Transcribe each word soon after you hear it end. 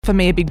For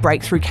me, a big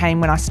breakthrough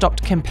came when I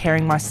stopped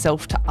comparing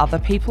myself to other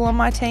people on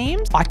my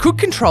teams. I could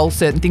control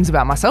certain things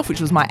about myself, which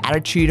was my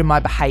attitude and my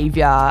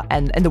behaviour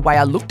and the way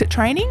I looked at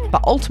training.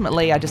 But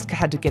ultimately, I just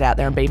had to get out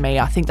there and be me.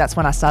 I think that's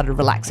when I started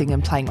relaxing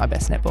and playing my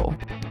best netball.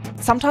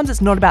 Sometimes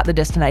it's not about the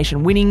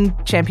destination. Winning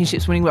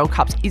championships, winning World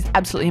Cups is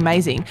absolutely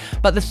amazing.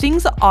 But the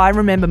things that I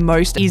remember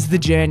most is the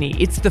journey.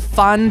 It's the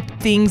fun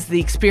things, the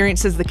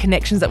experiences, the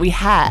connections that we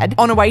had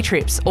on away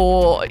trips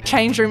or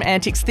change room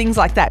antics, things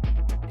like that.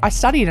 I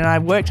studied and I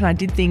worked and I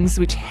did things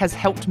which has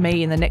helped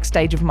me in the next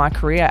stage of my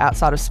career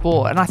outside of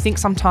sport. And I think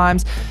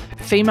sometimes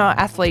female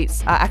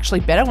athletes are actually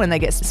better when they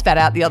get spat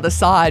out the other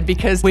side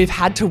because we've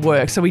had to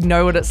work, so we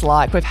know what it's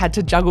like. We've had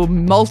to juggle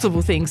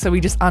multiple things, so we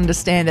just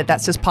understand that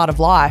that's just part of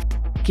life.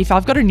 If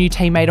I've got a new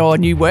teammate or a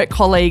new work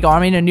colleague or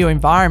I'm in a new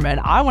environment,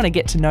 I want to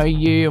get to know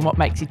you and what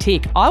makes you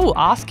tick. I will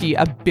ask you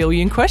a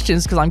billion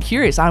questions because I'm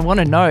curious. I want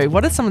to know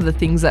what are some of the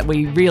things that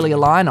we really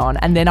align on,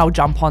 and then I'll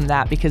jump on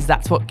that because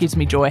that's what gives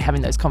me joy,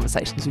 having those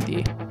conversations with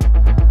you.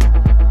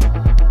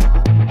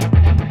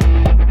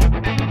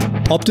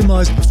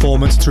 Optimize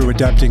performance through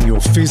adapting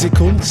your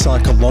physical,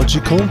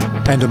 psychological,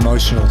 and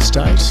emotional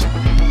state.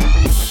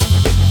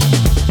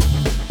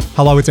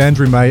 Hello, it's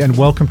Andrew May, and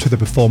welcome to the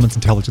Performance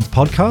Intelligence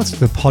Podcast,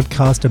 the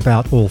podcast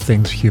about all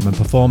things human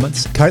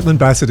performance. Caitlin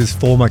Bassett is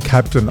former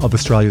captain of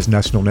Australia's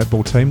national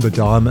netball team, the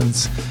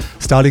Diamonds.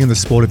 Starting in the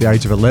sport at the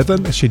age of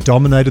 11, she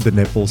dominated the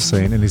netball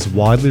scene and is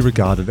widely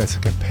regarded as a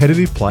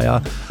competitive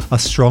player, a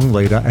strong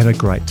leader, and a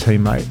great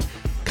teammate.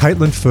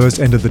 Caitlin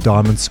first entered the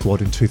Diamonds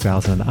squad in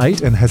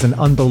 2008 and has an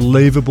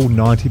unbelievable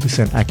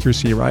 90%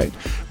 accuracy rate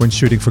when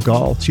shooting for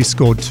goal. She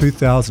scored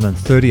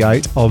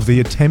 2,038 of the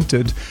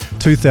attempted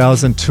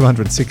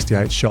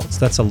 2,268 shots.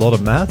 That's a lot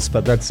of maths,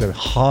 but that's a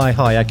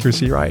high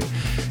accuracy rate.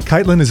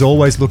 Caitlin is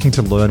always looking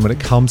to learn when it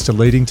comes to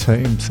leading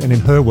teams, and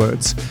in her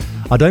words,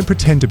 "I don't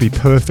pretend to be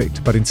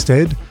perfect, but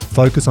instead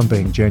focus on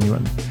being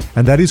genuine."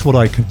 And that is what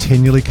I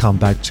continually come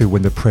back to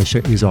when the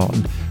pressure is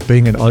on,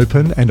 being an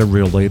open and a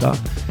real leader.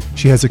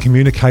 She has a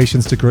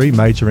communications degree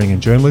majoring in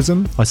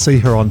journalism. I see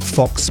her on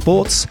Fox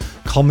Sports,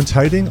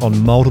 commentating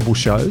on multiple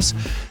shows.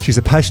 She's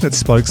a passionate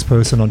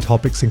spokesperson on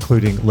topics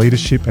including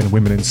leadership and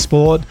women in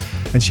sport.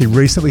 And she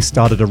recently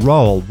started a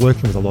role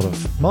working with a lot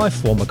of my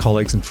former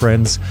colleagues and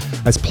friends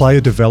as player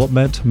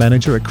development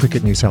manager at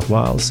Cricket New South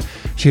Wales.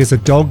 She has a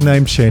dog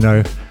named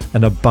Chino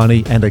and a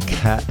bunny and a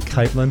cat.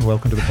 Caitlin,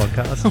 welcome to the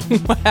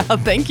podcast. Wow,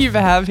 thank you for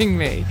having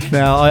me.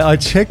 Now, I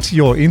checked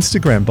your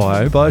Instagram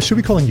bio, but I should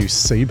be calling you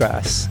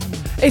Seabass.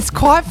 It's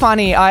quite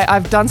funny.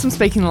 I've done some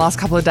speaking the last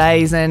couple of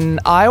days, and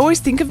I always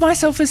think of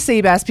myself as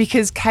Seabass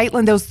because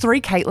Caitlin, there was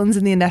 3 Caitlins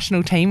in the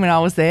national team when I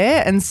was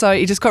there, and so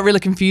it just got really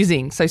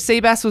confusing. So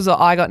Seabass was what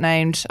I got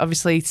named,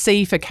 obviously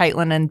C for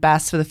Caitlin and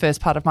Bass for the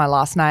first part of my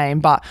last name,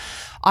 but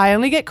I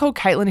only get called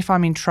Caitlin if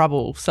I'm in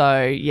trouble.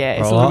 So, yeah,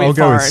 it's a little bit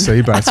foreign. I'll go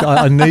with Seabass.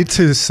 I need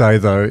to say,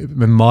 though,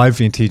 in my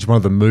vintage, one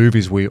of the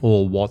movies we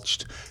all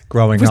watched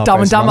growing up.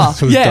 Dumb and Dumber.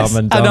 Yes, Dumb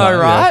and Dumber. I know,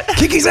 right? Yeah.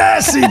 Kick his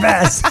ass,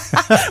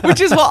 Seabass! Which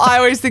is what I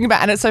always think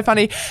about. And it's so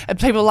funny. And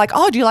people are like,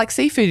 oh, do you like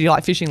seafood? Do you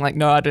like fishing? Like,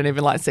 no, I don't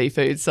even like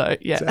seafood. So,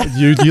 yeah. So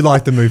you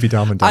like the movie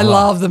Dumb and Dumber? I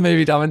love the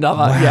movie Dumb and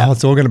Dumber. Wow, yeah.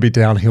 It's all going to be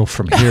downhill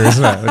from here,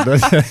 isn't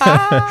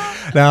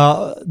it?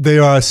 Now,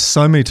 there are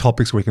so many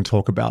topics we can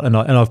talk about, and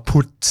I've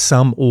put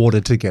some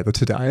order together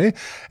today.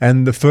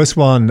 And the first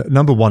one,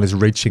 number 1, is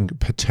reaching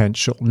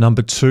potential.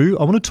 Number 2,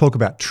 I want to talk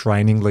about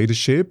training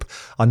leadership.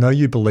 I know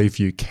you believe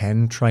you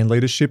can train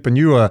leadership, and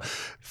you were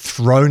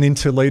thrown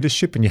into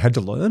leadership and you had to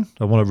learn.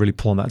 I want to really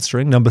pull on that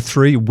string. Number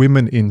 3,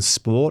 women in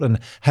sport, and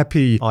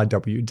happy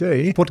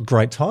IWD. What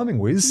great timing,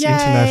 Wiz. Yay.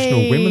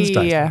 International Women's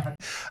Day.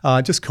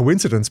 Just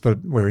coincidence,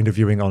 but we're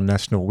interviewing on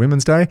National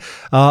Women's Day.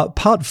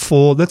 Part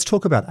 4, let's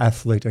talk about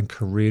athlete and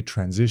career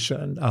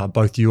transition,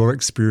 both your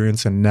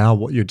experience and now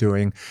what you're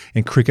doing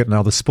in cricket and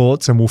other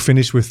sports. And we'll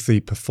finish with the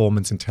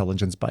performance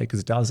intelligence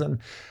baker's dozen.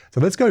 So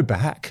let's go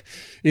back.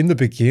 In the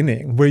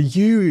beginning, were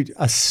you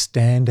a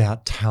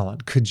standout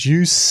talent? Could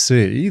you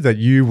see that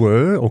you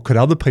were, or could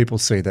other people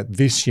see that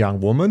this young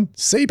woman,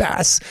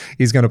 Seabass,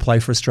 is going to play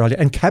for Australia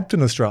and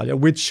captain Australia,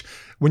 which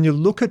when you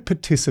look at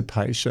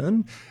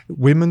participation,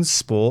 women's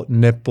sport,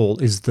 netball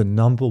is the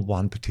number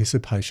 1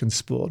 participation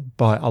sport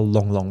by a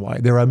long way.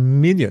 There are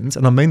millions,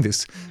 and I mean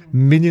this,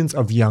 millions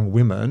of young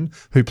women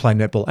who play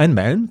netball, and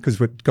men, because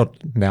we've got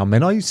now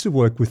men. I used to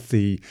work with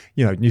the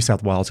New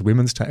South Wales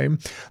women's team,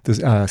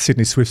 the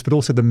Sydney Swifts, but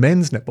also the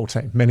men's netball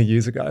team many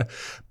years ago.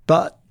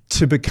 But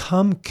to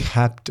become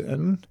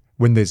captain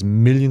when there's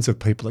millions of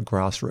people at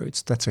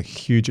grassroots, that's a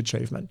huge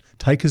achievement.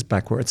 Take us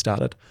back where it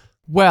started.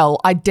 Well,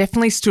 I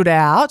definitely stood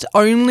out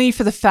only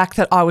for the fact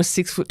that I was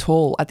 6 foot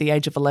tall at the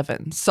age of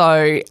 11.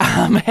 So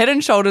head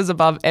and shoulders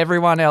above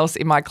everyone else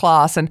in my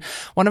class. And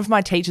one of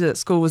my teachers at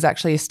school was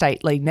actually a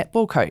state league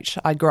netball coach.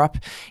 I grew up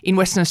in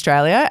Western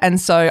Australia,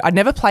 and so I'd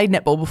never played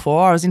netball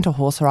before. I was into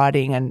horse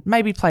riding and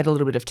maybe played a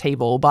little bit of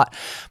T-ball, but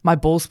my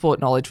ball sport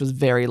knowledge was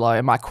very low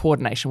and my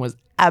coordination was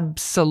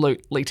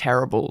absolutely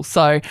terrible.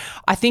 So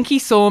I think he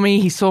saw me,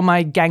 he saw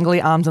my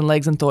gangly arms and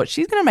legs and thought,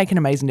 she's going to make an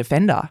amazing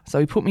defender. So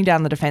he put me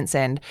down the defence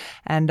end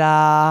and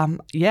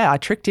I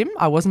tricked him.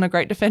 I wasn't a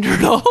great defender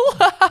at all.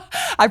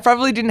 I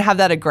probably didn't have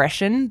that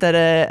aggression that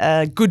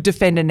a good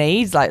defender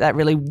needs, like that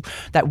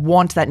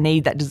want, that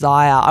need, that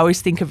desire. I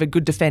always think of a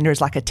good defender as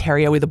like a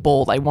terrier with a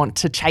ball. They want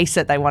to chase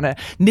it. They want to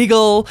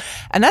niggle.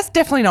 And that's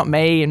definitely not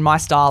me in my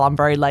style. I'm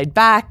very laid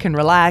back and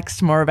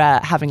relaxed, more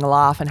about having a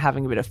laugh and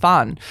having a bit of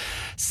fun.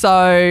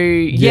 So,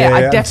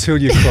 until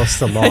you cross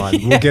the line.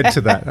 Yeah. We'll get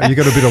to that. You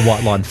got a bit of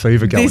white line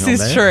fever going on there.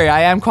 This is true.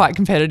 I am quite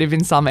competitive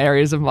in some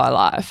areas of my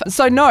life.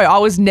 So, no, I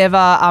was never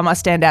a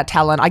standout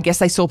talent. I guess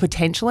they saw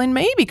potential in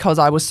me because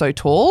I was so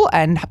tall,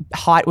 and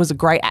height was a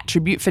great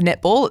attribute for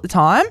netball at the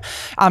time,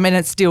 and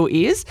it still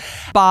is.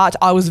 But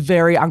I was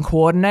very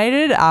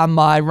uncoordinated.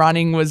 My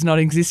running was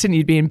non-existent.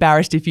 You'd be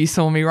embarrassed if you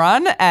saw me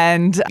run.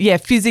 And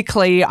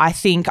physically, I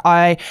think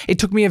it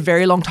took me a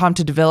very long time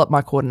to develop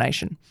my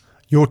coordination.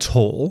 You're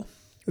tall.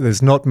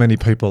 There's not many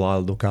people I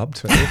look up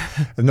to.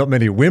 There's not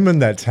many women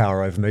that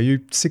tower over me. You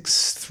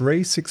 6'3",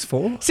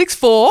 6'4"?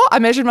 6'4". I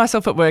measured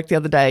myself at work the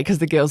other day because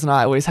the girls and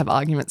I always have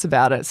arguments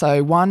about it.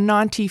 So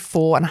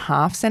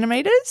 194.5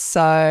 centimetres.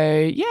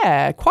 So,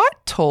 quite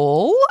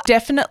tall.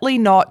 Definitely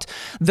not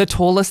the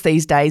tallest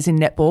these days in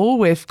netball.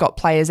 We've got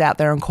players out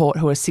there on court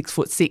who are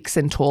 6'6"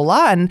 and taller.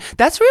 And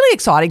that's really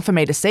exciting for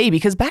me to see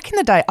because back in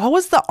the day, I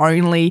was the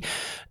only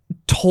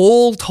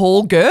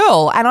tall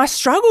girl, and I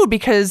struggled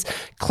because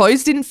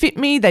clothes didn't fit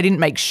me. They didn't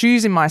make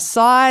shoes in my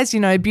size.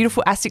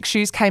 Beautiful Asics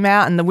shoes came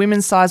out and the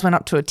women's size went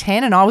up to a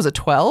 10 and I was a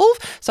 12.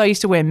 So I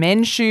used to wear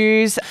men's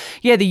shoes.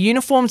 The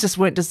uniforms just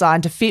weren't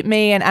designed to fit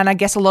me, and I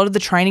guess a lot of the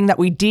training that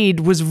we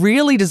did was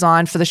really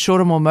designed for the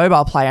shorter, more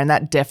mobile player, and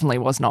that definitely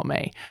was not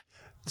me.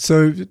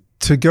 So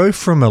to go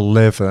from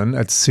 11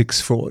 at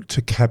 6 foot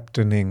to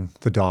captaining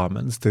the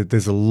Diamonds,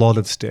 there's a lot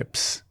of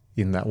steps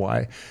in that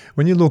way.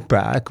 When you look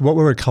back, what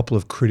were a couple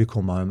of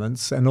critical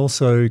moments? And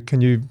also, can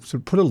you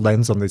sort of put a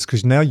lens on this?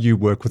 Because now you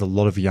work with a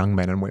lot of young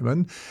men and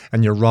women,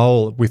 and your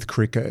role with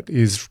cricket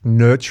is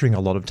nurturing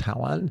a lot of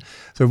talent.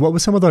 So what were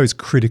some of those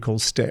critical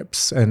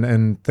steps?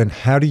 And then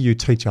how do you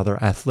teach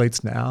other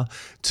athletes now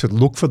to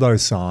look for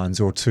those signs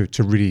or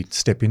to really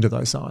step into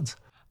those signs?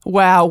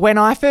 Wow. When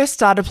I first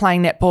started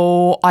playing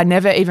netball, I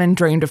never even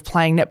dreamed of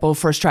playing netball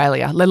for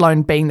Australia, let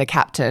alone being the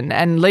captain.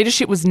 And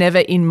leadership was never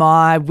in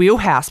my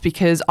wheelhouse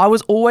because I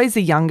was always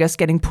the youngest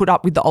getting put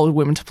up with the older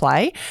women to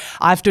play.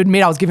 I have to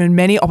admit I was given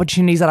many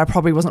opportunities that I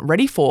probably wasn't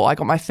ready for. I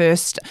got my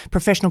first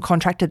professional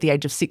contract at the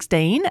age of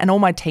 16 and all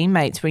my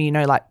teammates were,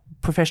 like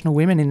professional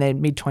women in their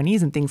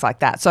mid-20s and things like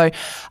that. So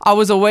I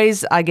was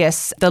always, I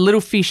guess, the little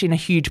fish in a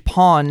huge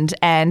pond,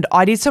 and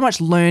I did so much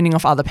learning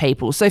off other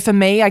people. So for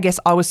me, I guess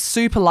I was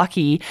super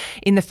lucky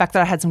in the fact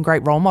that I had some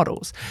great role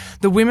models.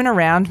 The women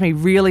around me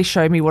really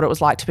showed me what it was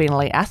like to be an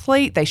elite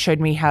athlete. They showed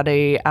me how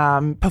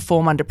to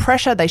perform under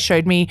pressure. They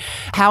showed me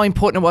how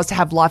important it was to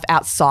have life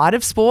outside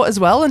of sport as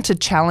well and to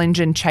challenge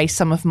and chase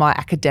some of my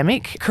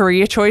academic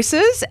career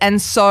choices.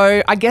 And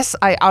so I guess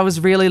I was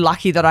really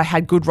lucky that I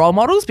had good role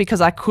models because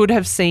I could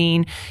have seen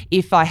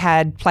if I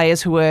had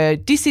players who were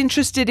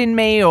disinterested in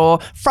me or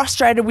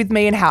frustrated with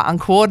me and how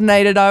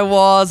uncoordinated I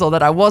was, or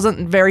that I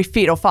wasn't very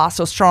fit or fast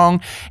or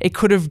strong, it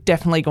could have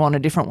definitely gone a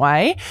different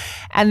way.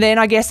 And then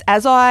I guess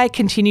as I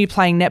continued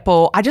playing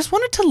netball, I just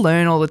wanted to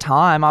learn all the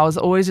time. I was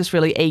always just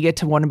really eager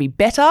to want to be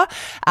better.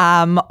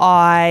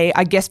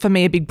 I guess for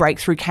me, a big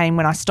breakthrough came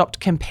when I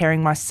stopped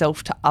comparing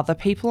myself to other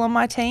people on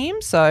my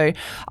team. So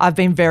I've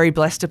been very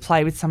blessed to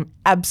play with some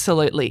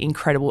absolutely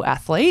incredible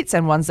athletes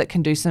and ones that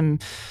can do some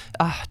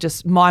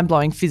just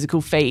mind-blowing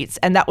physical feats,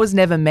 and that was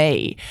never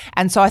me.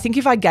 And so I think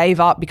if I gave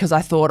up because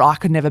I thought I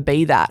could never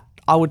be that,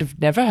 I would have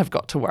never have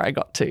got to where I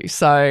got to.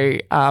 So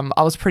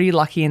I was pretty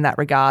lucky in that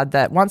regard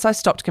that once I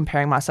stopped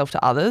comparing myself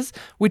to others,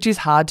 which is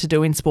hard to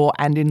do in sport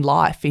and in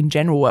life in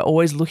general, we're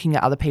always looking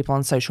at other people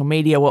on social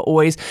media. We're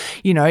always,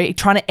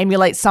 trying to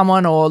emulate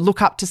someone or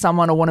look up to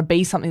someone or want to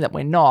be something that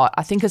we're not.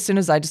 I think as soon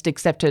as I just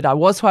accepted I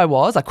was who I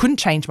was, I couldn't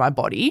change my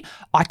body.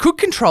 I could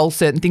control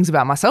certain things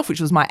about myself,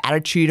 which was my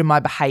attitude and my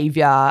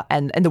behaviour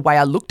and the way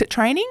I looked at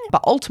training.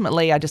 But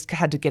ultimately, I just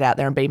had to get out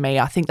there and be me.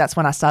 I think that's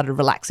when I started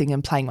relaxing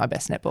and playing my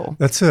best netball.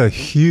 That's a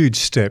huge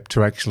step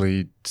to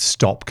actually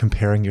stop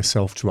comparing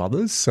yourself to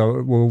others.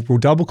 So we'll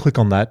double click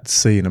on that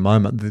C in a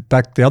moment.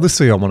 The other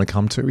C I want to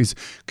come to is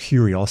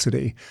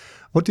curiosity.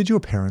 What did your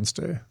parents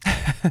do?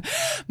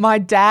 My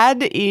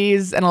dad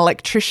is an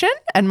electrician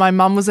and my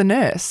mum was a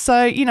nurse.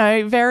 So,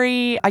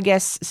 very, I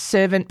guess,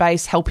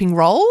 servant-based helping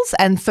roles.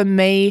 And for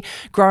me,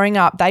 growing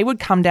up, they would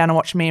come down and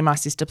watch me and my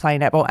sister play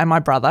netball and my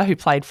brother who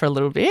played for a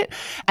little bit.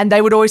 And they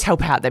would always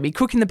help out. They'd be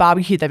cooking the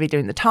barbecue, they'd be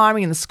doing the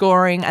timing and the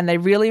scoring. And they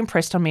really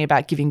impressed on me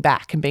about giving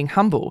back and being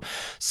humble.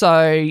 So,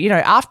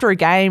 after a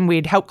game,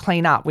 we'd help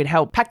clean up, we'd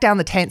help pack down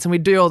the tents and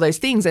we'd do all those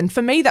things. And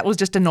for me, that was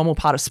just a normal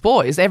part of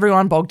sport, is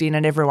everyone bogged in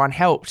and everyone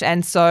helped. And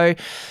And so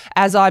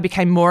as I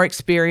became more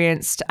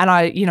experienced and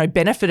I,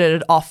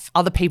 benefited off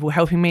other people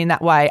helping me in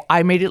that way, I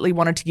immediately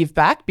wanted to give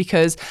back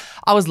because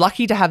I was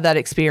lucky to have that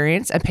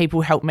experience and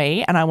people helped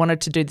me, and I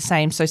wanted to do the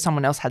same so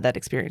someone else had that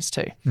experience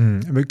too.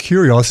 But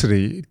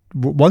curiosity,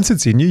 once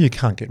it's in you, you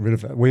can't get rid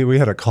of it. We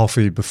had a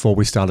coffee before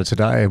we started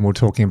today, and we're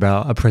talking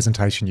about a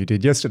presentation you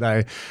did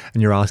yesterday,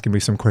 and you're asking me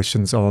some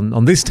questions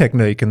on this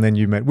technique, and then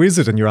you met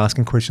Wizard and you're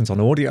asking questions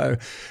on audio.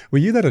 Were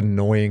you that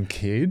annoying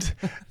kid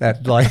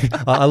that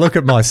I look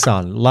at my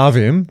son, love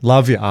him,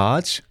 love your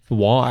arch.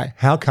 Why?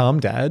 How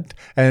come, Dad?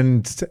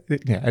 And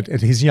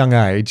at his young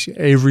age,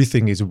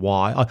 everything is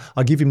why.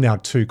 I give him now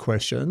 2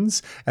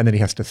 questions and then he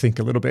has to think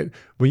a little bit.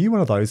 Were you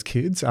one of those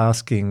kids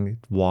asking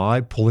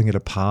why, pulling it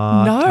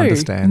apart,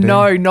 understanding?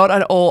 No, not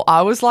at all.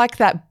 I was like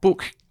that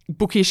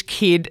bookish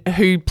kid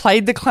who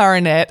played the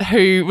clarinet,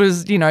 who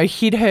was,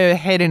 hid her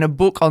head in a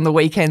book on the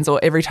weekends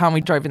or every time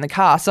we drove in the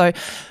car. So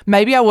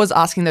maybe I was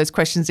asking those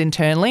questions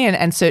internally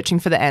and searching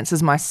for the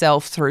answers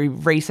myself through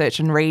research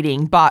and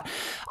reading. But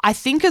I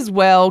think as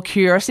well,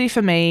 curiosity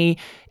for me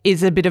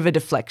is a bit of a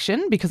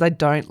deflection because I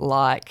don't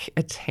like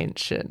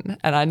attention.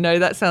 And I know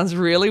that sounds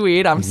really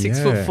weird. I'm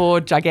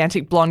 6'4",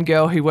 gigantic blonde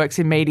girl who works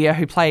in media,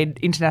 who played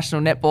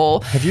international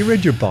netball. Have you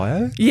read your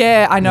bio?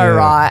 Yeah, I know,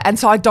 right? And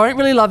so I don't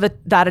really love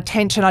that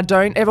attention. I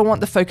don't ever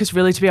want the focus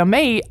really to be on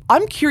me.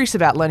 I'm curious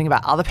about learning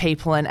about other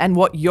people and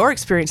what your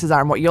experiences are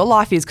and what your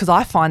life is, because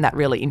I find that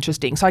really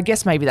interesting. So I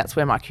guess maybe that's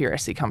where my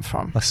curiosity comes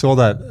from. I saw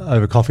that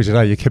over coffee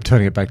today. You kept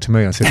turning it back to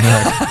me. I said,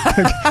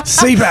 no,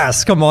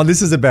 Seabass, come on,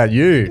 this is about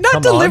you.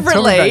 Not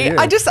deliberately.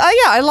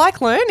 I like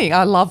learning.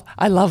 I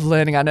love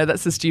learning. I know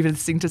that's the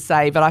stupidest thing to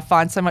say, but I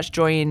find so much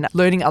joy in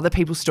learning other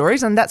people's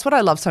stories. And that's what I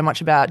love so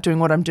much about doing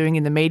what I'm doing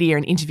in the media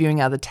and interviewing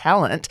other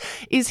talent,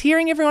 is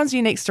hearing everyone's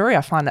unique story.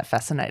 I find that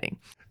fascinating.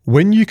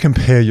 When you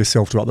compare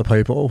yourself to other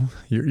people,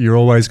 you're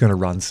always going to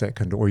run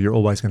second or you're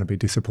always going to be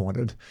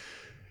disappointed.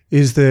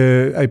 Is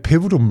there a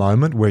pivotal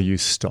moment where you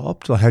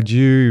stopped? Or had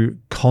you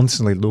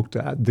constantly looked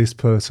at this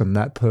person,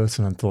 that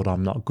person, and thought,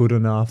 I'm not good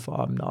enough,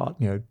 I'm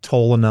not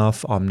tall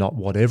enough, I'm not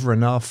whatever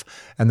enough,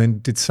 and then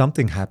did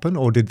something happen,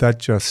 or did that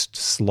just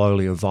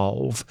slowly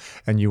evolve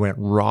and you went,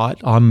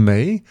 right, I'm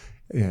me?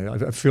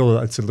 I feel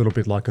it's a little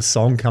bit like a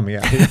song coming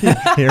out.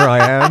 Here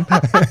I am.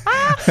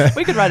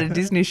 We could write a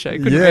Disney show,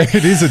 couldn't we? Yeah,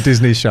 it is a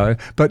Disney show.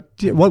 But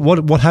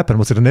what happened?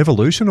 Was it an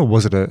evolution or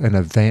was it an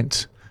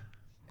event?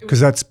 Because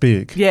that's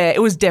big. Yeah,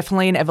 it was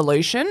definitely an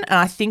evolution. And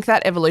I think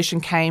that evolution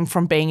came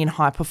from being in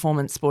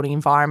high-performance sporting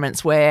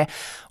environments where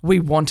we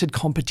wanted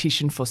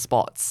competition for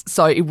spots.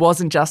 So it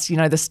wasn't just,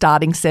 the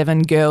starting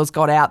 7 girls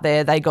got out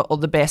there, they got all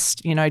the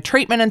best,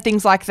 treatment and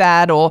things like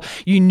that, or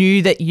you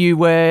knew that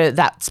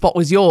that spot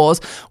was yours.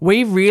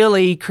 We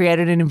really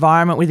created an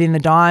environment within the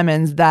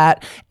Diamonds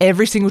that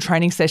every single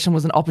training session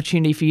was an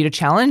opportunity for you to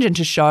challenge and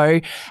to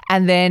show.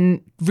 And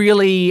then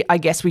really, I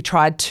guess we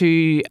tried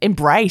to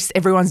embrace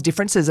everyone's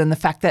differences and the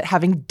fact that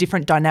having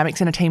different dynamics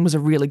in a team was a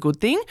really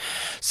good thing.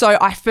 So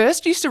I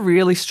first used to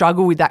really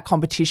struggle with that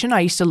competition.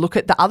 I used to look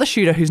at the other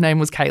shooter whose name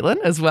was Caitlin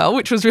as well,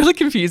 which was really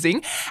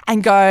confusing,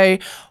 and go,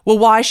 well,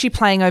 why is she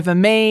playing over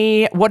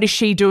me? What is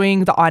she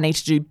doing that I need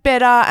to do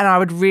better? And I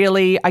would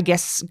really, I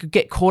guess,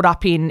 get caught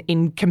up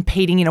in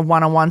competing in a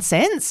one-on-one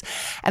sense.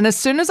 And as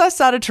soon as I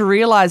started to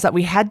realize that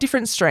we had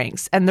different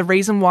strengths and the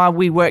reason why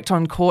we worked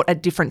on court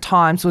at different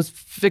times was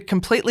for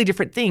completely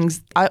different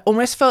things, I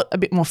almost felt a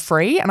bit more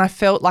free and I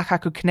felt like I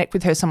could connect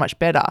with her so much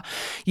better.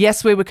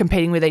 Yes, we were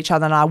competing with each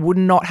other and I would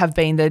not have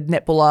been the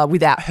netballer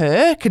without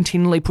her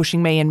continually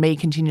pushing me and me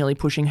continually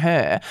pushing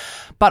her.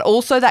 But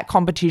also that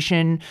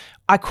competition,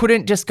 I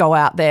couldn't just go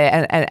out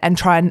there and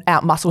try and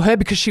outmuscle her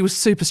because she was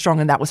super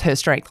strong and that was her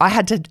strength. I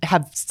had to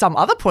have some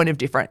other point of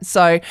difference.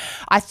 So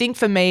I think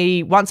for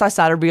me, once I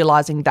started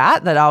realizing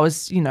that I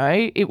was,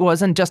 it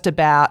wasn't just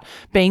about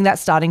being that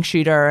starting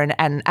shooter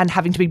and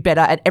having to be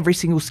better at every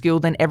single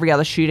skill than every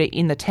other shooter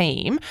in the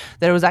team,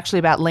 that it was actually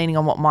about leaning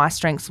on what my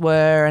strengths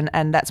were.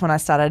 And that's when I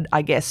started,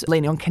 I guess,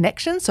 leaning on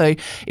connection. So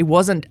it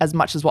wasn't as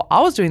much as what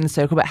I was doing in the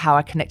circle, but how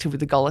I connected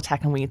with the goal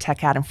attack and wing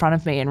attack out in front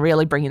of me and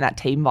really bringing that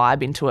team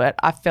vibe into it.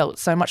 I felt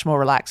so much more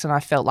relaxed and I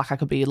felt like I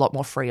could be a lot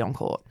more free on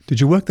court. Did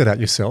you work that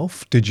out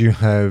yourself? Did you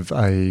have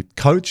a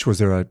coach? Was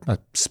there a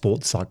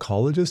sports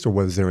psychologist or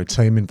was there a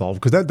team involved?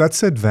 Because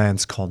that's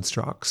advanced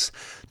constructs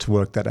to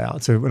work that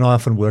out. So when I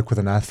often work with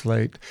an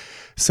athlete,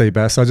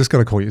 Seabass, I just got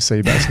to call you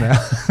Seabass now.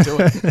 Do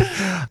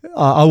it.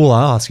 I will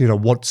ask,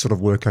 what sort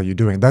of work are you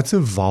doing? That's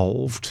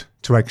evolved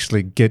to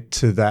actually get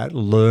to that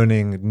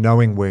learning,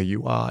 knowing where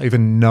you are,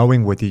 even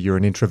knowing whether you're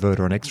an introvert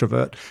or an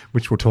extrovert,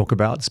 which we'll talk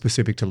about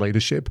specific to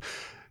leadership.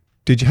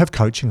 Did you have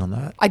coaching on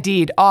that? I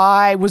did.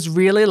 I was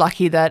really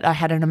lucky that I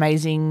had an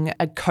amazing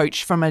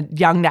coach from a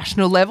young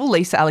national level,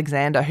 Lisa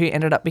Alexander, who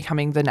ended up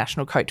becoming the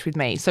national coach with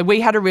me. So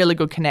we had a really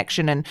good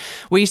connection and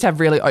we used to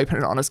have really open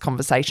and honest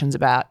conversations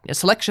about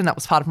selection. That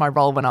was part of my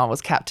role when I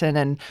was captain.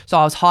 And so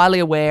I was highly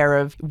aware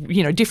of,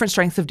 different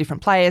strengths of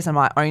different players and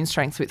my own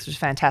strengths, which was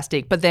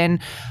fantastic. But then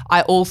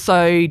I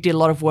also did a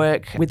lot of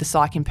work with the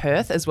psych in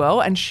Perth as well.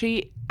 And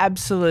she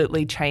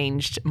absolutely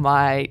changed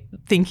my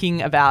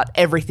thinking about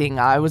everything.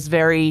 I was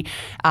very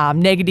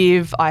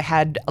negative. I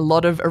had a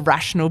lot of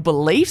irrational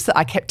beliefs that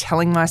I kept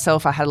telling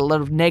myself. I had a lot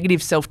of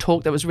negative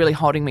self-talk that was really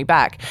holding me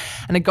back.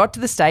 And it got to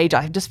the stage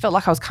I just felt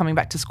like I was coming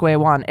back to square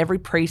one. Every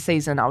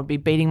preseason I would be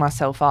beating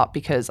myself up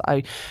because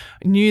I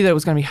knew that it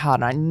was going to be hard,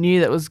 and I knew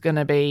that it was going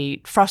to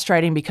be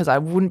frustrating because I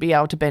wouldn't be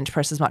able to bench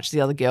press as much as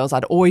the other girls.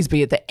 I'd always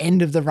be at the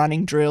end of the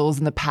running drills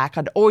in the pack.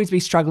 I'd always be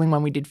struggling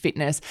when we did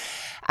fitness.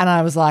 And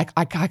I was like,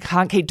 I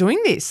can't keep doing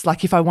this.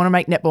 Like, if I want to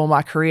make netball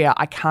my career,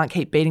 I can't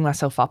keep beating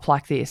myself up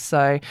like this.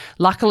 So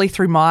luckily,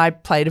 through my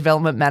player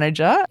development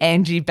manager,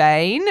 Angie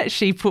Bain,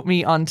 she put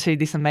me onto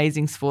this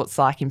amazing sports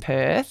psych in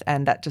Perth,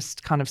 and that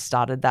just kind of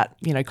started that,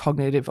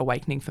 cognitive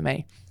awakening for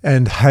me.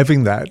 And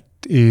having that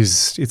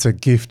it's a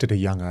gift at a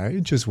young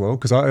age as well,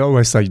 because I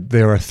always say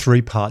there are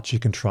 3 parts you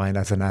can train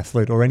as an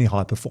athlete or any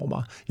high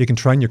performer. You can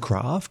train your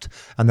craft,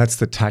 and that's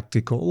the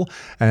tactical,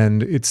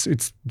 and it's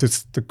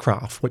just the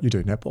craft, what you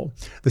do, netball.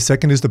 The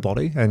second is the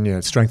body,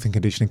 and strength and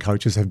conditioning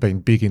coaches have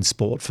been big in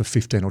sport for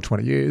 15 or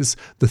 20 years.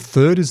 The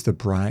third is the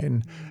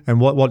brain,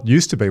 and what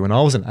used to be when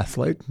I was an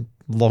athlete,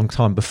 long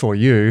time before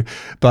you,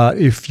 but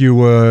if you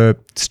were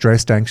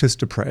stressed, anxious,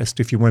 depressed,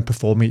 if you weren't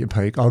performing at your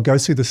peak, I'll go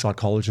see the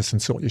psychologist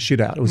and sort your shit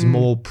out. It was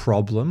more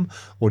problem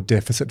or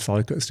deficit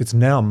focused. It's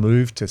now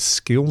moved to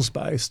skills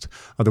based.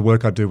 The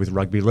work I do with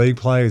rugby league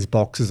players,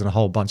 boxers, and a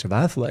whole bunch of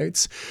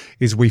athletes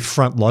is we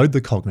front load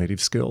the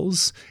cognitive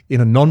skills in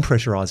a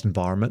non-pressurized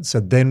environment. So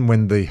then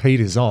when the heat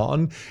is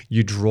on,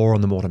 you draw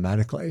on them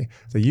automatically.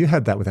 So you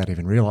had that without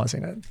even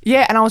realizing it.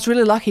 Yeah, and I was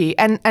really lucky.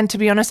 And to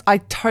be honest, I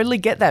totally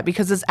get that,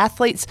 because as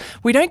athletes,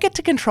 we don't get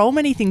to control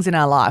many things in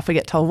our life. We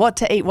get told what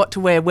to eat, what to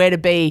wear, where to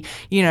be,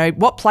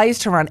 what plays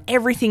to run.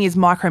 Everything is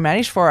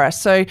micromanaged for us.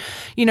 So,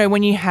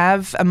 when you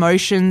have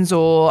emotions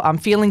or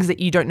feelings that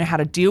you don't know how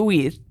to deal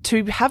with,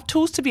 to have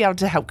tools to be able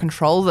to help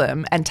control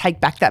them and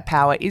take back that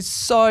power is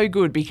so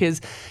good, because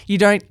you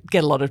don't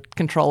get a lot of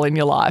control in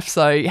your life.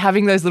 So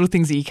having those little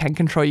things that you can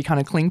control, you kind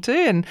of cling to.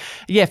 And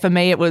yeah, for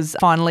me, it was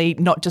finally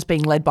not just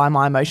being led by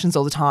my emotions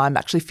all the time,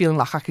 actually feeling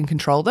like I can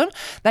control them.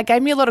 That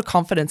gave me a lot of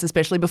confidence,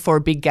 especially before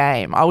a big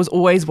game. I was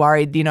always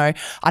worried,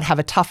 I'd have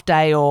a tough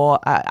day, or,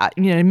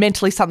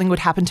 mentally something would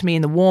happen to me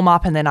in the warm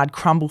up and then I'd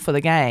crumble for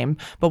the game.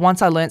 But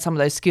once I learned some of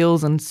those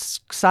skills and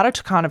started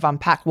to kind of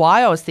unpack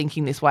why I was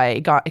thinking this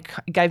way,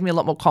 it gave me a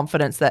lot more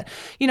confidence that,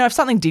 if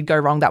something did go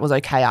wrong, that was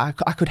okay. I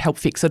could help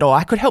fix it, or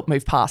I could help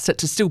move past it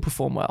to still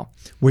perform well.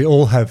 We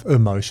all have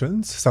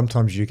emotions.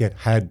 Sometimes you get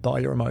had by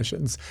your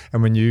emotions.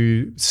 And when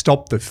you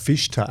stop the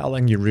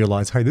fishtailing, you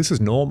realize, hey, this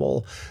is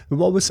normal.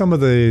 What were some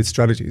of the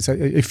strategies?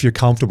 If you're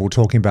comfortable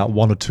talking about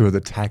one or two of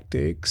the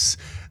tactics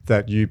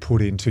that you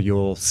put into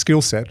your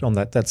skill set, on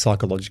that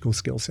psychological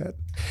skill set?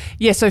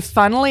 Yeah, so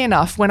funnily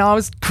enough, when I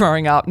was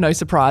growing up, no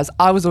surprise,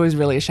 I was always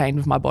really ashamed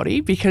of my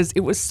body because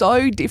it was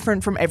so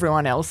different from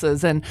everyone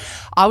else's. And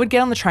I would get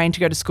on the train to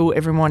go to school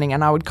every morning,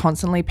 and I would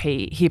constantly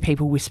hear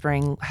people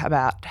whispering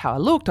about how I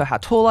looked or how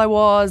tall I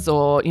was,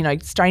 or,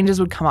 strangers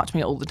would come up to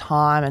me all the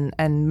time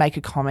and make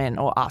a comment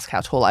or ask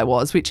how tall I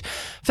was, which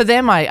for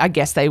them, I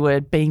guess they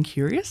were being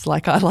curious,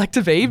 like I like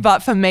to be.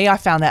 But for me, I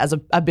found that as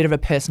a bit of a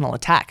personal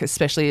attack,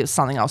 especially as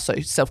something I was so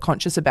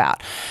self-conscious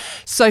about.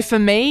 So for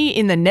me,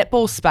 in the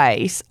netball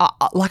space,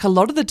 like a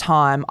lot of the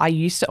time, I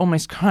used to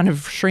almost kind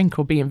of shrink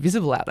or be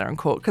invisible out there on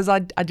court, because I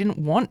didn't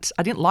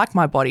like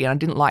my body, and I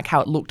didn't like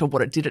how it looked or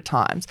what it did at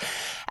times.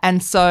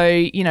 And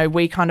so,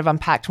 we kind of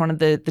unpacked one of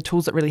the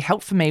tools that really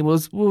helped for me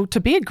was, well, to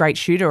be a great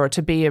shooter or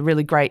to be a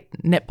really great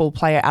netball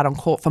player out on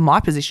court for my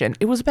position,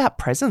 it was about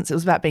presence. It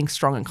was about being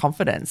strong and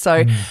confident.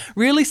 So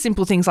really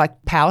simple things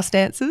like power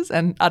stances,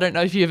 and I don't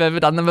know if you've ever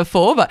done them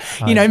before, but,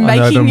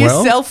 making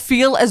yourself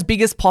feel as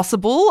big as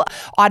possible.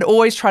 I'd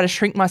always try to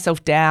shrink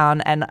myself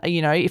down, and,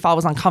 if I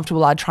was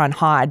uncomfortable, I'd try and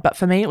hide. But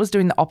for me, it was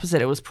doing the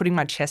opposite. It was putting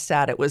my chest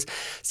out. It was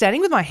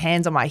standing with my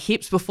hands on my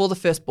hips before the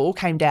first ball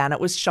came down. It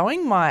was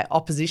showing my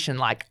opposition,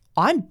 like,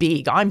 I'm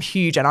big, I'm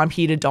huge, and I'm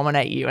here to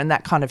dominate you. And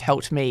that kind of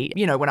helped me,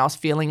 when I was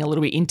feeling a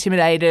little bit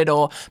intimidated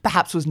or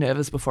perhaps was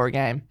nervous before a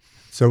game.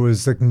 So it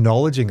was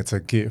acknowledging it's a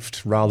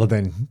gift rather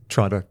than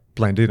trying to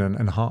blend in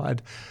and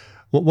hide.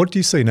 What do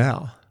you see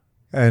now?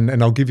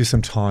 And I'll give you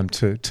some time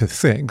to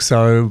think.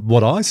 So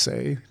what I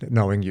see,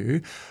 knowing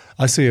you,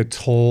 I see a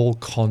tall,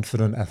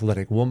 confident,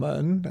 athletic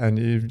woman, and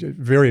you're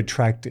very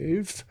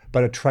attractive,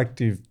 but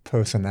attractive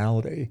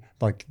personality.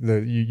 Like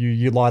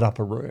you light up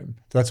a room.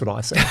 That's what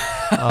I see.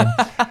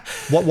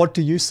 What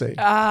do you see?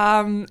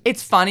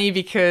 It's funny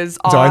because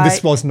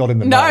this was not in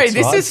the notes,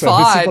 this right? is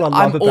fine. This is what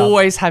I love I'm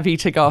always happy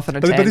to go off on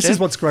a tangent. But this is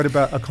what's great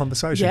about a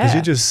conversation, because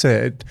you just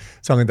said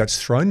something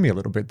that's thrown me a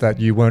little bit, that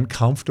you weren't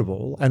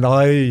comfortable, and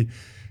I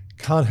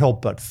can't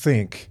help but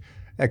think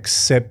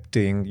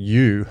accepting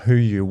you, who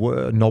you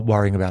were, not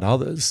worrying about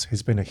others,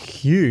 has been a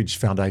huge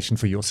foundation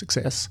for your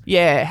success.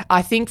 Yeah,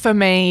 I think for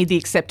me, the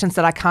acceptance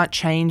that I can't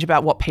change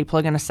about what people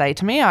are going to say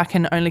to me, I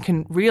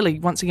can really,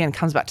 once again,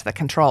 comes back to the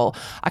control.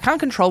 I can't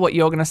control what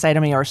you're going to say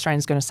to me or a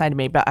stranger's going to say to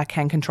me, but I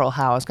can control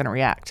how I was going to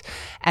react.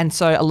 And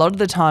so a lot of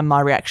the time,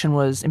 my reaction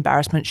was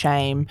embarrassment,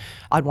 shame.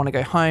 I'd want to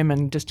go home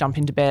and just jump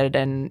into bed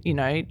and,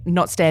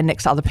 not stand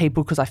next to other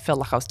people because I felt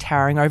like I was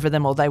towering over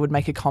them, or they would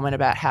make a comment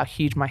about how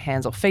huge my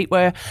hands or feet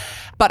were.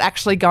 But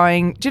actually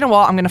going, do you know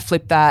what? I'm going to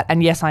flip that.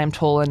 And yes, I am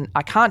tall and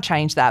I can't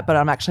change that, but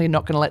I'm actually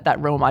not going to let that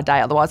ruin my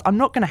day. Otherwise, I'm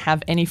not going to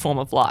have any form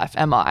of life,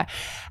 am I?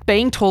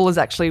 Being tall is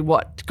actually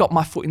what got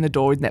my foot in the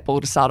door with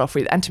netball to start off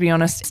with. And to be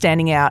honest,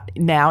 standing out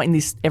now in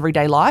this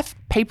everyday life,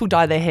 people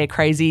dye their hair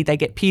crazy, they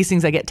get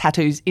piercings, they get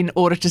tattoos in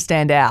order to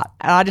stand out.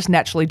 And I just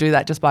naturally do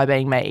that just by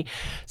being me.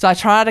 So I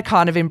try to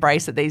kind of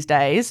embrace it these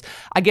days.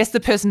 I guess the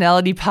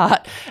personality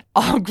part,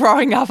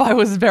 growing up, I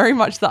was very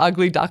much the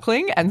ugly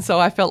duckling. And so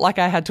I felt like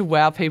I had to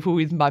wow people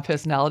with my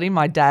personality.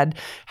 My dad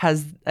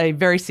has a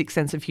very sick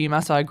sense of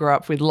humour. So I grew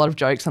up with a lot of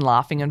jokes and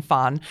laughing and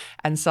fun.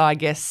 And so I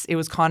guess it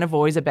was kind of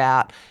always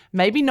about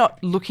maybe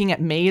not looking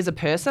at me as a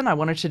person. I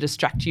wanted to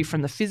distract you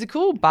from the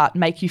physical, but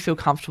make you feel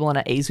comfortable and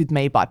at ease with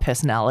me by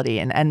personality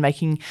and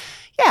making,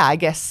 I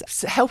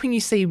guess, helping you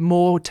see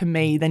more to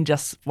me than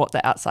just what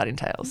the outside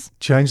entails.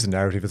 Change the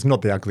narrative. It's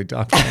not the ugly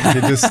duckling.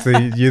 You're just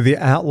you're the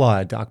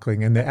outlier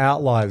duckling, and the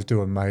outliers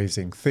do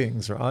amazing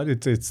things, right?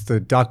 It's the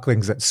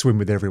ducklings that swim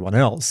with everyone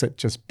else that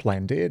just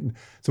blend in.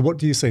 So what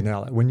do you see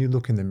now? Like when you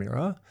look in the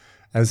mirror,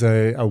 as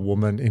a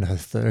woman in her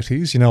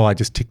 30s, I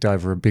just ticked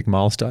over a big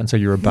milestone, so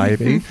you're a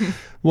baby.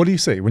 What do you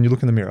see when you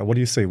look in the mirror? What do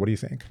you see? What do you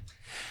think?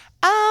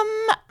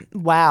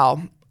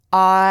 Wow.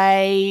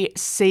 I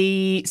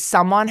see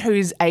someone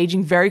who's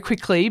aging very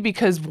quickly,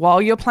 because while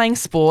you're playing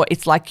sport,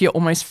 it's like you're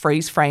almost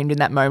freeze-framed in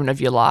that moment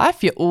of your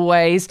life. You're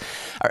always,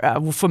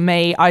 for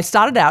me, I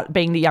started out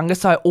being the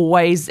youngest, so I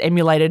always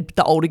emulated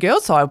the older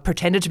girls, so I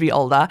pretended to be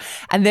older.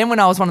 And then when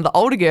I was one of the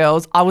older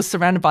girls, I was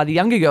surrounded by the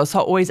younger girls, so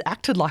I always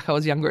acted like I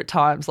was younger at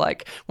times.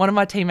 Like one of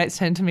my teammates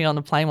turned to me on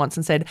the plane once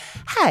and said,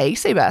 "Hey,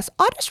 Seabass,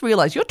 I just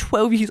realised you're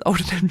 12 years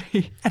older than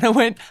me." And I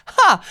went,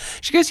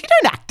 She goes, "You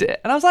don't act it."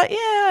 And I was like, "Yeah,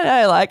 I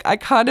know." Like I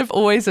kind of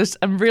always just,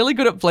 I'm really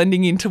good at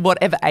blending into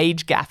whatever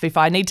age gap. If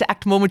I need to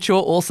act more mature,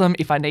 awesome.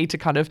 If I need to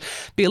kind of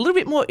be a little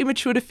bit more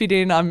immature to fit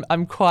in,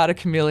 I'm quite a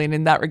chameleon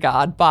in that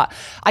regard. But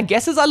I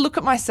guess as I look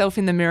at myself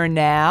in the mirror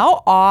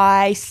now,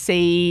 I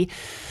see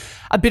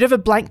a bit of a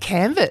blank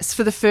canvas.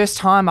 For the first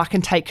time, I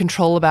can take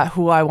control about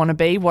who I want to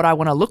be, what I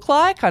want to look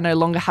like. I no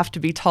longer have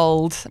to be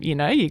told, you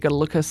got to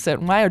look a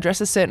certain way or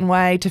dress a certain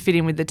way to fit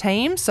in with the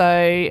team.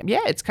 So yeah,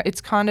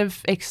 it's kind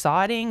of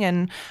exciting,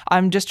 and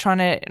I'm just trying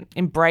to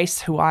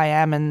embrace who I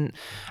am and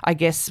I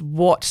guess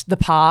what the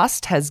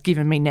past has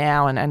given me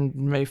now and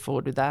move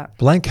forward with that.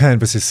 Blank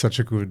canvas is such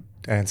a good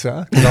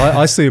answer.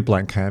 I see a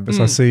blank canvas.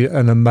 I see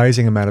an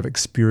amazing amount of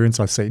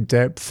experience. I see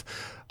depth.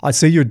 I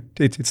see you.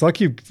 It's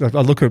like you. I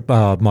look at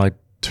my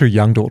two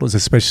young daughters,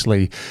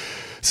 especially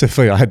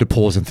Sophia. I had to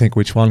pause and think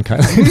which one came.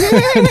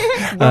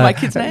 What are my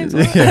kids' names?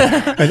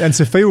 Yeah. And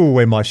Sophia will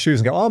wear my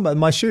shoes and go, "Oh,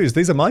 my shoes.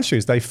 These are my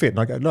shoes. They fit." And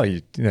I go, "No,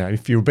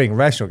 if you're being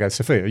rational, go,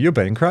 Sophia, you're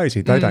being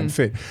crazy. They don't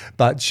fit."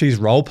 But she's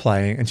role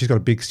playing and she's got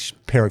a big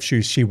pair of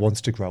shoes she wants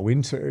to grow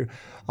into.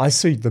 I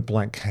see the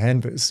blank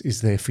canvas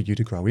is there for you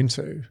to grow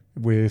into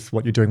with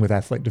what you're doing with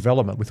athlete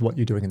development, with what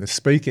you're doing in the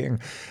speaking,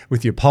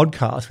 with your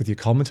podcast, with your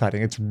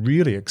commentating. It's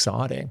really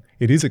exciting.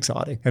 It is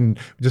exciting. And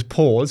just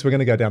pause. We're going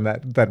to go down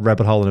that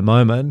rabbit hole in a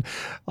moment.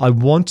 I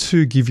want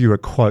to give you a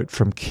quote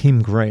from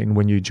Kim Green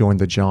when you joined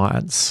the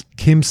Giants.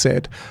 Kim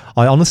said,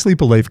 "I honestly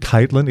believe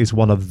Caitlin is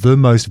one of the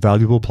most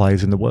valuable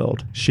players in the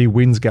world. She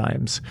wins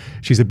games.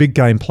 She's a big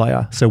game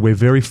player, so we're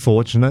very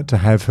fortunate to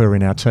have her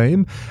in our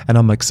team, and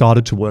I'm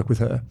excited to work with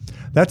her."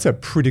 That's a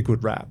pretty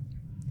good rap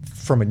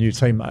from a new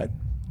teammate.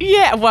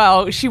 Yeah,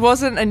 well, she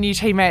wasn't a new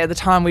teammate at the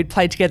time. We'd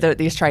played together at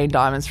the Australian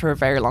Diamonds for a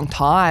very long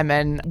time.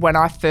 And when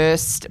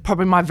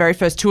probably my very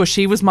first tour,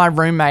 she was my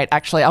roommate,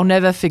 actually. I'll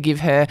never forgive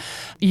her.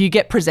 You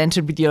get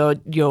presented with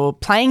your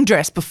playing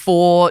dress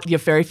before your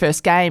very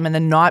first game. And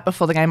the night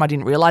before the game, I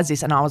didn't realise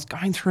this. And I was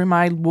going through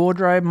my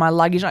wardrobe, my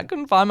luggage, and I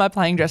couldn't find my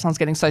playing dress. And I was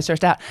getting so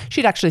stressed out.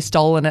 She'd actually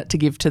stolen it to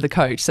give to the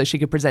coach so she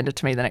could present it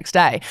to me the next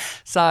day.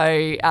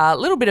 So a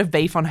little bit of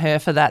beef on her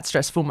for that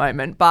stressful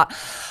moment. But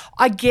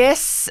I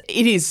guess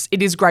it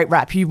is great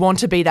rap. You want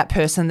to be that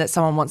person that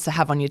someone wants to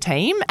have on your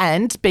team,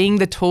 and being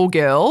the tall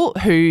girl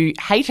who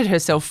hated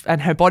herself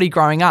and her body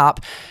growing up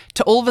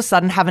to all of a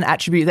sudden have an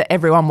attribute that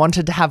everyone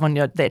wanted to have on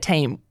their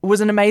team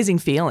was an amazing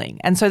feeling.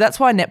 And so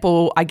that's why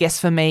netball, I guess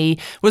for me,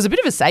 was a bit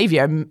of a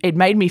saviour. It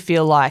made me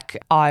feel like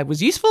I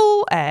was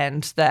useful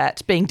and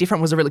that being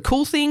different was a really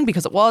cool thing,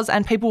 because it was,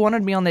 and people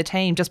wanted me on their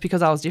team just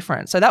because I was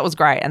different. So that was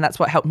great, and that's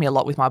what helped me a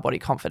lot with my body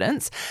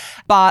confidence.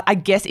 But I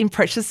guess in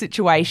pressure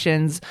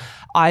situations,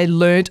 I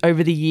learned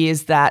over the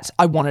years that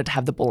I wanted to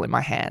have the ball in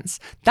my hands.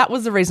 That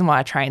was the reason why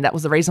I trained. That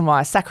was the reason why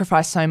I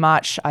sacrificed so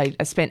much. I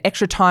spent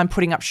extra time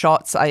putting up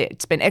shots. I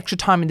spent extra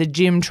time in the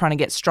gym trying to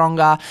get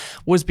stronger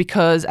was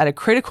because at a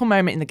critical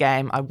moment in the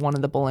game, I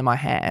wanted the ball in my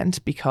hand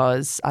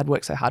because I'd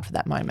worked so hard for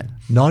that moment.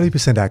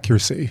 90%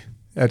 accuracy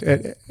at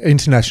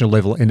international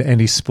level in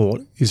any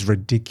sport is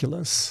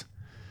ridiculous.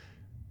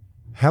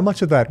 How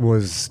much of that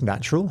was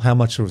natural? How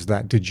much of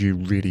that did you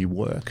really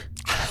work?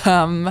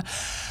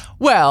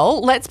 Well,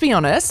 let's be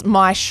honest,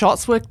 my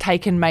shots were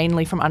taken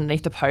mainly from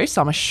underneath the post.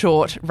 So I'm a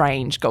short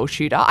range goal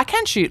shooter. I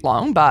can shoot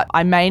long, but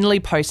I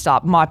mainly post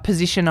up. My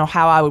position or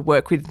how I would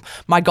work with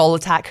my goal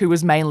attack, who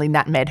was mainly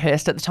Nat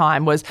Medhurst at the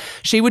time, was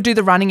she would do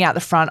the running out the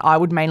front. I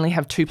would mainly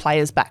have 2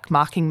 players back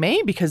marking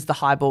me because the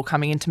high ball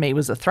coming into me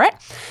was a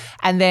threat.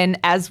 And then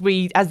as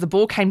the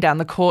ball came down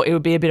the court, it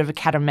would be a bit of a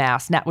cat and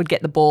mouse. Nat would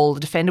get the ball.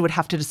 The defender would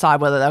have to decide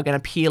whether they were going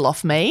to peel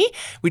off me,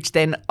 which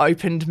then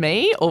opened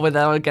me, or whether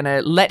they were going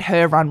to let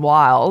her run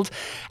wild.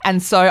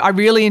 And so I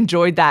really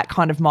enjoyed that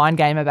kind of mind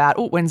game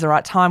about, when's the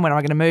right time? When am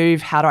I going to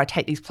move? How do I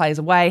take these players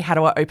away? How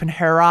do I open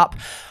her up?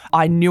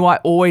 I knew I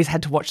always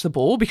had to watch the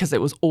ball because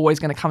it was always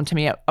going to come to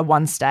me at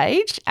one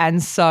stage.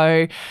 And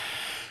so,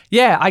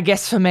 yeah, I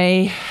guess for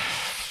me,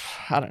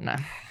 I don't know.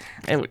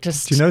 It would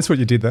just... Do you notice what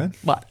you did there?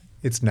 What?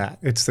 It's Nat.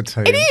 It's the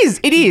team.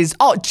 It is.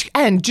 Oh,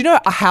 and do you know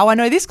how I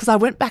know this? Because I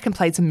went back and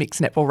played some mixed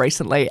netball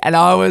recently and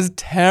I was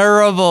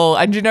terrible.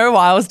 And do you know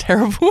why I was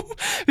terrible?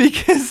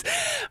 Because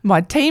my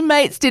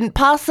teammates didn't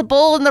pass the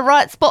ball in the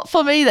right spot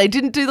for me. They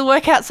didn't do the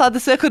work outside the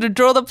circle to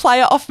draw the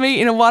player off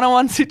me in a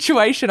one-on-one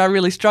situation. I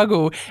really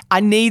struggle. I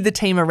need the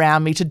team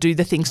around me to do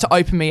the things to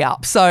open me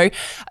up. So,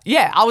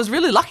 yeah, I was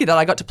really lucky that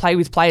I got to play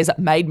with players that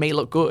made me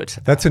look good.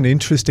 That's an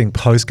interesting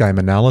post-game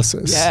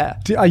analysis. Yeah.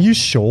 Are you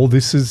sure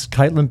this is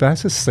Caitlin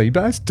Bassett?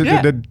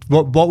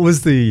 What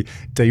was the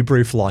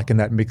debrief like in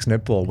that mixed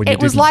netball? When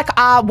it was like,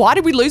 why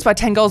did we lose by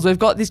 10 goals? We've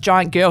got this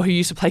giant girl who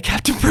used to play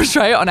captain for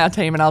Australia on our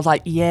team. And I was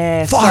like,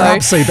 yeah. Fire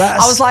up, Seabass.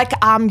 I was like,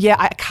 yeah,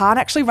 I can't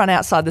actually run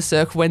outside the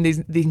circle when these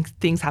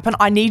things happen.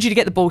 I need you to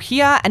get the ball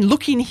here and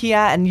look in here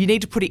and you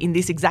need to put it in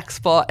this exact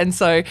spot. And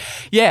so,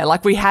 yeah,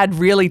 like we had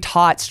really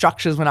tight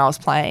structures when I was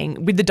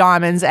playing with the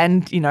Diamonds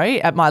and,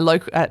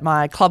 at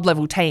my club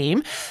level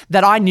team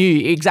that I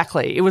knew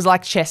exactly. It was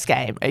like chess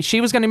game. If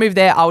she was going to move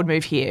there, I would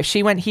move here. If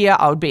she went here,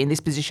 I would be in this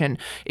position.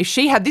 If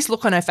she had this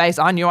look on her face,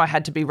 I knew I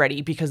had to be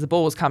ready because the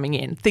ball was coming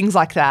in. Things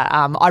like that.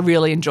 I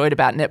really enjoyed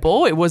about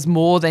netball. It was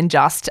more than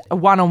just a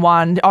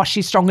one-on-one,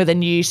 she's stronger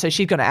than you, so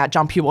she's going to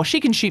out-jump you, or she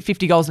can shoot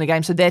 50 goals in a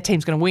game, so their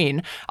team's going to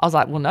win. I was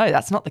like, well, no,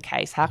 that's not the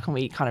case. How can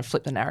we kind of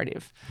flip the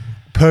narrative?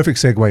 Perfect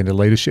segue into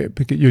leadership.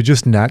 You're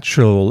just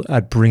natural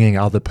at bringing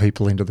other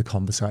people into the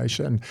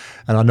conversation.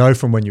 And I know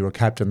from when you were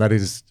captain, that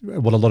is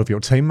what a lot of your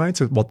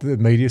teammates, what the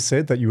media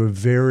said, that you were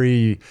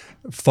very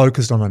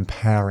focused on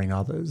empowering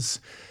others.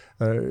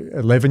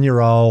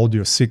 11-year-old,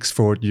 you're 6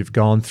 foot, you've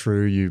gone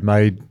through, you've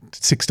made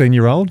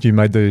 16-year-old, you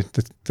made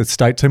the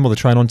state team or the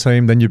train-on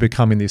team, then you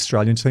become in the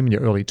Australian team in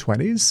your early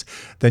 20s,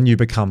 then you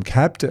become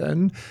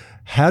captain.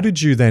 How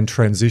did you then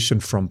transition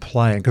from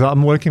playing? Because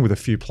I'm working with a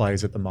few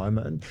players at the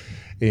moment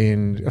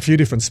in a few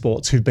different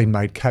sports who've been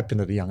made captain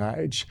at a young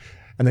age,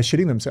 and they're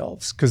shitting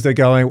themselves because they're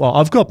going, well,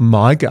 I've got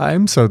my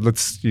game, so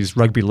let's use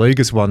rugby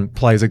league as one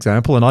player's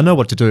example, and I know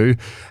what to do.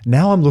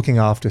 Now I'm looking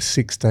after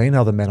 16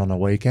 other men on a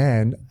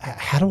weekend.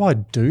 How do I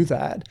do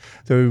that?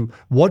 So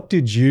what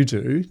did you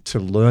do to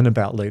learn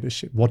about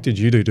leadership? What did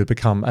you do to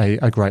become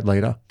a great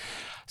leader?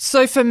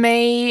 So for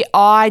me,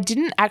 I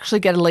didn't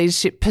actually get a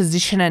leadership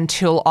position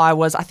until I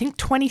was, I think,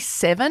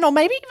 27 or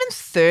maybe even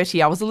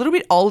 30. I was a little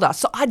bit older.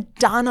 So I'd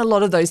done a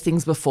lot of those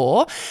things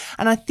before.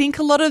 And I think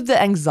a lot of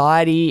the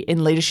anxiety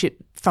in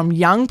leadership from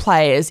young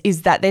players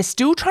is that they're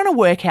still trying to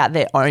work out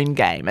their own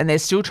game and they're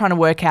still trying to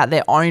work out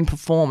their own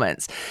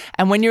performance.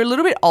 And when you're a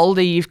little bit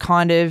older, you've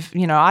kind of,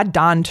 I'd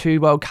done 2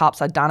 World Cups,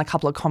 I'd done a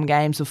couple of Com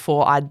Games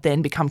before I'd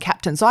then become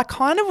captain. So I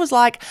kind of was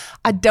like,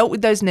 I dealt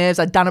with those nerves,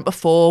 I'd done it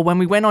before. When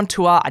we went on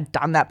tour, I'd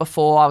done that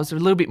before. I was a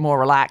little bit more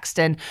relaxed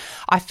and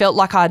I felt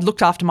like I'd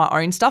looked after my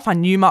own stuff. I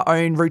knew my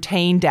own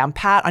routine down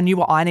pat. I knew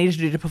what I needed to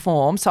do to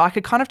perform. So I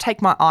could kind of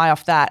take my eye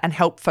off that and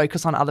help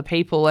focus on other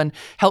people and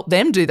help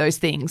them do those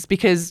things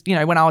because,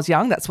 when I was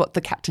young, that's what the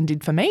captain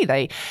did for me.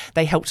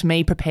 They helped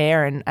me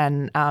prepare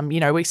and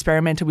we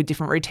experimented with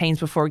different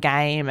routines before a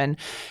game. And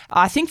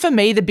I think for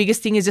me, the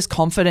biggest thing is just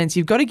confidence.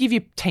 You've got to give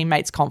your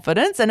teammates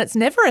confidence, and it's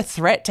never a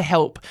threat to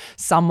help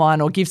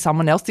someone or give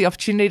someone else the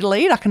opportunity to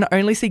lead. I can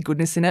only see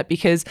goodness in it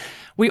because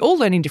we all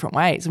learn in different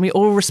ways and we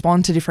all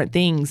respond to different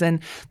things.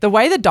 And the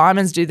way the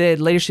Diamonds do their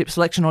leadership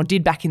selection or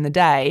did back in the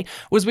day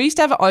was we used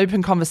to have an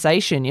open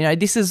conversation.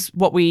 This is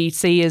what we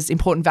see as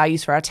important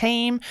values for our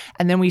team.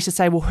 And then we used to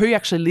say, well, who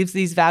actually lives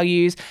these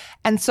values?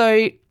 And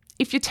so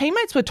if your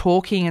teammates were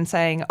talking and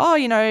saying,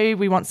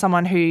 we want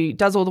someone who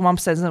does all the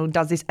 1% and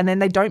does this, and then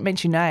they don't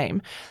mention your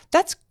name,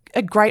 that's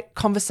a great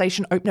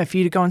conversation opener for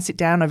you to go and sit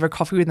down over a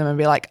coffee with them and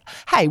be like,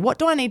 hey, what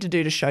do I need to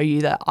do to show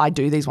you that I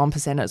do these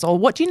 1%ers? Or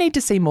what do you need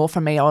to see more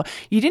from me? Or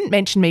you didn't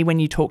mention me when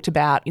you talked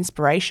about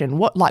inspiration.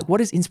 What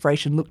does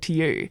inspiration look to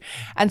you?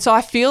 And so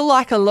I feel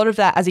like a lot of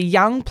that as a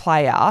young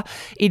player,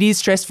 it is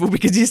stressful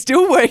because you're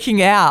still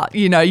working out,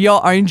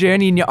 your own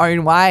journey in your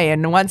own way.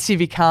 And once you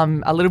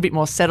become a little bit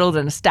more settled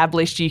and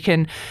established, you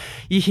can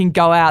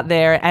go out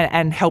there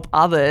and help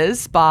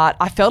others. But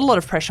I felt a lot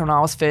of pressure when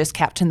I was first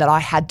captain that I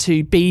had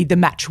to be the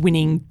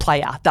match-winning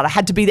player, that I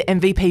had to be the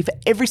MVP for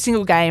every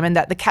single game, and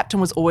that the captain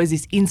was always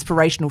this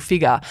inspirational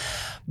figure.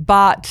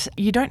 But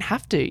you don't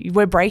have to.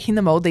 We're breaking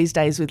the mold these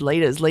days with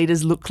leaders.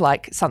 Leaders look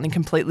like something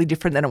completely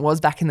different than it was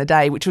back in the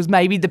day, which was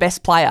maybe the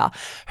best player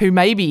who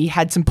maybe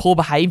had some poor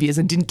behaviours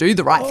and didn't do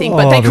the right thing,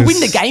 but they could win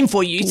the game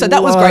for you. So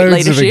that was great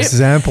leadership. Of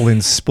example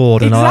in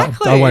sport,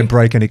 Exactly. And I won't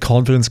break any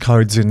confidence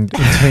codes in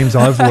teams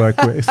I've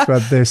worked with,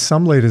 but there's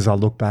some leaders I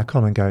look back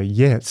on and go,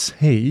 yes,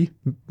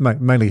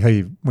 mainly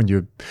he, when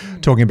you're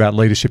talking about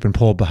leadership and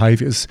poor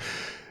behaviours,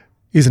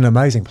 is an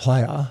amazing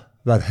player,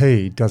 but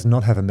he does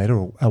not have a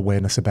meta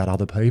awareness about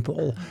other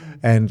people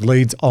and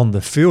leads on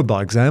the field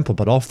by example,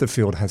 but off the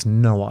field has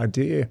no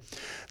idea.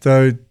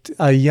 So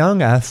a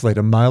young athlete,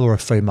 a male or a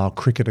female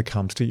cricketer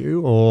comes to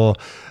you, or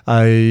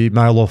a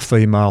male or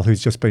female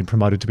who's just been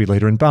promoted to be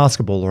leader in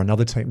basketball or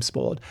another team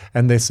sport,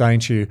 and they're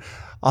saying to you,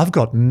 I've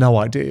got no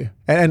idea.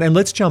 And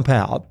let's jump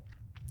out.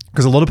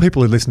 Because a lot of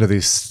people who listen to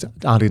this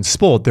aren't in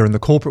sport, they're in the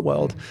corporate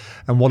world.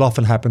 And what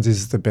often happens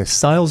is the best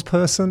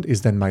salesperson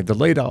is then made the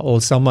leader,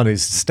 or someone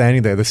is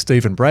standing there, the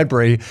Stephen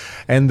Bradbury,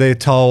 and they're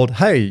told,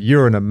 hey,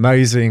 you're an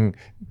amazing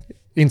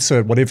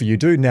insert whatever you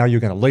do, now you're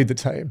going to lead the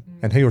team.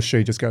 And he or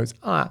she just goes,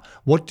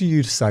 what do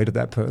you say to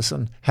that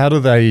person? How do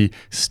they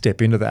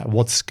step into that?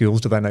 What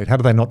skills do they need? How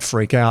do they not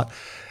freak out?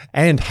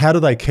 And how do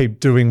they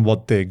keep doing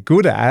what they're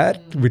good at,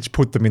 which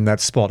put them in that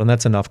spot? And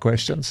that's enough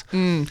questions.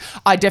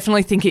 I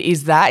definitely think it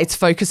is that. It's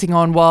focusing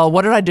on, well,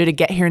 what did I do to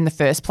get here in the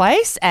first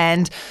place?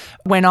 And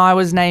when I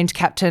was named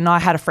captain, I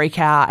had a freak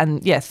out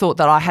and, thought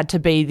that I had to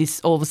be this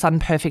all of a sudden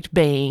perfect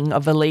being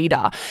of a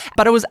leader.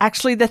 But it was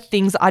actually the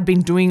things I'd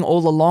been doing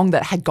all along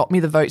that had got me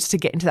the votes to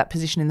get into that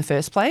position in the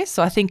first place.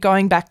 So I think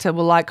going back to,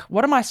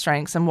 what are my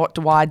strengths and what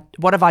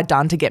have I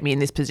done to get me in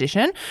this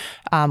position?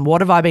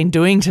 What have I been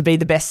doing to be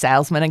the best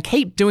salesman, and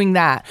keep doing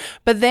that,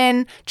 but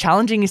then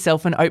challenging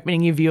yourself and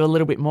opening your view a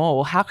little bit more.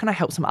 Well, how can I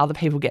help some other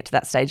people get to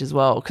that stage as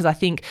well? Because I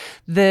think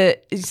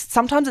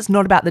sometimes it's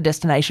not about the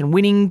destination.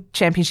 Winning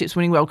championships,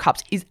 winning World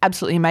Cups is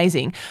absolutely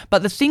amazing.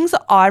 But the things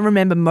that I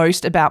remember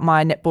most about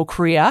my netball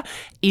career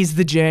is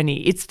the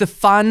journey. It's the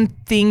fun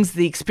things,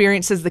 the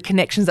experiences, the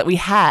connections that we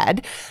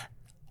had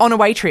on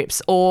away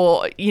trips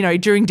or,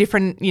 during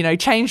different,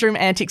 change room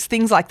antics,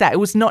 things like that. It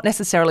was not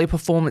necessarily a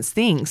performance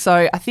thing.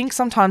 So I think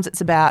sometimes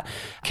it's about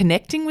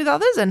connecting with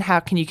others and how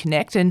can you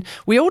connect. And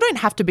we all don't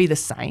have to be the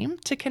same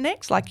to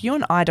connect. Like you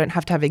and I don't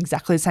have to have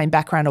exactly the same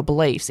background or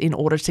beliefs in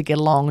order to get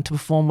along, to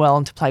perform well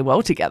and to play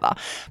well together.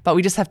 But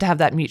we just have to have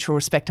that mutual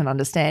respect and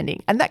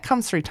understanding. And that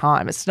comes through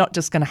time. It's not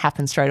just going to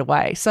happen straight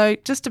away. So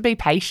just to be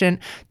patient,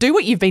 do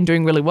what you've been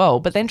doing really well,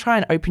 but then try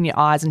and open your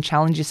eyes and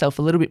challenge yourself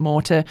a little bit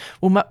more to,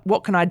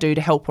 what can I do to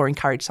help or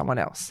encourage someone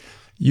else?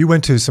 You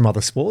went to some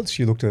other sports.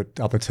 You looked at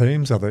other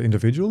teams, other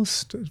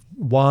individuals.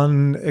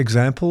 One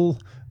example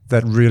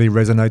that really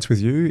resonates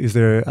with you, is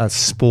there a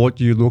sport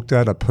you looked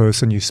at, a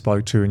person you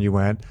spoke to and you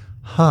went,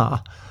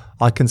 I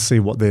can see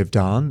what they've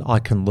done. I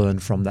can learn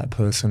from that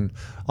person.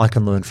 I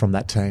can learn from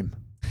that team.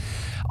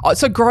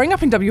 So growing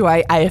up in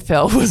WA,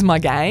 AFL was my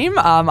game.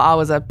 I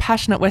was a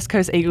passionate West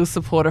Coast Eagles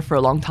supporter for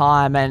a long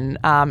time, and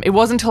it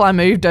wasn't until I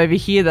moved over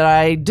here that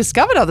I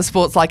discovered other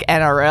sports like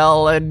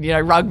NRL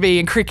and rugby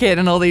and cricket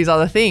and all these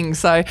other things.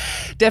 So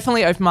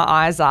definitely opened my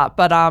eyes up.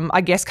 But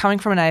I guess coming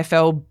from an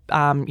AFL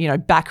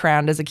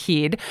background as a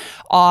kid,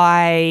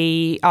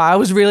 I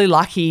was really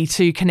lucky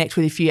to connect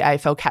with a few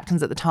AFL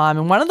captains at the time.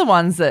 And one of the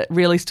ones that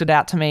really stood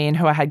out to me and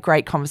who I had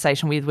great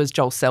conversation with was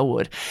Joel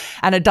Selwood.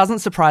 And it doesn't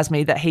surprise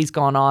me that he's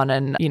gone on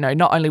and,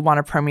 not only won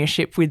a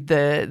premiership with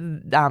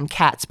the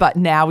Cats, but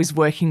now is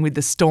working with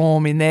the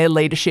Storm in their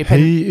leadership.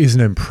 He is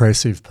an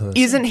impressive person.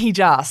 Isn't he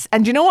just?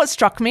 And do you know what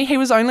struck me? He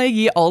was only a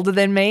year older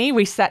than me.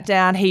 We sat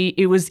down.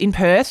 It was in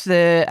Perth,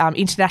 the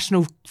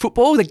international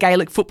football, the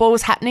Gaelic football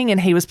was happening, and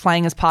he was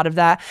playing as part of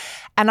that.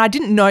 And I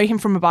didn't know him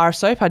from a bar of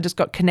soap. I just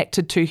got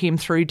connected to him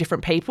through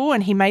different people,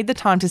 and he made the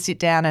time to sit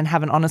down and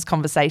have an honest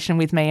conversation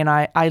with me. And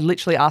I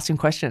literally asked him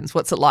questions.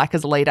 What's it like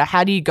as a leader?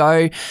 How do you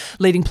go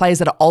leading players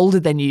that are older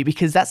than you?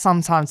 Because that's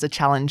sometimes the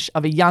challenge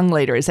of a young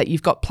leader, is that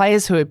you've got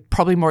players who are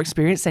probably more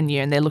experienced than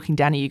you, and they're looking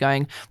down at you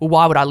going, well,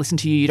 why would I listen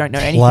to you? You don't know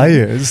anything.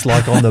 Players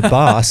like on the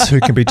bus who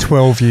can be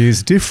 12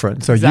 years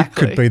different. So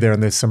Exactly. You could be there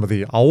and there's some of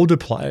the older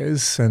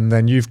players, and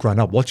then you've grown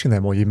up watching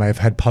them, or you may have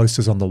had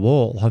posters on the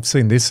wall. I've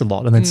seen this a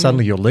lot. And then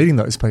suddenly you're leading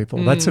those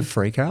people. That's a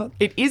freak out.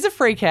 It is a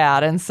freak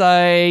out. And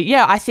so,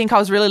 yeah, I think I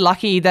was really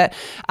lucky that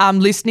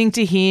listening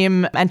to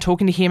him and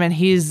talking to him and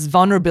his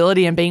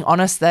vulnerability and being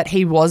honest that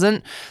he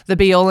wasn't the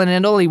be all and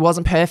end all, he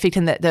wasn't perfect,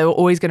 and that there were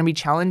always going to be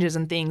challenges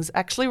and things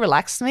actually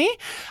relaxed me.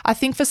 I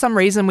think for some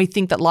reason we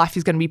think that life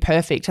is going to be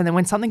perfect. And then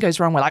when something goes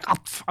wrong, we're like,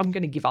 I'm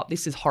going to give up.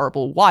 This is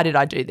horrible. Why did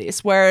I do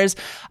this? Whereas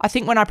I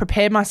think when I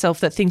prepared myself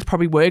that things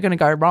probably were going to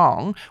go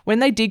wrong, when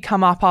they did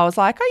come up, I was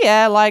like, oh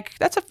yeah, like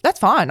that's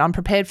fine. I'm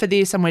prepared for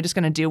this and we're just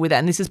going to deal with it.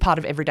 And this is part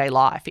of everyday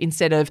life,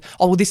 instead of,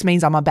 oh, well, this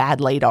means I'm a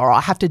bad leader or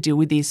I have to deal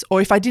with this.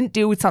 Or if I didn't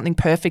deal with something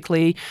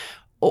perfectly,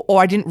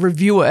 or I didn't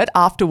review it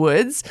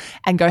afterwards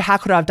and go, how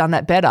could I have done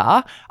that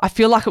better? I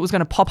feel like it was going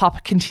to pop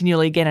up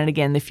continually again and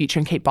again in the future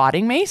and keep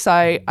biting me.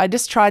 So I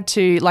just tried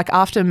to, like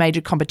after major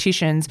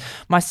competitions,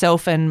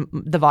 myself and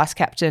the vice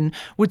captain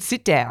would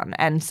sit down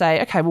and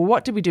say, okay, well,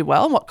 what did we do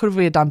well? What could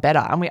we have done better?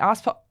 And we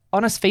asked for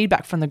honest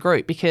feedback from the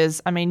group,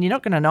 because, I mean, you're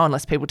not going to know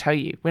unless people tell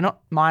you. We're not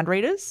mind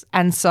readers.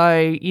 And so,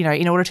 you know,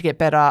 in order to get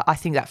better, I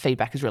think that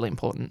feedback is really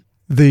important.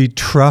 The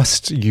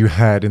trust you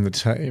had in the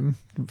team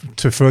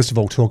to first of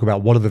all talk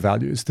about what are the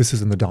values, this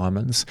is in the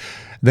diamonds,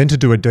 then to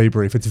do a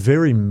debrief. It's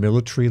very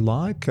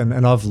military-like,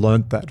 and I've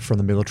learnt that from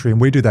the military,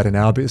 and we do that in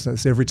our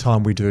business. Every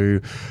time we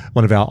do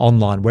one of our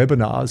online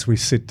webinars, we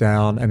sit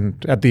down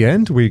and at the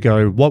end we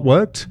go, what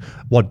worked,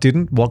 what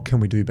didn't, what can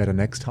we do better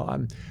next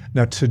time?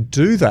 Now, to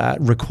do that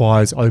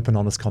requires open,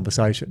 honest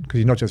conversation, because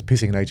you're not just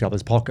pissing in each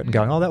other's pocket and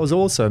going, oh, that was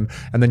awesome,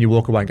 and then you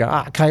walk away and go,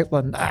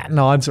 Caitlin,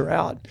 knives are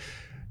out.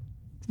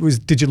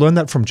 Did you learn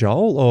that from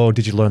Joel, or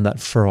did you learn that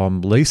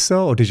from Lisa,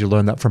 or did you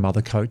learn that from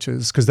other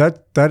coaches? Because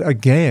that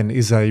again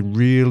is a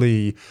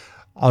really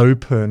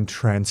open,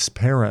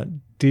 transparent,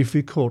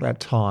 difficult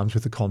at times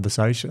with the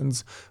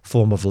conversations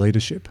form of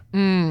leadership.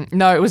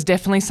 No, it was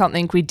definitely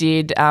something we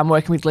did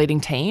working with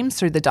leading teams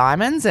through the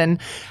Diamonds. And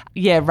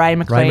yeah, Ray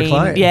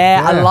McLean.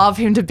 Yeah, I love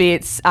him to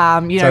bits. I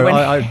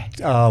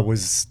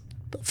was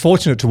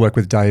fortunate to work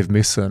with Dave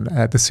Misson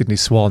at the Sydney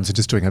Swans,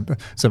 just doing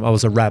I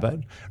was a rabbit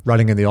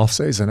running in the off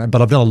season,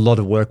 but I've done a lot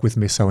of work with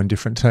Misso in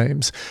different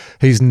teams.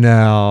 He's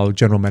now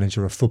general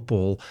manager of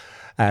football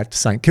at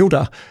St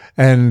Kilda,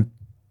 and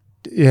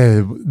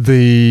yeah,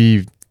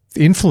 the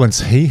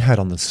influence he had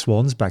on the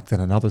Swans back then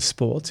and other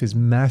sports is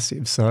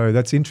massive. So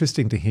that's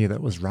interesting to hear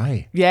that was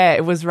Ray. Yeah,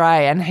 it was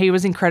Ray, and he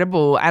was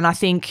incredible. And I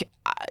think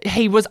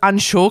he was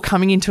unsure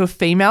coming into a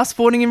female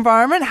sporting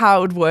environment how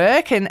it would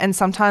work. And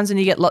sometimes when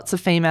you get lots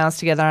of females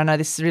together, I know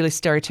this is really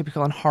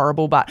stereotypical and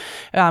horrible, but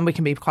we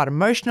can be quite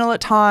emotional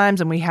at times,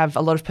 and we have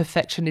a lot of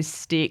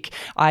perfectionistic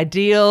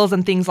ideals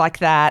and things like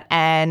that.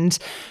 And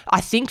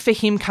I think for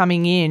him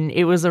coming in,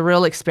 it was a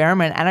real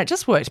experiment, and it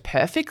just worked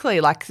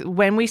perfectly. Like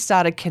when we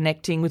started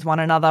connecting with one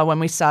another, when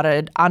we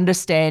started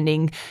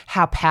understanding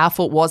how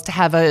powerful it was to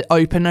have an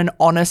open and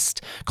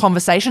honest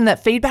conversation,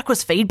 that feedback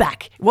was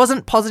feedback. It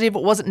wasn't positive,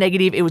 it wasn't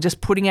negative, it was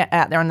just putting it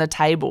out there on the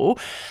table,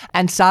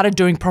 and started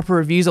doing proper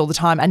reviews all the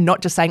time, and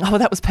not just saying, oh,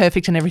 that was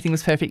perfect and everything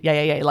was perfect.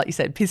 Yeah, like you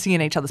said, pissing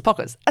in each other's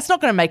pockets. That's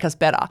not going to make us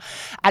better.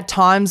 At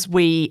times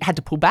we had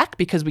to pull back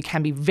because we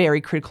can be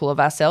very critical of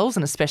ourselves,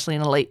 and especially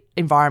in an elite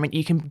environment,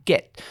 you can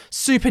get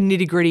super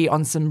nitty-gritty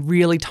on some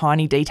really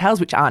tiny details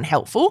which aren't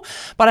helpful.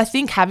 But I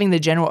think having the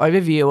general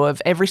overview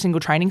of every single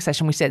training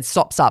session, we said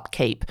stops up,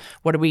 keep.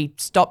 What do we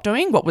stop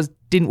doing? What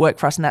didn't work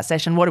for us in that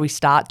session? What do we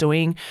start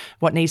doing?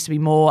 What needs to be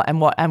more? And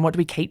what do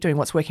we keep doing?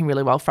 What's working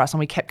really well for us? And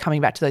we kept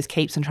coming back to those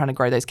keeps and trying to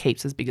grow those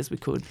keeps as big as we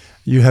could.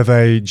 You have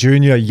a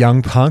junior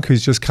young punk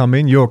who's just come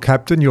in. You're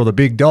captain, you're the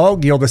big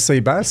dog, you're the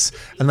Seabass,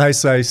 and they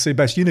say,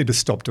 Seabass, you need to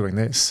stop doing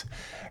this.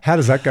 How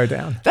does that go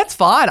down? That's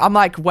fine. I'm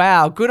like,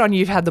 wow, good on you.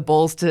 You've had the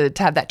balls to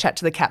have that chat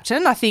to the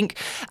captain. I think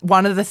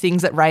one of the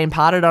things that Ray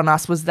imparted on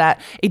us was that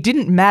it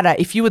didn't matter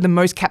if you were the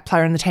most capped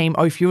player in the team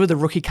or if you were the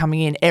rookie coming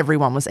in,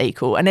 everyone was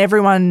equal and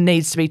everyone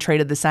needs to be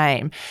treated the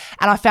same.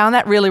 And I found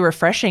that really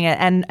refreshing.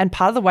 And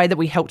part of the way that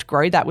we helped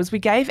grow that was we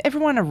gave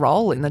everyone a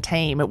role in the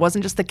team. It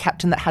wasn't just the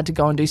captain that had to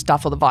go and do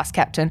stuff or the vice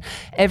captain.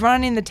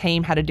 Everyone in the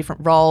team had a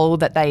different role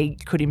that they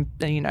could,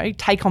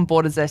 take on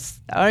board as their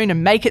own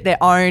and make it their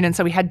own. And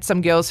so we had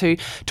some girls who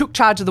took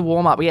charge of the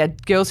warm-up. We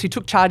had girls who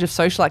took charge of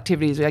social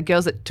activities. We had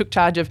girls that took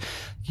charge of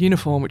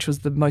uniform, which was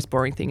the most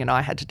boring thing, and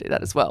I had to do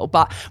that as well.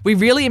 But we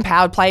really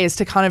empowered players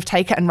to kind of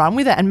take it and run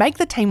with it and make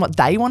the team what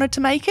they wanted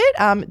to make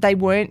it. They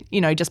weren't,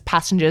 just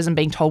passengers and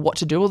being told what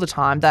to do all the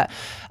time. That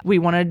we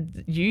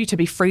wanted you to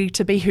be free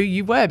to be who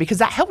you were, because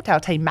that helped our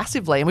team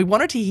massively. And we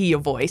wanted to hear your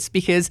voice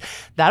because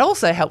that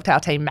also helped our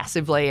team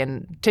massively,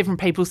 and different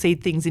people see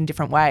things in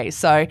different ways.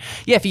 So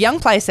yeah, if a young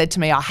player said to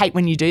me, I hate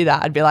when you do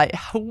that, I'd be like,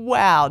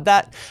 wow,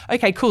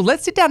 okay, cool,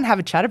 let's sit down and have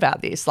a chat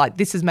about this. Like,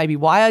 this is maybe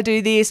why I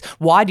do this.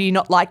 Why do you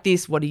not like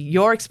this? What are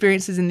your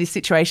experiences in this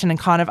situation? And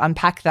kind of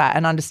unpack that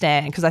and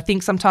understand. Because I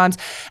think sometimes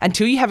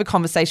until you have a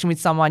conversation with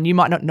someone, you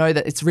might not know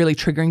that it's really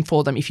triggering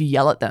for them if you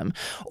yell at them,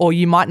 or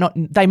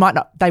they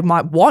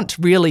might want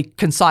really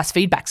concise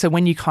feedback. So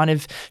when you kind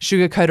of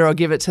sugarcoat it or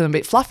give it to them a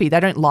bit fluffy, they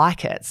don't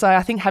like it. So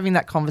I think having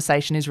that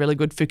conversation is really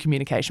good for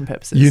communication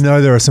purposes. You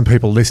know, there are some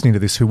people listening to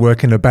this who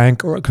work in a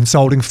bank or a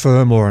consulting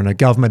firm or in a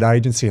government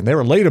agency, and they're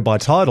a leader by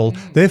title.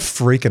 They're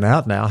freaking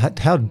out now.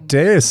 How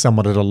dare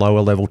someone at a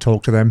lower level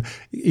talk to them?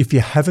 If you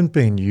haven't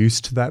been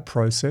used to that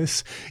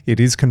process, it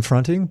is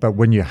confronting. But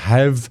when you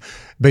have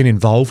been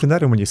involved in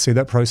that and when you see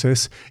that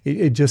process,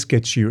 it just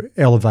gets you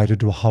elevated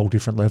to a whole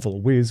different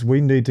level.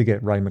 We need to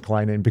get Ray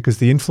McLean in, because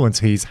the influence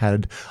he's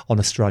had on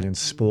Australian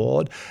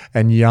sport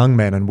and young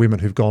men and women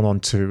who've gone on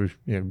to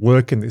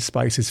work in this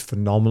space is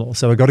phenomenal.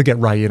 So we've got to get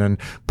Ray in and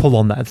pull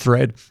on that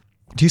thread.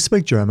 Do you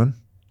speak German?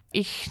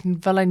 Ich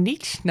will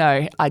nicht.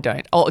 No, I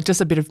don't. Oh, just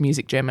a bit of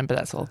music German, but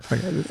that's all.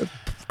 Okay,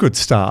 good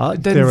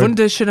start. Den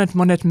wunderschönen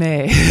Monat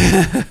Mai.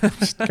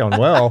 It's going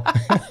well.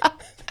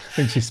 I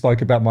think she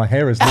spoke about my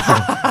hair is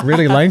looking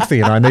really lengthy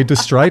and I need to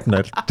straighten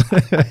it.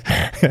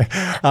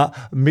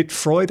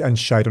 Mitfreud and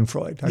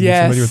Schadenfreude. Are you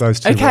familiar with those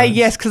two Okay, words?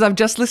 yes, because I've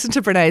just listened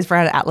to Brené's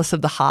Brown Atlas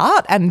of the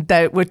Heart, and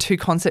they were two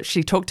concepts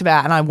she talked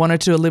about, and I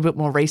wanted to do a little bit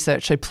more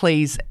research. So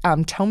please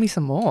tell me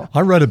some more.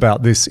 I wrote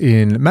about this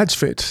in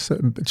Matchfit.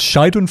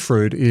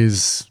 Schadenfreude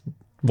is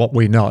what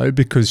we know,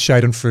 because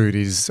Schadenfreude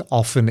is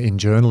often in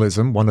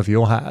journalism one of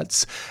your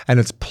hats, and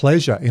it's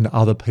pleasure in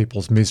other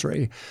people's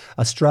misery.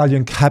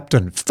 Australian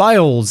captain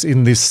fails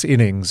in this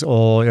innings,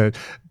 or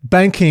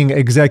banking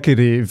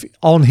executive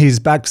on his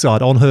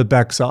backside, on her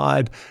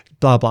backside,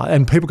 blah, blah.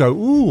 And people go,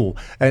 ooh.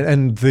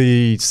 And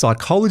the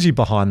psychology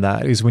behind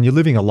that is when you're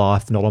living a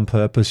life not on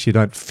purpose, you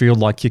don't feel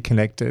like you're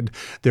connected,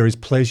 there is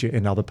pleasure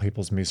in other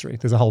people's misery.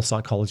 There's a whole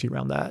psychology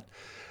around that.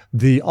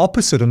 The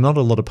opposite, and not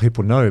a lot of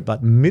people know,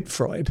 but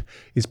Mitfreud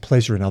is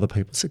pleasure in other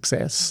people's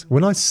success.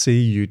 When I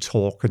see you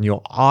talk and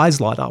your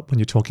eyes light up when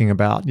you're talking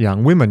about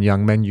young women,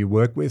 young men you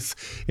work with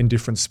in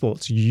different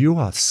sports, you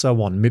are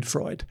so on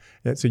Mitfreud.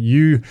 So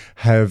you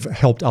have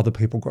helped other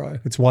people grow.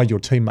 It's why your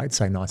teammates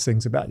say nice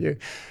things about you.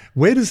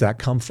 Where does that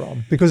come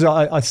from? Because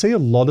I see a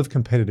lot of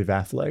competitive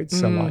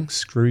athletes are like,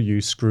 screw you,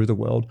 screw the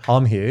world.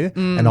 I'm here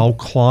and I'll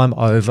climb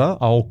over,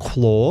 I'll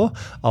claw,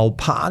 I'll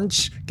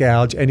punch,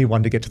 gouge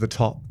anyone to get to the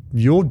top.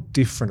 You're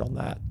different on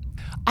that.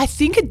 I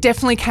think it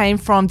definitely came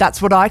from,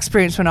 that's what I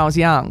experienced when I was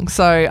young.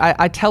 So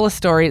I tell a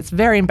story. It's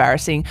very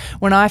embarrassing.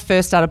 When I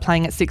first started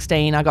playing at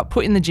 16, I got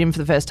put in the gym for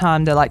the first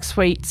time. They're like,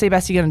 sweet,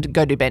 Seabass, you're going to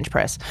go do bench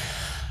press.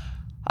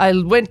 I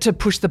went to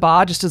push the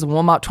bar just as a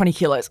warm-up, 20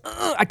 kilos.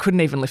 I couldn't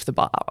even lift the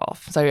bar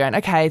off. So we went,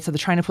 okay, so the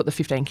trainer put the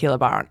 15-kilo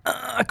bar on.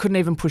 I couldn't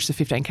even push the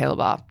 15-kilo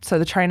bar. So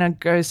the trainer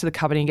goes to the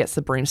cupboard and gets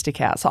the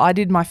broomstick out. So I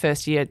did my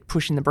first year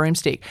pushing the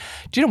broomstick.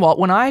 Do you know what?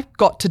 When I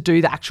got to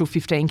do the actual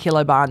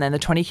 15-kilo bar and then the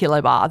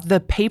 20-kilo bar, the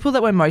people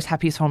that were most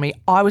happiest for me,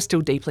 I was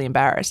still deeply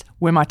embarrassed,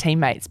 were my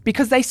teammates,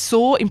 because they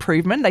saw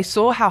improvement. They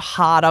saw how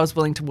hard I was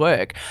willing to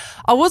work.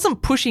 I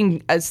wasn't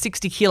pushing a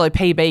 60-kilo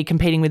PB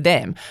competing with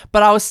them,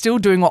 but I was still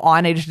doing what I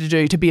needed to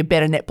do to be a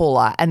better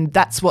netballer, and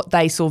that's what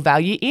they saw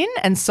value in.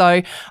 And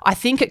so I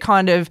think it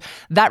kind of,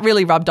 that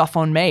really rubbed off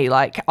on me.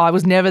 Like, I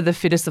was never the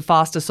fittest, the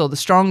fastest or the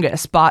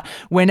strongest, but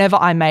whenever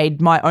I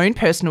made my own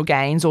personal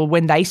gains, or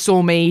when they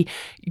saw me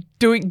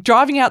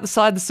driving out the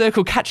side of the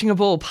circle, catching a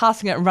ball,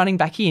 passing it and running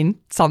back in,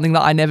 something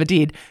that I never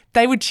did,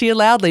 they would cheer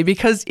loudly,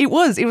 because it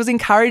was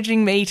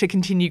encouraging me to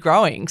continue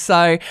growing.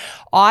 So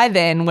I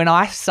then, when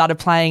I started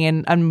playing,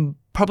 and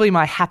probably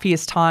my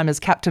happiest time as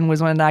captain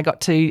was when I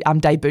got to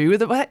debut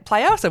with a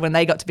player. So when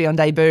they got to be on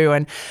debut,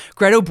 and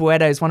Gretel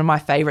Bueto is one of my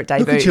favourite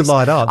debuts. Look at you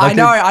light up. I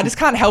know, I just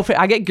can't help it.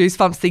 I get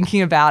goosebumps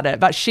thinking about it.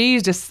 But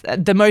she's just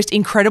the most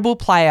incredible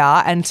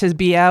player, and to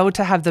be able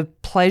to have the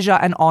pleasure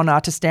and honour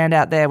to stand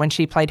out there when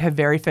she played her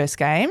very first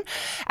game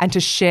and to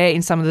share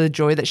in some of the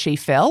joy that she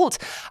felt,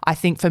 I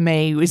think for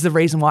me is the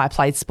reason why I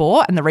played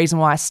sport, and the reason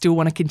why I still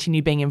want to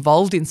continue being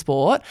involved in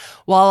sport.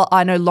 While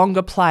I no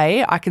longer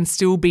play, I can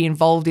still be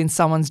involved in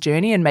someone's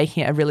journey and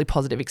making it a really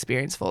positive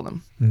experience for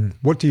them.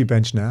 What do you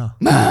bench now?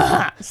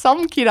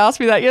 Some kid asked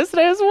me that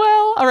yesterday as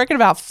well. I reckon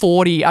about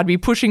 40. I'd be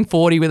pushing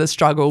 40 with a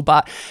struggle.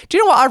 But do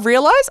you know what I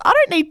realised? I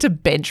don't need to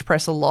bench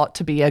press a lot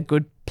to be a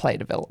good play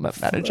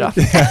development manager.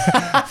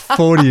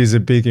 40 is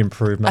a big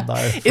improvement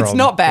though. It's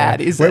not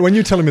bad, is it? When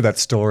you're telling me that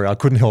story, I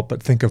couldn't help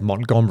but think of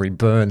Montgomery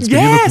Burns. But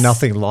you look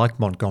nothing like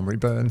Montgomery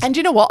Burns. And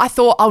you know what? I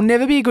thought I'll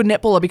never be a good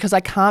netballer because I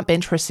can't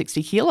bench press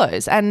 60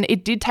 kilos. And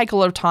it did take a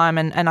lot of time.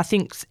 And I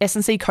think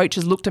S&C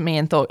coaches looked at me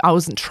and thought I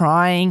wasn't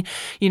trying.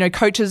 You know,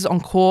 coaches on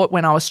court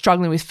when I was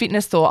struggling with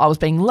fitness thought I was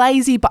being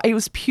lazy, but it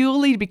was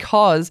purely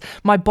because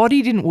my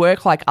body didn't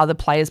work like other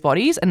players'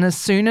 bodies. And as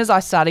soon as I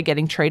started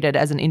getting treated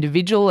as an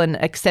individual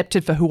and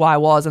accepted for who I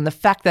was, and the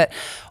fact that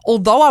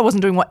although I I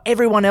wasn't doing what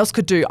everyone else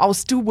could do, I was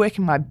still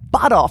working my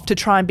butt off to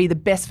try and be the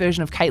best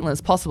version of Caitlin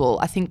as possible.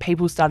 I think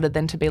people started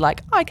then to be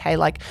like, okay,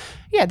 like,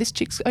 yeah, this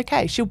chick's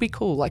okay. She'll be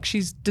cool. Like,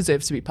 she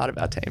deserves to be part of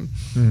our team.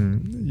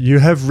 You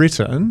have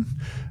written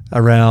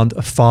around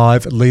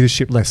 5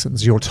 leadership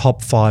lessons, your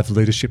top 5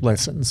 leadership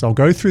lessons. I'll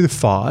go through the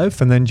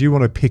 5, and then do you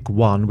want to pick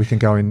one? We can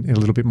go in a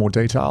little bit more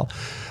detail.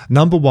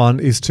 Number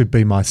 1 is to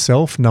be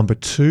myself. Number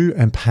 2,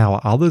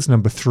 empower others.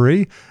 Number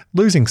 3,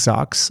 losing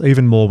sucks,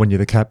 even more when you're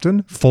the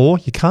captain. 4,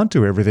 you can't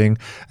do everything.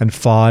 And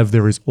 5,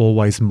 there is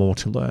always more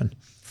to learn.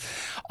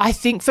 I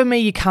think for me,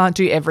 you can't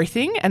do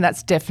everything, and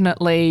that's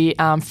definitely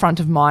front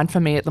of mind for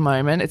me at the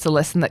moment. It's a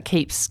lesson that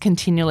keeps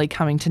continually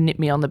coming to nip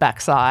me on the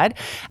backside.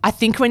 I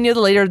think when you're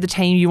the leader of the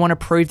team, you want to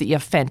prove that you're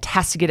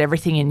fantastic at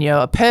everything and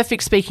you're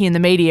perfect speaking in the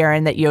media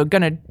and that you're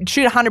going to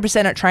shoot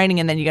 100% at training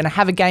and then you're going to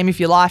have a game of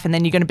your life and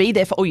then you're going to be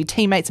there for all your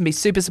teammates and be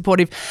super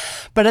supportive.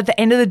 But at the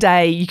end of the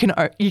day, you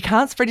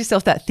can't spread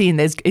yourself that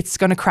thin. It's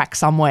going to crack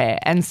somewhere.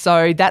 And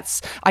so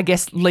that's, I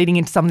guess, leading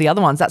into some of the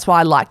other ones. That's why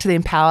I like to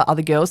empower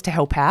other girls to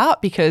help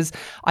out, because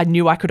I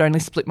knew I could only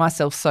split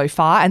myself so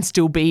far and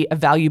still be a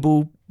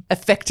valuable,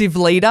 effective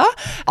leader.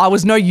 I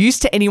was no use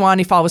to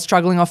anyone if I was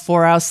struggling off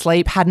 4 hours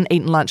sleep, hadn't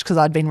eaten lunch because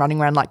I'd been running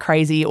around like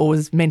crazy, or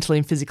was mentally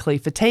and physically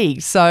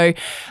fatigued. So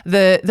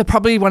the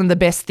probably one of the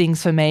best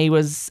things for me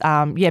was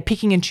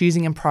picking and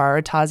choosing and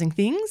prioritizing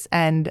things,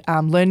 and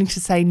learning to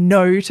say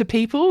no to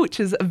people,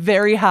 which is a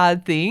very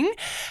hard thing,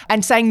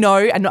 and saying no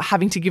and not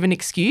having to give an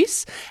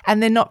excuse,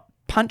 and then not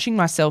punching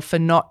myself for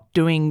not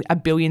doing a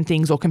billion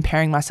things or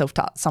comparing myself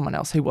to someone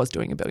else who was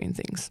doing a billion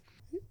things.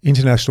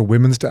 International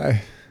Women's Day.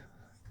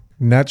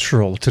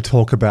 Natural to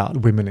talk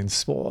about women in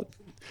sport.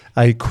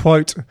 A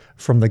quote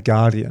from The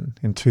Guardian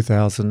in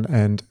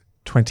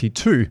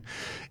 2022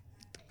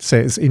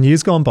 says, in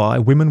years gone by,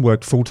 women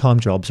worked full-time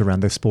jobs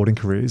around their sporting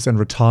careers, and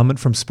retirement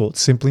from sport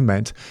simply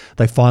meant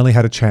they finally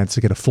had a chance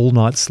to get a full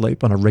night's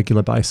sleep on a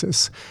regular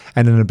basis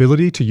and an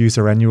ability to use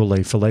their annual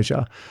leave for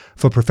leisure.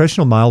 For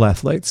professional male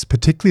athletes,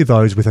 particularly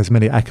those with as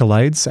many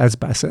accolades as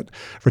Bassett,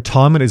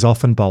 retirement is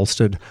often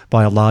bolstered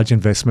by a large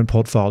investment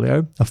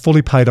portfolio, a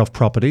fully paid-off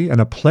property,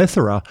 and a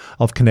plethora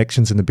of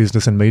connections in the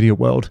business and media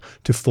world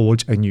to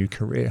forge a new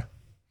career.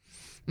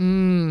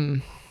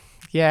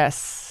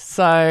 Yes.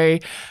 So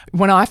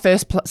when I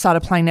first started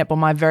playing netball,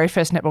 my very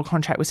first netball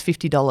contract was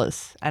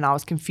 $50, and I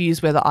was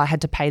confused whether I had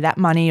to pay that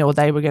money or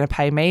they were going to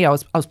pay me. I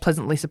was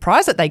pleasantly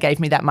surprised that they gave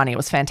me that money. It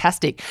was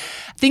fantastic.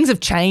 Things have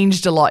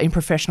changed a lot in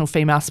professional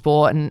female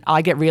sport, and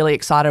I get really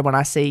excited when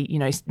I see,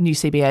 new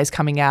CBAs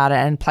coming out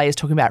and players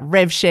talking about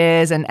rev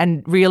shares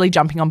and really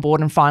jumping on board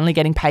and finally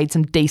getting paid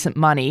some decent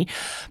money.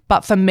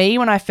 But for me,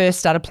 when I first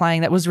started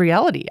playing, that was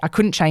reality. I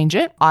couldn't change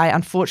it. I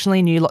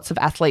unfortunately knew lots of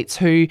athletes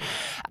who,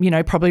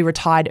 probably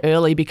retired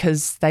early because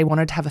they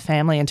wanted to have a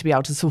family, and to be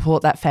able to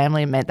support that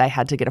family meant they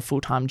had to get a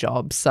full-time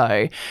job. So,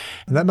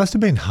 and that must have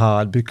been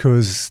hard,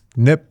 because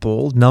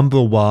netball, number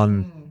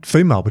 1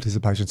 female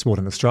participation sport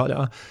in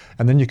Australia,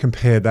 and then you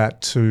compare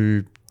that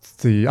to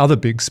the other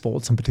big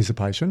sports and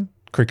participation,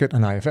 cricket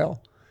and AFL.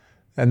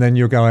 And then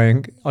you're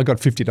going, I got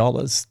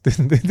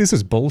 $50. This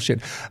is bullshit.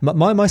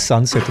 My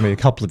son said to me a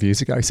couple of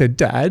years ago, he said,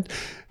 Dad,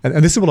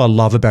 and this is what I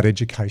love about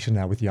education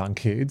now with young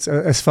kids,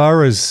 as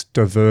far as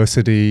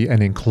diversity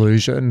and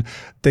inclusion,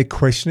 they're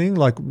questioning,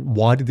 like,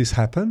 why did this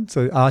happen?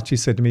 So Archie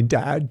said to me,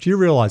 Dad, do you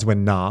realise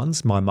when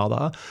Nance, my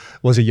mother,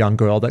 was a young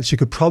girl, that she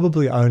could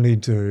probably only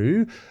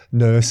do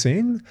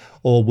nursing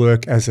or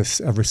work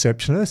as a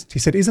receptionist? He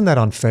said, isn't that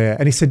unfair?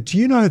 And he said, do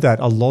you know that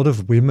a lot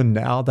of women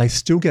now, they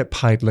still get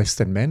paid less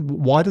than men?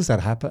 Why does that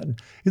happen?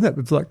 Isn't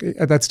that, like,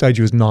 at that stage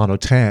he was 9 or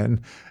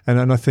 10,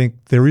 and I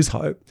think there is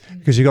hope,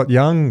 because you got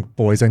young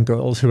boys and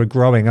girls who are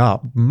growing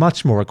up,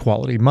 much more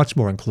equality, much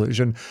more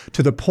inclusion,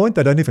 to the point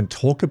they don't even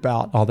talk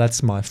about, oh,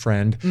 that's my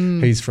friend,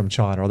 he's from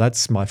China, or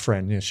that's my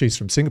friend, she's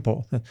from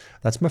Singapore,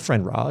 that's my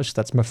friend Raj,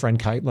 that's my friend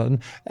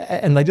Caitlin,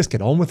 and they just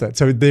get on with it.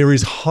 So there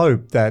is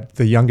hope that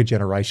the younger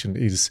generation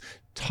is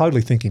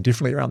totally thinking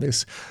differently around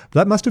this.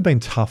 But that must have been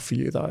tough for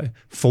you, though,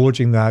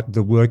 forging that,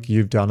 the work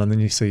you've done, and then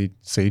you see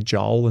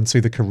Joel and see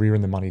the career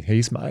and the money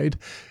he's made.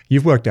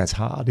 You've worked as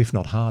hard, if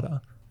not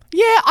harder.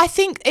 Yeah, I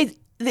think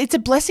it's a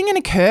blessing and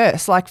a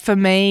curse. Like, for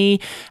me,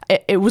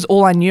 it was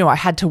all I knew. I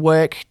had to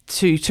work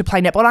to play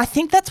netball. And I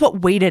think that's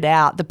what weeded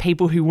out the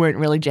people who weren't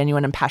really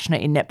genuine and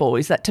passionate in netball,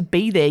 is that to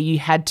be there, you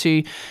had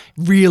to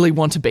really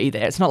want to be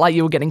there. It's not like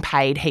you were getting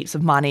paid heaps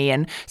of money.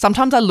 And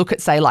sometimes I look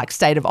at, say, like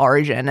State of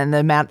Origin and the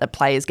amount that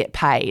players get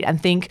paid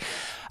and think,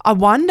 I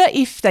wonder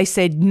if they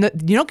said, no,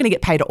 you're not going to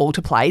get paid at all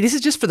to play. This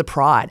is just for the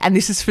pride. And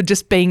this is for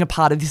just being a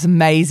part of this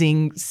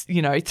amazing,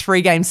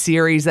 3-game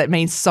series that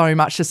means so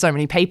much to so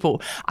many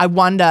people. I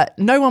wonder,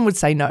 no one would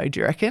say no, do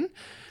you reckon?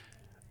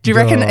 Do you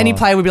reckon any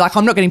player would be like,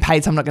 I'm not getting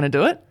paid, so I'm not going to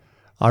do it?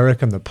 I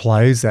reckon the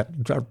players that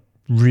are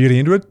really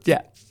into it,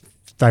 yeah,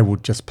 they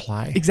would just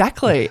play.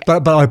 Exactly.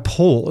 But I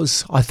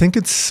pause. I think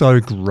it's so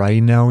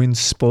grey now in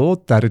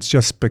sport that it's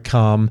just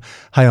become,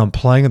 hey, I'm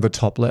playing at the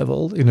top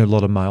level in a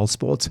lot of male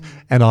sports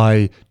and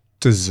I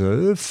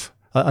deserve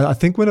I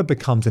think when it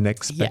becomes an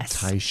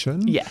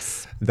expectation,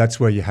 Yes. that's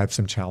where you have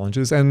some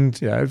challenges. And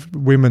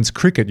women's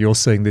cricket, you're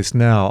seeing this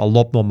now, a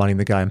lot more money in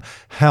the game.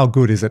 How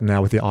good is it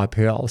now with the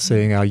IPL,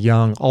 seeing our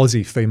young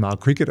Aussie female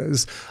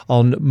cricketers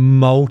on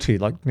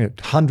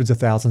hundreds of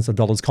thousands of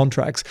dollars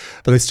contracts,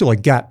 but there's still a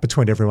gap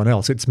between everyone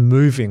else. It's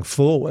moving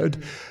forward.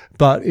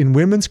 But in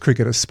women's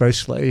cricket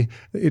especially,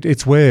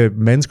 it's where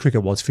men's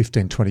cricket was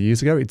 15, 20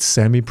 years ago. It's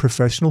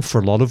semi-professional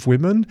for a lot of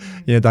women.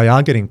 They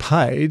are getting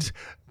paid,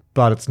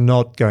 but it's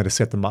not going to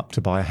set them up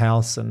to buy a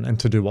house and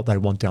to do what they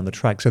want down the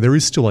track. So there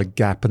is still a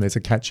gap and there's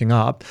a catching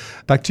up.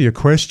 Back to your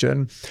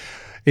question,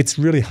 it's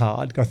really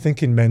hard. I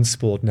think in men's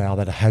sport now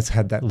that it has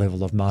had that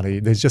level of money,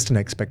 there's just an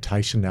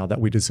expectation now that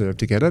we deserve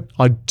to get it.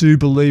 I do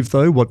believe,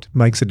 though, what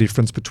makes a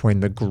difference between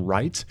the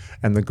great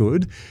and the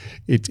good,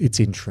 it's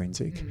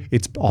intrinsic.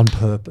 It's on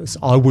purpose.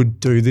 I would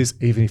do this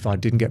even if I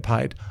didn't get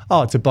paid.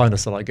 Oh, it's a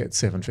bonus that I get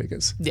 7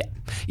 figures.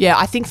 Yeah,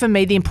 I think for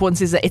me the importance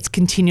is that it's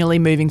continually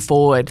moving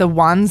forward. The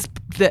ones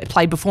that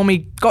played before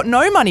me got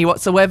no money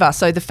whatsoever.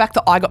 So the fact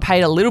that I got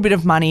paid a little bit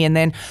of money and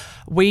then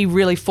we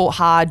really fought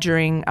hard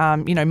during,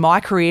 my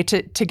career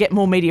to get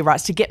more media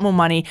rights, to get more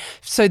money.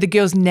 So the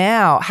girls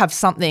now have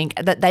something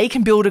that they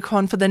can build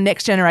upon for the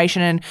next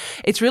generation. And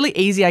it's really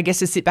easy, I guess,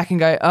 to sit back and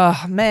go,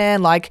 oh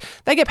man, like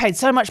they get paid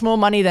so much more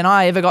money than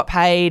I ever got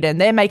paid, and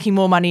they're making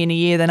more money in a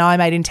year than I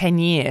made in 10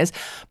 years.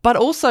 But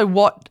also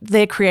what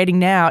they're creating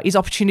now is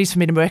opportunities for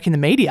me to work in the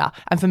media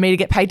and for me to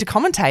get paid to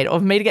commentate or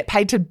for me to get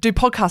paid to do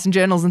podcasts and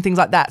journals and things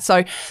like that.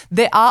 So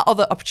there are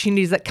other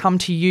opportunities that come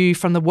to you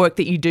from the work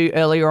that you do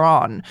earlier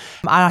on.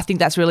 And I think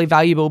that's really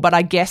valuable. But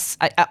I guess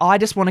I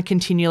just want to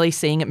continually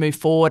seeing it move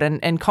forward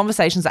and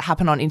conversations that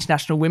happen on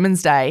International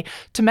Women's Day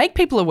to make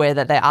people aware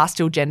that there are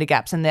still gender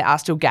gaps and there are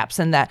still gaps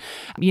and that,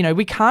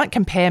 we can't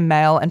compare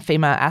male and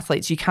female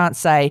athletes. You can't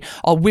say,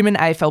 women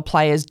AFL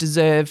players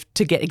deserve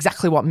to get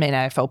exactly what men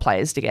AFL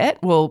players to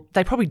get. Well,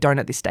 they probably don't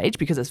at this stage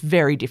because it's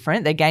very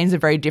different. Their games are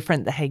very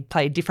different. They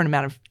play a different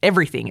amount of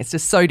everything. It's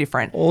just so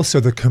different. Also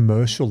the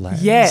commercial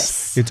lens.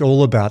 Yes. It's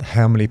all about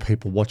how many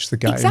people watch the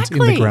games in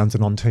the grounds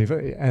and on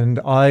TV. And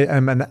I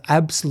am an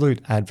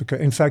absolute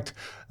advocate. In fact,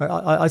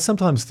 I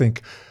sometimes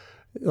think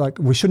like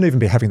we shouldn't even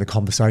be having the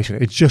conversation.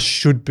 It just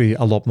should be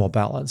a lot more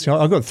balanced.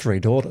 I've got 3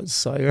 daughters,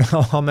 so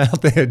I'm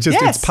out there.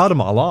 It's part of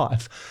my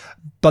life.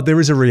 But there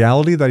is a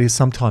reality that is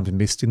sometimes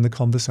missed in the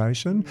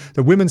conversation.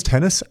 The women's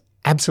tennis,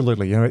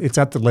 absolutely. It's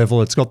at the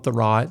level. It's got the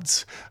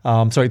rights.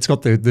 So it's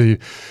got the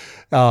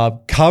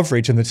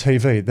coverage and the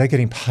TV. They're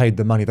getting paid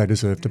the money they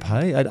deserve to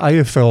pay. At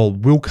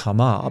AFL will come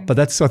up, but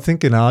that's, I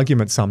think, an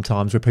argument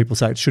sometimes where people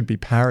say it should be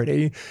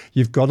parity.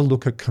 You've got to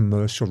look at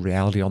commercial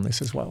reality on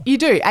this as well. You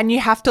do, and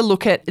you have to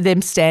look at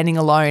them standing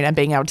alone and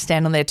being able to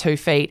stand on their 2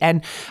 feet.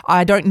 And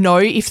I don't know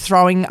if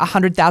throwing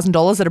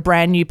 $100,000 at a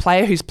brand new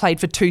player who's played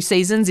for 2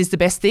 seasons is the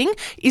best thing.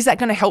 Is that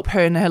going to help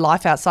her in her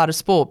life outside of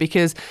sport?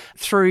 Because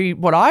through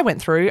what I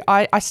went through,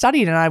 I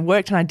studied and I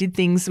worked and I did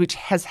things which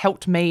has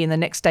helped me in the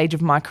next stage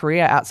of my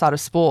career outside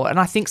of sport. And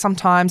I think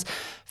sometimes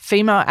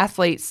female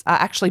athletes are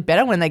actually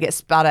better when they get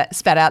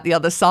spat out the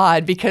other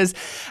side because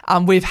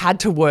we've had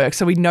to work,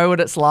 so we know what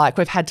it's like.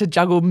 We've had to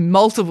juggle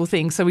multiple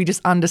things, so we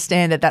just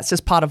understand that that's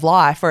just part of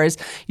life. Whereas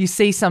you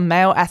see some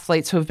male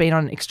athletes who have been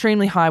on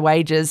extremely high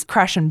wages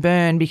crash and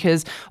burn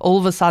because all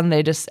of a sudden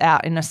they're just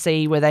out in a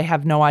sea where they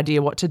have no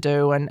idea what to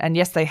do. And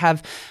yes, they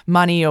have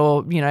money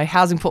or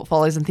housing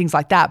portfolios and things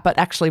like that, but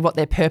actually what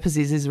their purpose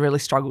is really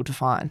struggle to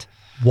find.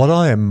 What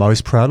I am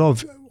most proud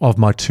of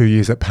my 2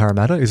 years at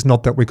Parramatta is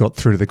not that we got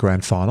through to the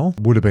grand final.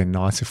 Would have been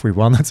nice if we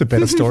won. That's a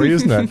better story,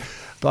 isn't it?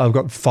 But I've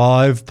got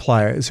 5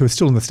 players who are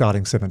still in the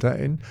starting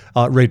 17.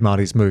 Reid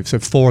Marty's moved, so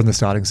 4 in the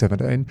starting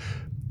 17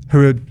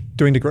 who are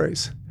doing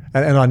degrees.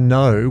 And I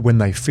know when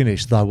they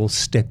finish, they will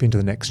step into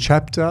the next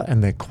chapter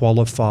and they're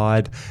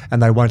qualified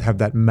and they won't have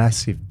that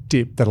massive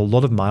dip that a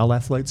lot of male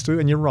athletes do.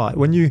 And you're right,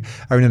 when you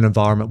are in an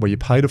environment where you're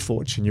paid a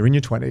fortune, you're in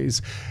your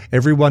 20s,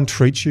 everyone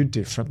treats you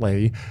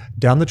differently.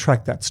 Down the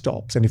track, that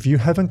stops. And if you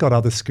haven't got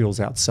other skills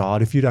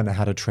outside, if you don't know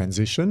how to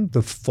transition,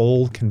 the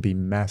fall can be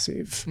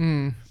massive.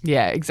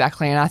 Yeah,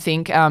 exactly. And I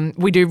think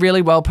we do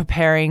really well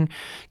preparing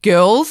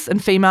girls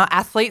and female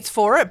athletes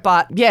for it.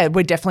 But yeah,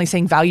 we're definitely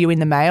seeing value in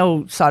the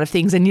male side of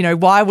things. And,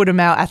 why would a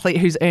male athlete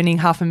who's earning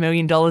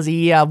 $500,000 a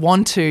year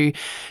want to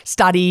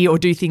study or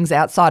do things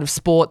outside of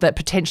sport that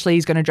potentially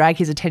is going to drag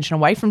his attention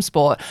away from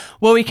sport?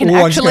 Well, we can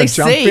actually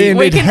see.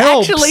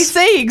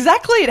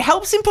 Exactly. It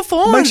helps in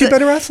performance. Makes you a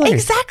better athlete.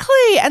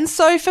 Exactly. And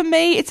so for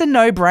me, it's a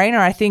no-brainer.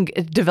 I think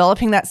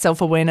developing that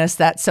self-awareness,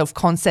 that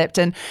self-concept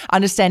and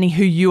understanding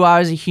who you are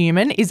as a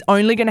human is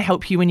only going to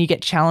help you when you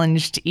get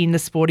challenged in the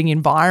sporting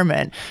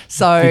environment.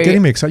 So you're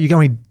getting me excited. You're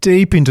going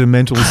deep into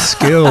mental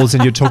skills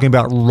and you're talking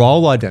about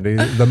role identity,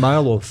 the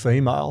male or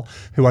female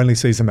who only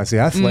sees them as the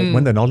athlete.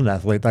 When they're not an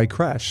athlete, they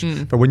crash.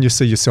 But when you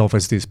see yourself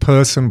as this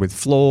person with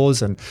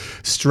flaws and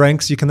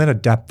strengths, you can then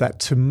adapt that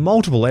to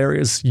multiple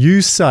areas.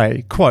 You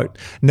say, quote,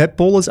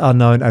 netballers are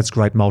known as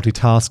great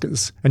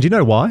multitaskers. And you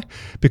know why?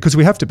 Because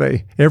we have to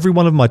be. Every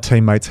one of my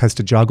teammates has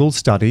to juggle,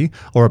 study,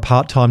 or a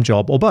part-time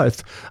job, or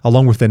both,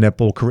 along with their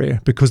netball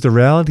career. Because the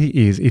reality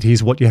is, it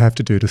is what you have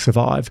to do to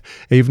survive,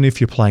 even if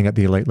you're playing at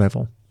the elite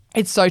level.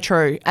 It's so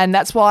true. And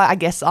that's why I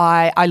guess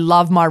I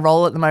love my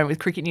role at the moment with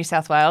Cricket New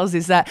South Wales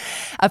is that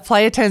a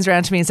player turns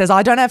around to me and says,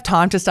 I don't have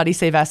time to study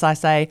CVAS. I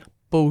say,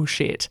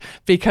 bullshit,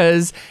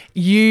 because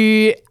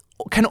you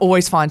can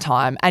always find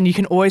time and you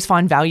can always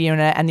find value in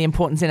it and the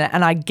importance in it.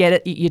 And I get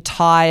it, you're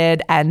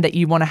tired and that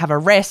you want to have a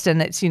rest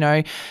and it's,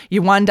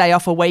 you're one day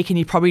off a week and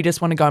you probably just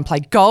want to go and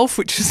play golf,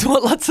 which is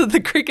what lots of the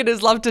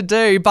cricketers love to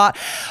do. But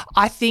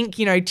I think,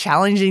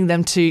 challenging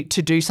them to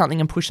do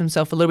something and push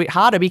themselves a little bit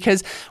harder,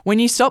 because when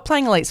you stop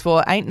playing elite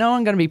sport, ain't no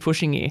one going to be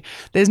pushing you.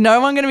 There's no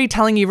one going to be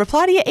telling you,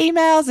 reply to your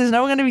emails. There's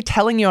no one going to be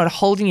telling you or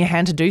holding your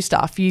hand to do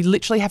stuff. You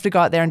literally have to go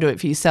out there and do it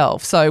for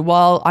yourself. So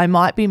while I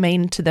might be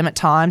mean to them at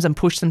times and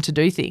push them to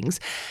do things,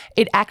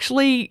 it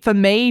actually, for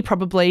me,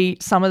 probably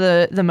some of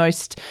the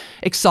most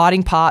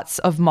exciting parts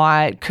of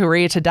my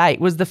career to date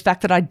was the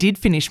fact that I did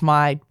finish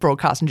my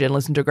broadcast and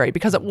journalism degree,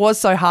 because it was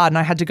so hard and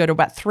I had to go to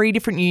about 3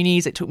 different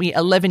unis. It took me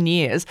 11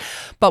 years.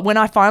 But when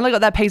I finally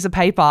got that piece of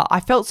paper, I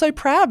felt so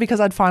proud because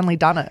I'd finally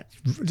done it.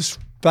 Just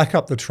back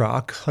up the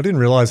truck. I didn't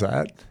realise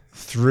that.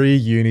 3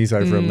 unis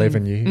over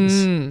 11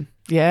 years.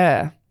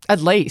 Yeah. At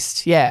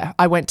least, yeah.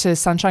 I went to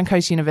Sunshine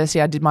Coast University.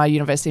 I did my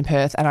university in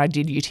Perth and I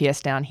did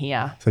UTS down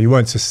here. So you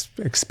weren't just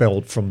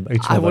expelled from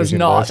each one of those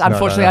universities? I was not.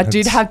 Unfortunately, I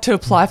did have to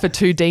apply for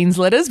 2 dean's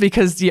letters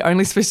because you're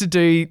only supposed to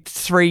do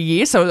 3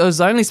 years. So it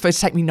was only supposed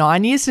to take me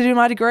 9 years to do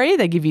my degree.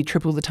 They give you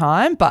triple the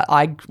time. But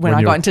when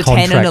I got into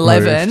 10 and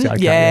 11,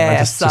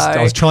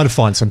 I was trying to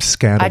find some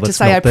scandal. I had to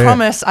say, I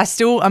promise,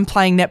 I'm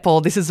playing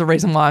netball. This is the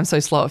reason why I'm so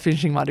slow at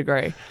finishing my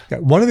degree. Yeah,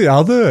 one of the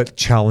other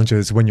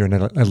challenges when you're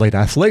an elite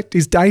athlete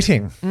is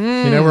dating. You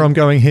know where I'm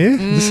going here?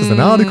 This is an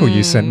article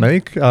you sent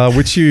me,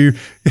 which you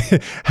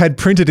had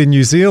printed in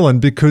New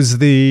Zealand because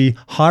the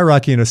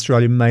hierarchy in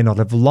Australia may not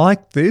have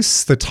liked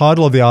this. The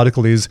title of the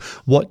article is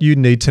What You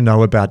Need to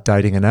Know About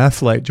Dating an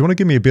Athlete. Do you want to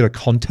give me a bit of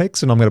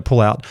context? And I'm going to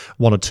pull out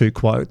 1 or 2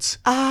 quotes.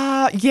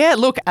 Yeah,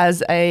 look,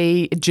 as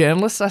a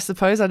journalist, I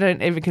suppose, I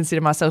don't even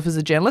consider myself as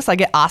a journalist. I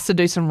get asked to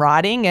do some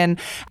writing, and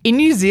in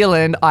New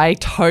Zealand, I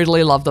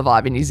totally love the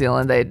vibe in New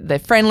Zealand. They're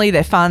friendly,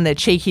 they're fun, they're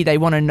cheeky, they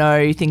want to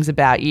know things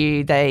about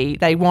you,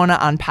 they want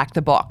to unpack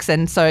the box.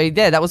 And so,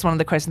 yeah, that was one of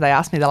the questions they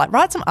asked me. They're like,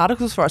 write some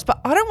articles for us,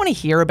 but I don't want to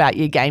hear about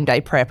your game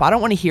day prep. I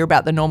don't want to hear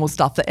about the normal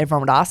stuff that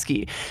everyone would ask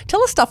you.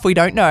 Tell us stuff we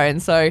don't know.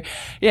 And so,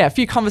 yeah, a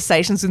few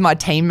conversations with my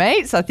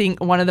teammates. I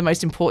think one of the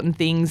most important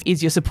things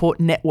is your support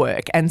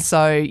network. And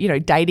so,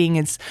 dating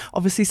is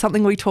obviously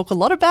something we talk a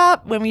lot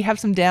about when we have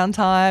some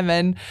downtime,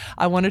 and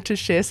I wanted to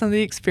share some of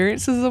the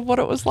experiences of what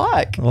it was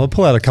like. Well, I'll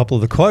pull out a couple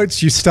of the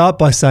quotes. You start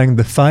by saying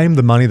the fame,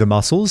 the money, the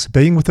muscles,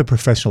 being with a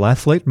professional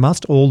athlete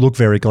must all look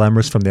very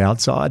glamorous from the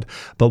outside.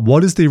 But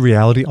what is the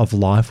reality of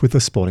life with a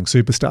sporting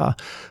superstar?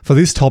 For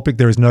this topic,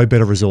 there is no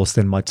better resource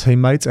than my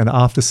teammates, and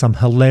after some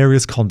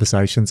hilarious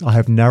conversations, I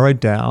have narrowed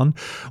down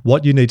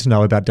what you need to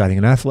know about dating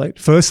an athlete.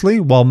 Firstly,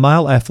 while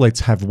male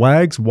athletes have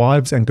wags,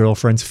 wives and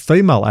girlfriends,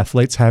 female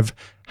athletes have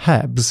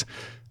HABs,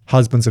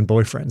 husbands and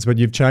boyfriends. But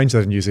you've changed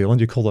that in New Zealand.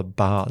 You call it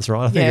bars,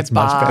 right? I think it's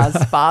much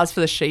better. Bars for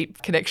the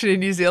sheep connection in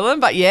New Zealand.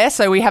 But yeah,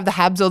 so we have the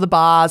HABs or the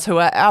bars who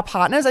are our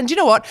partners. And do you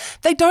know what?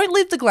 They don't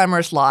live the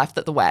glamorous life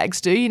that the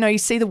wags do. You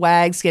see the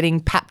wags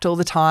getting papped all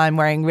the time,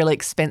 wearing really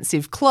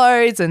expensive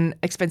clothes and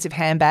expensive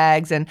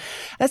handbags. And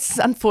that's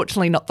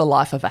unfortunately not the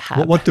life of a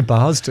HAB. What do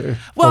bars do?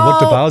 Well,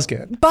 what do bars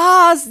get?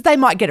 Bars, they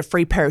might get a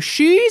free pair of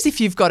shoes if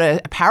you've got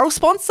an apparel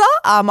sponsor.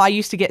 I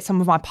used to get some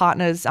of my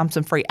partners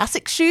some free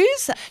ASICS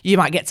shoes. You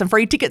might get some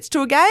free tickets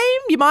to a game.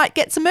 You might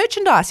get some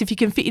merchandise if you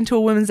can fit into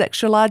a women's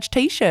extra large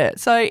t-shirt.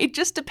 So it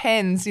just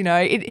depends,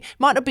 it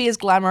might not be as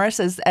glamorous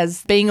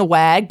as being a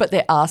wag, but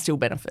there are still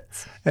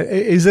benefits.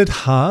 Is it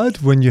hard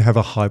when you have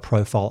a high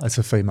profile as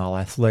a female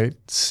athlete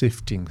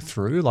sifting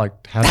through,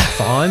 like how to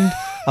find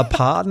a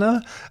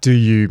partner? Do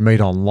you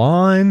meet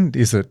online?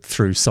 Is it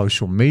through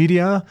social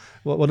media?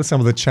 What are some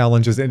of the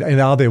challenges?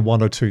 And are there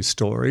 1 or 2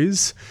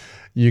 stories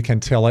you can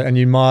tell it, and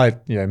you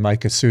might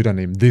make a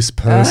pseudonym? This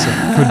person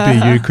could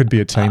be you, could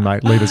be a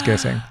teammate, leaders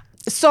guessing.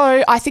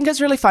 So I think it's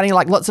really funny,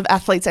 like lots of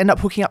athletes end up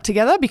hooking up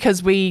together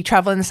because we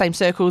travel in the same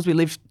circles, we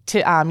live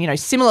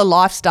similar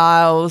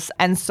lifestyles.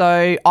 And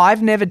so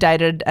I've never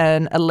dated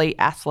an elite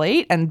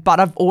athlete, but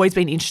I've always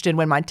been interested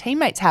when my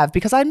teammates have,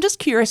 because I'm just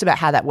curious about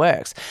how that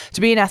works.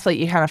 To be an athlete,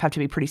 you kind of have to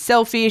be pretty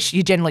selfish.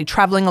 You're generally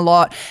traveling a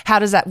lot. How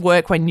does that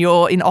work when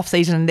you're in off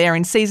season and they're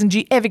in season? Do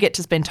you ever get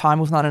to spend time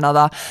with one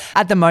another?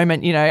 At the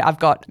moment, I've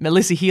got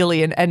Melissa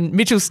Healy and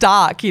Mitchell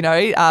Stark,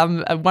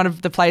 one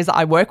of the players that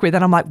I work with.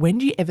 And I'm like, when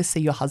do you ever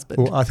see your husband?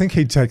 Well, I think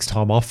he takes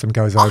time off and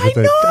goes over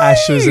the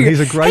Ashes, and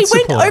he's a great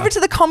supporter. He went over to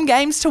the Com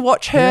Games to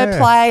watch her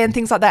wordplay and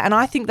things like that. And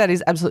I think that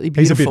is absolutely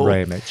beautiful. He's a bit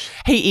rare, Mitch.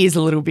 He is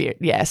a little bit,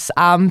 yes.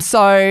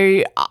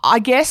 So I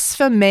guess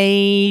for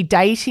me,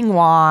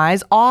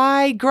 dating-wise,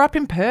 I grew up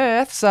in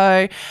Perth,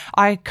 so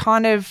I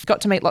kind of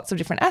got to meet lots of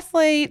different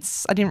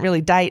athletes. I didn't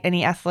really date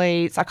any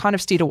athletes. I kind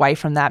of steered away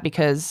from that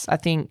because I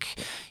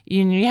think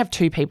you have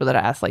two people that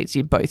are athletes,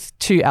 you're both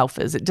two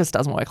alphas. It just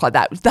doesn't work like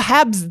that.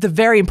 The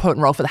very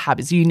important role for the HAB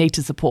is you need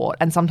to support,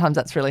 and sometimes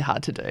that's really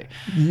hard to do.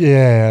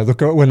 Yeah,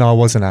 look, when I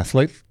was an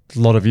athlete a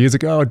lot of years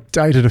ago, I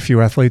dated a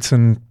few athletes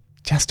and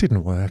just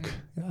didn't work.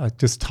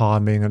 Just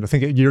timing, and I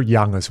think you're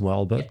young as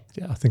well, but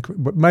I think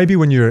maybe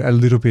when you're a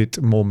little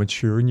bit more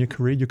mature in your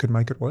career, you could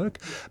make it work.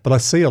 But I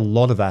see a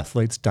lot of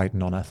athletes date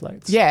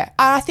non-athletes. Yeah,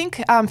 I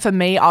think for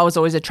me, I was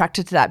always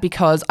attracted to that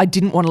because I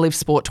didn't want to live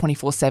sport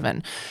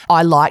 24/7.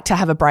 I like to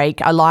have a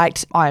break.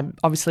 I'm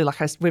obviously, like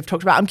we've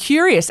talked about, I'm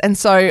curious, and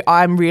so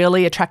I'm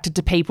really attracted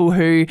to people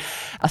who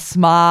are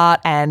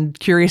smart and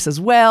curious as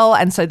well.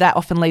 And so that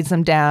often leads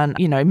them down,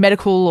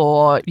 medical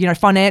or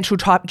financial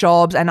type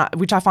jobs, and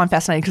which I find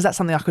fascinating because that's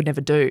something I could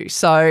never do.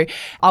 So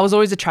I was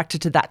always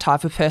attracted to that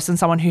type of person,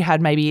 someone who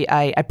had maybe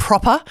a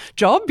proper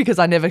job, because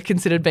I never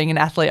considered being an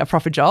athlete a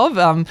proper job.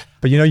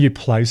 But you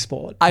play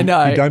sport. I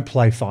know. You don't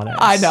play finance.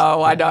 I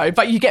know.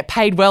 But you get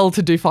paid well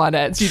to do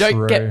finance. You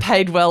don't get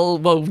paid well.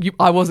 Well,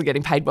 I wasn't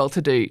getting paid well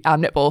to do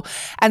netball.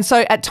 And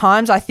so at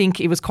times I think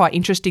it was quite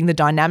interesting. The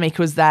dynamic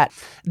was that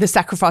the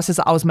sacrifices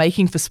that I was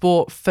making for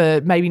sport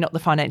for maybe not the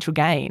financial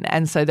gain.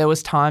 And so there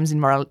was times in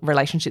my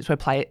relationships where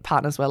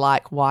partners were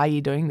like, why are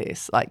you doing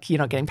this? Like, you're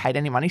not getting paid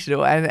any money to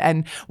do it.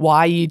 And why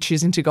are you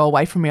choosing to go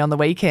away from me on the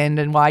weekend?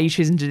 And why are you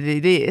choosing to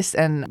do this?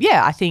 And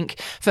yeah, I think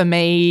for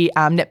me,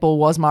 netball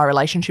was my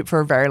relationship for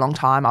a very long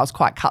time. I was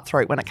quite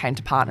cutthroat when it came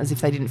to partners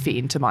if they didn't fit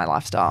into my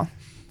lifestyle.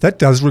 That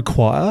does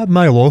require,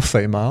 male or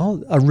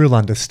female, a real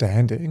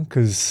understanding,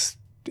 because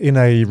in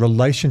a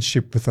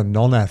relationship with a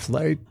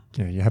non-athlete,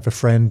 you have a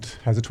friend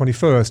has a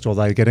 21st, or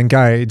they get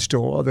engaged,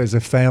 or there's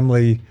a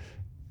family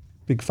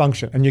big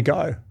function and you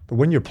go. But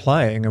when you're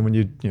playing and when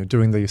you're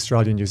doing the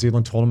Australia-New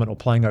Zealand tournament or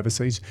playing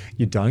overseas,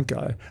 you don't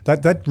go.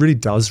 That really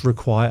does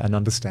require an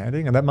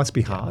understanding, and that must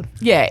be hard.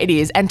 Yeah, it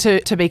is. And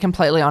to be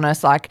completely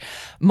honest, like,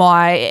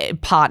 my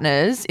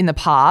partners in the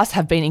past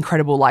have been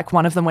incredible. Like,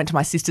 one of them went to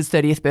my sister's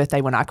 30th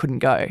birthday when I couldn't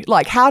go.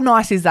 Like, how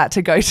nice is that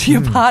to go to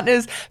your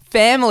partner's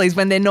families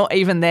when they're not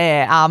even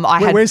there?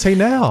 Where's he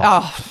now?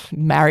 Oh,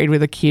 married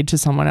with a kid to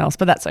someone else,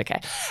 but that's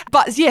okay.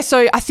 But yeah,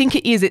 so I think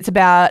it's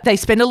about, they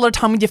spend a lot of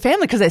time with your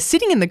family because they're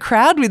sitting in the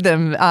crowd with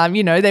them.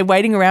 They're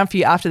waiting around for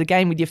you after the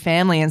game with your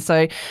family. And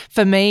so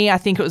for me, I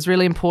think it was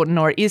really important,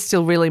 or it is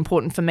still really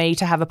important for me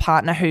to have a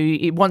partner who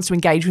wants to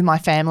engage with my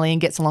family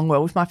and gets along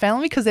well with my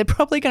family, because they're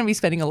probably going to be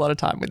spending a lot of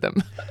time with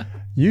them.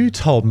 You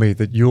told me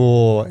that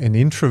you're an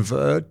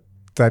introvert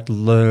that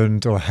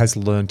learned or has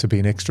learned to be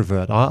an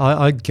extrovert.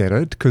 I get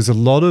it, because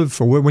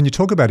when you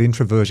talk about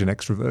introversion,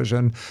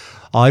 extroversion,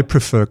 I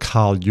prefer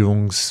Carl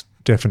Jung's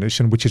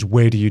definition, which is,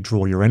 where do you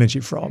draw your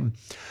energy from?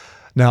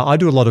 Now, I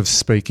do a lot of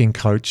speaking,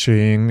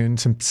 coaching, and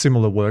some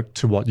similar work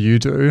to what you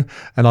do,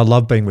 and I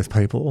love being with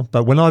people.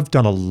 But when I've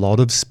done a lot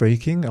of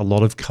speaking, a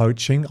lot of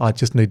coaching, I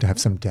just need to have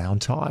some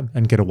downtime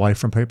and get away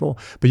from people.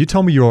 But you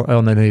told me you're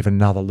on an even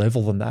another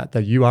level than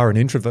that you are an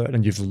introvert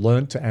and you've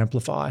learned to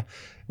amplify.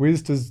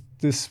 Does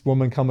this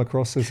woman come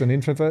across as an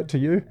introvert to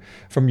you?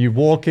 From you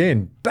walk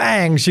in,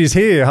 bang, she's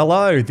here,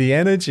 hello, the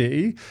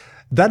energy.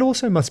 That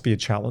also must be a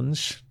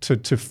challenge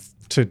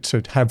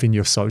to have in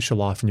your social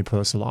life and your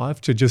personal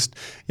life, to just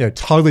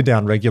totally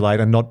down-regulate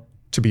and not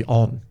to be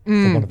on,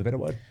 for want of a better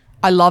word.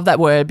 I love that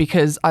word,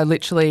 because I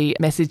literally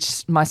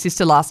messaged my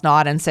sister last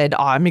night and said,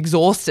 I'm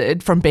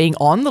exhausted from being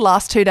on the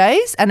last 2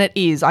 days. And it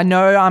is. I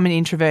know I'm an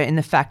introvert in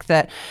the fact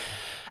that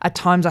at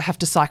times I have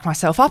to psych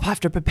myself up. I have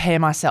to prepare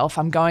myself.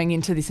 I'm going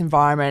into this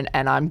environment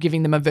and I'm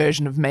giving them a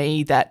version of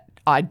me that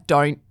I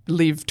don't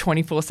live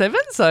 24/7.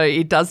 So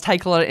it does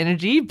take a lot of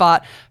energy.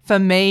 But for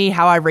me,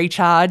 how I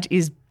recharge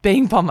is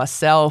being by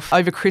myself.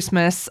 Over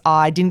Christmas,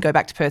 I didn't go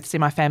back to Perth to see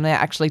my family. I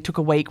actually took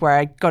a week where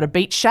I got a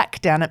beach shack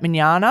down at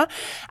Minyana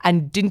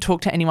and didn't talk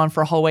to anyone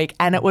for a whole week,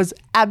 and it was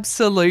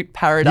absolute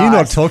paradise. You're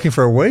not talking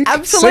for a week?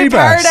 Absolute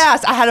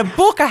paradise. I had a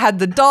book, I had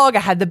the dog,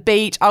 I had the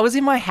beach. I was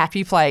in my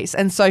happy place.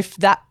 And so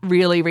that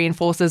really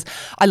reinforces,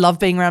 I love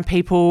being around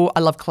people. I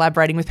love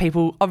collaborating with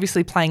people,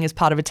 obviously playing as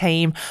part of a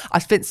team. I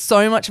spent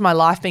so much of my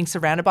life being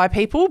surrounded by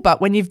people,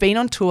 but when you've been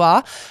on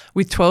tour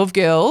with 12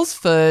 girls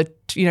for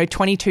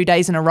 22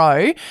 days in a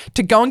row,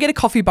 to go and get a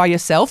coffee by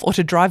yourself or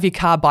to drive your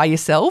car by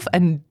yourself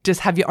and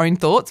just have your own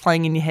thoughts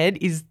playing in your head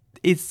is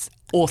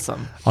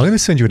awesome. I'm going to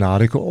send you an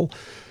article,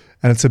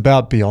 and it's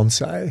about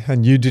Beyonce,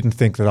 and you didn't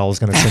think that I was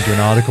going to send you an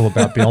article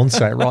about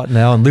Beyonce right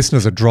now, and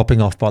listeners are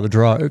dropping off by the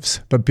droves.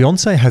 But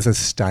Beyonce has a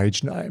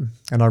stage name,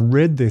 and I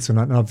read this and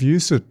I've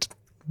used it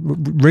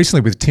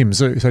recently with Tim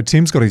Zhu. So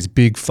Tim's got his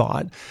big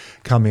fight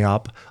coming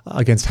up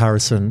against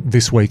Harrison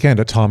this weekend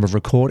at time of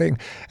recording,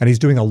 and he's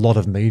doing a lot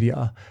of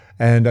media.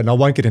 And I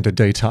won't get into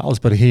details,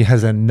 but he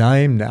has a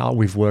name now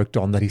we've worked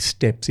on that he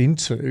steps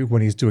into when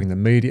he's doing the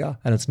media,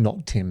 and it's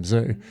not Tim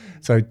Zhu.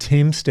 So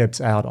Tim steps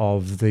out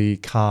of the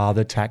car,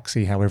 the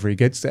taxi, however he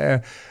gets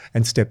there,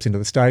 and steps into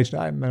the stage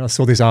name. And I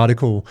saw this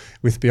article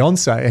with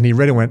Beyonce, and he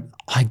read it and went,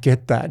 I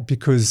get that,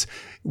 because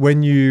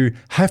when you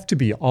have to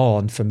be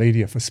on for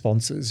media, for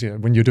sponsors,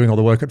 when you're doing all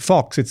the work at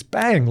Fox, it's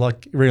bang,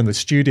 like we're in the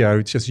studio,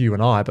 it's just you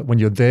and I. But when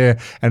you're there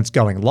and it's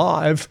going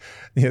live,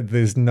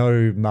 there's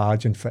no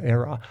margin for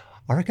error.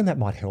 I reckon that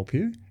might help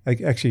you.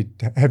 Actually,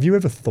 have you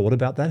ever thought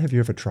about that? Have you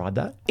ever tried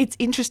that? It's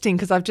interesting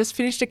because I've just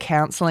finished a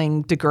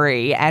counselling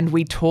degree, and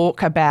we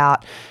talk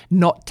about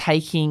not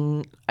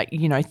taking,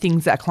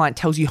 things that a client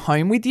tells you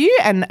home with you.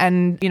 And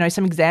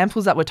some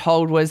examples that were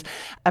told was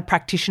a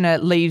practitioner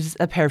leaves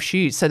a pair of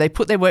shoes. So they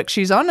put their work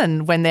shoes on,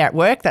 and when they're at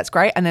work, that's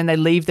great. And then they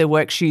leave their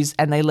work shoes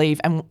and they leave.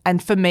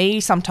 And for me,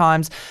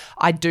 sometimes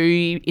I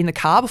do in the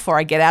car before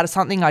I get out of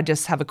something, I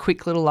just have a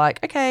quick little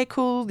okay,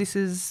 cool, this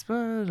is,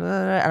 and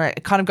I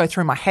kind of go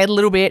through my head a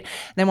little bit.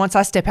 Then once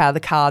I step out of the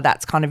car,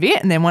 that's kind of it.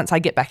 And then once I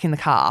get back in the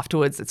car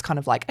afterwards, it's kind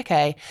of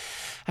okay,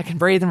 I can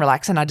breathe and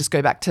relax, and I just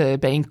go back to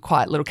being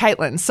quiet little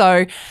Caitlin.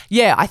 So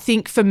yeah, I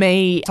think for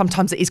me,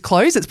 sometimes it is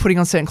clothes. It's putting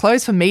on certain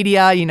clothes. For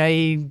media,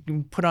 you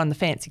put on the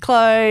fancy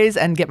clothes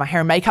and get my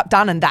hair and makeup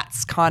done, and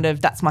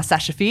that's my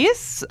Sasha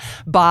Fierce.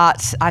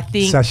 But I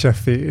think Sasha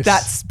Fierce,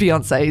 that's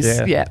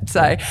Beyonce's. Yeah.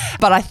 So,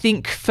 but I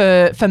think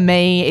for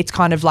me, it's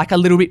kind of a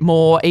little bit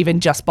more, even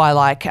just by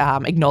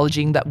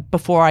acknowledging that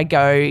before I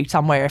go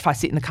somewhere, if I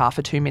sit in the car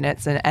for 2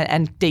 minutes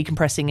and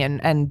decompressing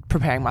and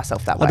preparing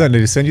myself that way. I don't need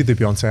to send you the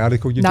Beyonce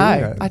article. You do.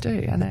 I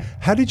do. I know.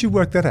 How did you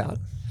work that out?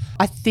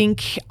 I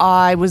think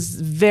I was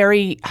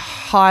very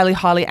highly,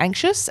 highly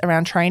anxious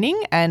around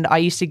training, and I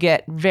used to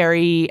get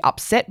very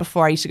upset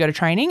before I used to go to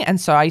training.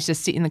 And so I used to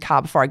sit in the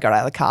car before I got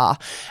out of the car,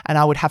 and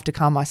I would have to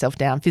calm myself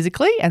down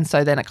physically. And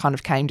so then it kind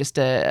of came just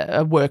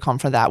a work on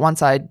for that.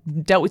 Once I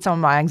dealt with some of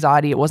my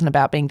anxiety, it wasn't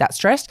about being that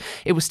stressed.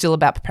 It was still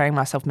about preparing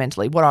myself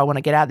mentally. What do I want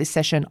to get out of this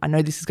session? I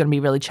know this is going to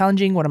be really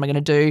challenging. What am I going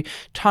to do?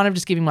 Kind of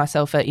just giving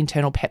myself an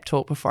internal pep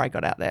talk before I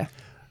got out there.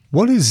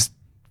 What is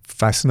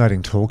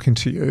fascinating talking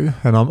to you,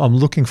 and I'm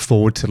looking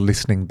forward to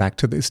listening back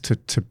to this to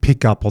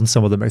pick up on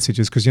some of the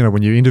messages, because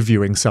when you're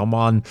interviewing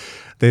someone,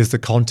 there's the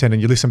content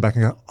and you listen back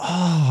and go,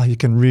 oh, you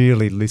can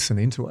really listen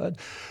into it.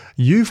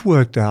 You've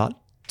worked out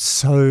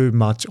so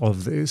much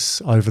of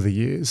this over the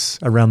years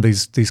around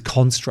these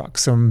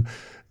constructs. Some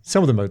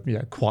of them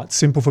are quite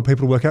simple for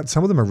people to work out.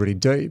 Some of them are really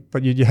deep,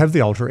 but you have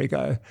the alter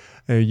ego.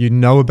 You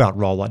know about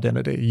role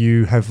identity.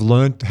 You have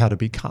learnt how to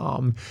be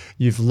calm.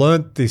 You've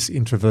learnt this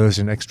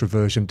introversion,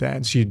 extroversion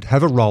dance. You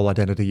have a role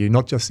identity. You're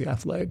not just the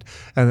athlete.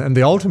 And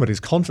the ultimate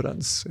is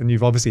confidence. And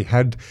you've obviously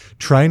had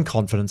trained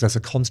confidence as a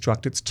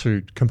construct. It's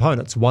two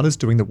components. One is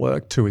doing the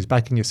work. Two is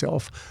backing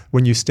yourself.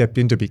 When you stepped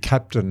in to be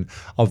captain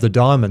of the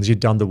Diamonds,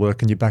 you'd done the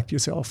work and you backed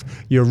yourself.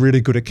 You're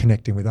really good at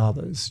connecting with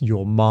others.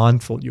 You're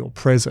mindful. You're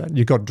present.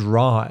 You've got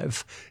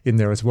drive in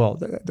there as well.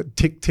 The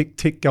tick, tick,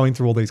 tick going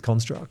through all these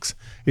constructs.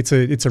 It's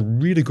a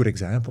really good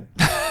example.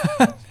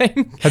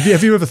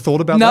 Have you ever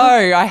thought about that?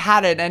 No, I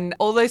hadn't. And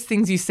all those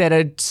things you said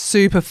are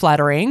super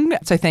flattering.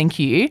 So thank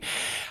you.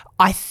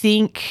 I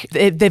think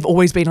they've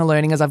always been a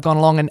learning as I've gone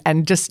along,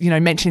 and just,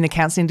 mentioning the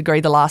counselling degree,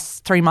 the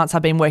last 3 months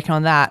I've been working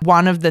on that.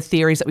 One of the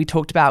theories that we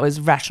talked about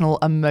was rational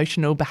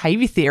emotional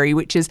behaviour theory,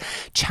 which is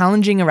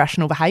challenging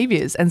irrational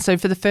behaviours. And so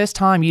for the first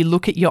time, you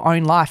look at your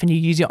own life and you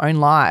use your own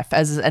life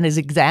as an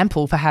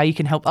example for how you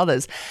can help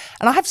others.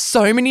 And I have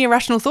so many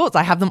irrational thoughts.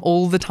 I have them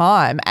all the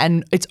time.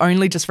 And it's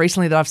only just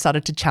recently that I've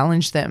started to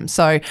challenge them.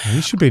 So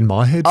you should be in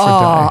my head for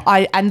a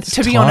day.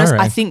 To be honest,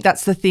 I think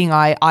that's the thing.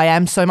 I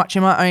am so much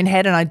in my own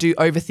head, and I do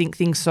overthink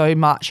things so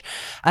much,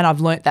 and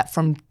I've learnt that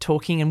from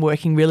talking and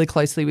working really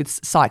closely with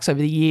psychs over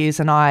the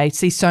years. And I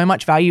see so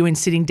much value in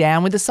sitting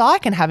down with a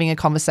psych and having a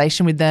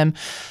conversation with them,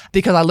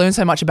 because I learn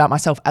so much about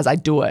myself as I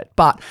do it.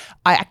 But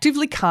I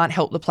actively can't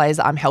help the players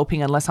that I'm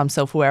helping unless I'm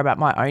self-aware about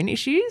my own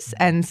issues.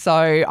 And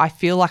so I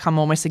feel like I'm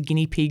almost a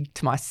guinea pig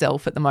to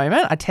myself at the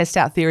moment. I test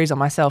out theories on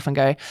myself and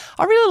go,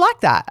 I really like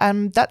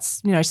that.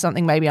 That's,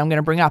 something maybe I'm going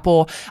to bring up.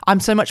 Or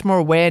I'm so much more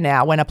aware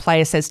now when a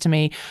player says to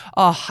me,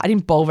 oh, I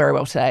didn't bowl very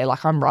well today,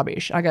 I'm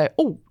rubbish. I go,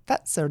 oh,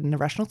 that's an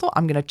irrational thought.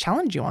 I'm going to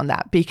challenge you on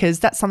that, because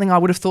that's something I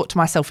would have thought to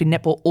myself in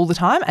netball all the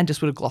time and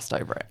just would have glossed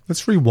over it.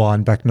 Let's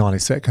rewind back 90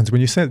 seconds.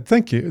 When you said,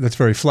 thank you, that's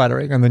very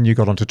flattering. And then you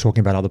got on to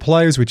talking about other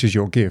players, which is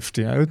your gift,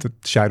 the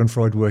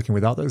Schadenfreude, working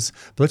with others.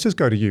 But let's just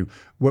go to you.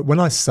 When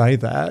I say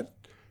that,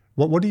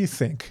 what do you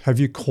think? Have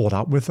you caught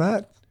up with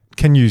that?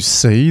 Can you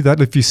see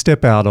that if you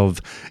step out of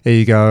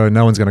ego,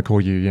 no one's going to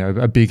call you,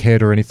 a big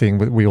head or anything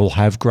we all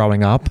have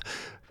growing up?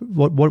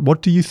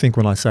 What do you think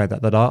when I say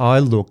that? That I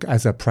look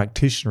as a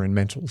practitioner in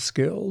mental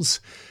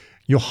skills,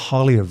 you're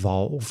highly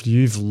evolved.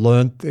 You've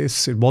learnt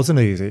this. It wasn't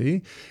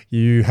easy.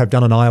 You have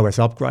done an iOS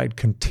upgrade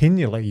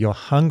continually. You're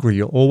hungry.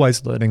 You're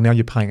always learning. Now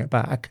you're paying it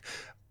back,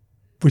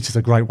 which is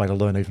a great way to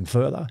learn even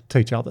further,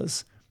 teach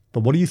others.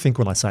 But what do you think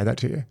when I say that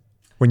to you?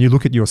 When you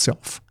look at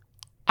yourself?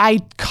 I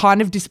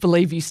kind of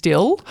disbelieve you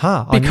still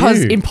I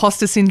because knew.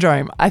 imposter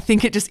syndrome. I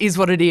think it just is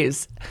what it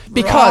is.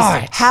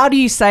 Because how do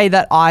you say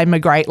that I'm a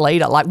great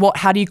leader? Like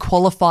how do you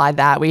qualify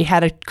that? We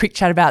had a quick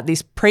chat about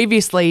this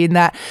previously in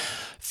that,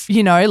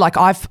 you know, like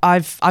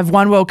I've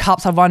won World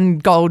Cups, I've won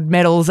gold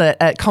medals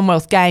at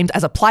Commonwealth Games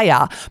as a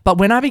player, but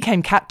when I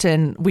became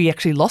captain, we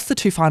actually lost the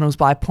 2 finals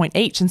by a point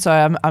each. And so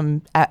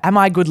am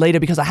I a good leader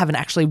because I haven't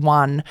actually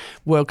won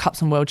World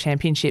Cups and World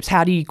Championships?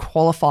 How do you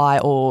qualify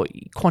or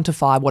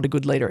quantify what a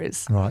good leader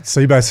is? Right.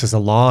 Seabass is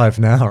alive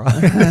now,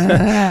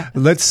 right?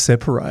 Let's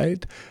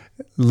separate.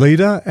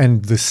 Leader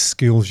and the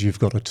skills you've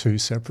got are 2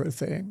 separate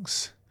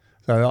things.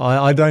 So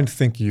I don't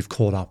think you've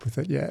caught up with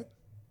it yet.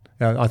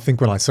 I think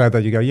when I say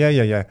that, you go,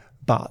 yeah,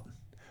 but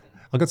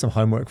I've got some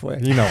homework for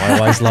you. You know I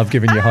always love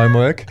giving you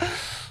homework.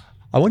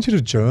 I want you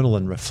to journal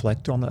and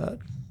reflect on it,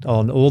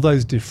 on all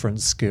those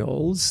different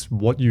skills,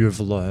 what you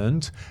have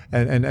learned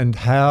and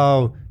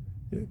how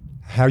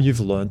you've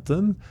learned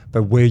them,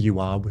 but where you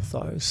are with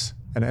those.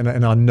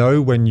 And I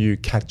know when you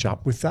catch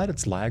up with that,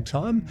 it's lag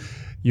time.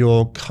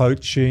 Your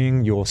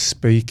coaching, your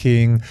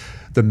speaking,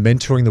 the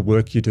mentoring, the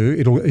work you do,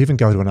 it'll even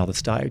go to another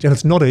stage. And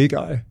it's not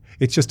ego.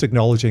 It's just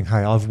acknowledging,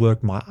 hey, I've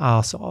worked my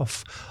ass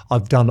off.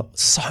 I've done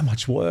so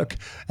much work,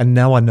 and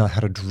now I know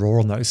how to draw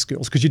on those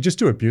skills because you just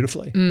do it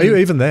beautifully.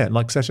 Even then,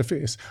 like Sasha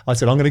Fierce, I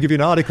said, I'm going to give you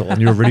an article, and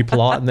you were really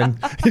polite, and then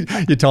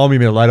you told me a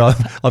minute later,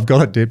 I've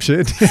got it,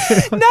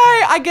 dipshit. No,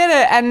 I get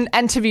it.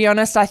 And to be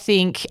honest, I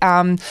think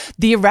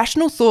the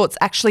irrational thoughts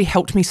actually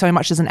helped me so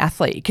much as an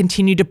athlete,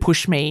 continued to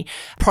push me.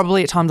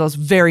 Probably at times I was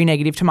very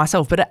negative to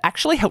myself, but it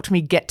actually helped me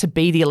get to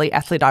be the elite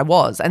athlete I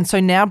was. And so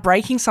now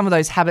breaking some of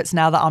those habits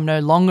now that I'm no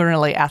longer an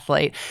elite athlete,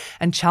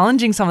 and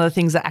challenging some of the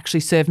things that actually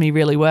serve me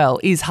really well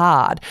is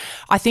hard.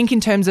 I think in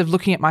terms of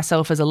looking at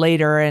myself as a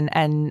leader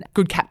and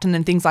good captain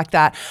and things like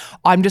that,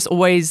 I'm just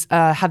always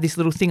have this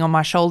little thing on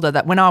my shoulder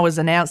that when I was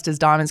announced as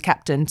Diamonds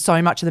captain,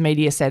 so much of the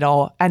media said,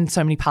 and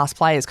so many past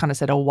players kind of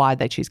said, why'd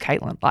they choose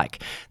Caitlin?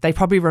 Like they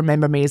probably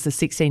remember me as the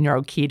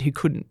 16-year-old kid who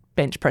couldn't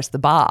bench press the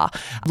bar.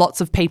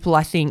 Lots of people,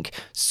 I think,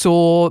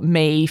 saw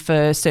me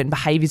for certain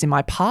behaviours in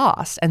my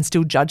past and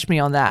still judged me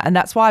on that. And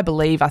that's why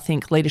I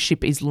think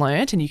leadership is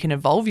learnt and you can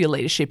evolve your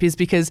leadership is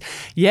because,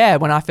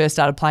 when I first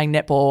started playing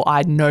netball, I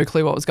had no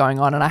clue what was going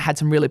on and I had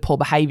some really poor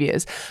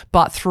behaviours.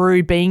 But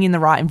through being in the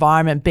right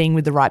environment, being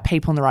with the right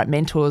people and the right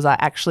mentors, I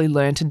actually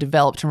learnt and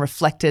developed and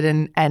reflected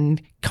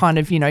and kind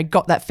of,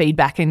 got that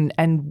feedback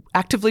and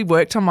actively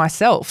worked on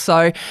myself.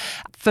 So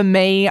for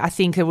me, I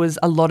think there was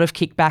a lot of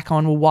kickback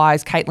on, why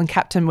is Caitlin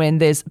captain when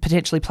there's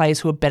potentially players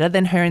who are better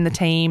than her in the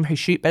team, who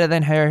shoot better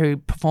than her, who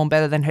perform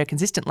better than her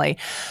consistently.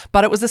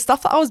 But it was the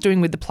stuff that I was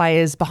doing with the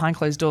players behind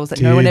closed doors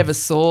that no one ever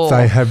saw.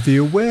 They have the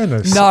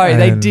awareness. No,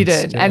 they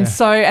didn't. Yeah.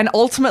 And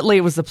ultimately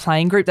it was the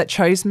playing group that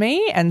chose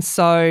me. And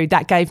so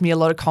that gave me a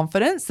lot of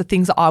confidence. The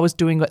things that I was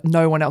doing that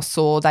no one else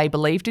saw, they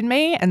believed in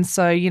me. And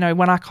so,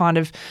 when I kind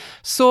of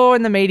saw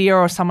in the media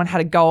or someone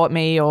had a go at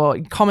me or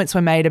comments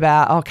were made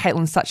about,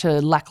 Caitlin's such a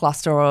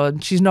lackluster or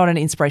she's not an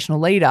inspirational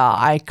leader,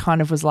 I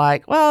kind of was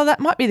like, well, that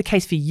might be the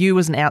case for you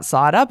as an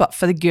outsider, but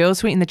for the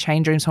girls who are in the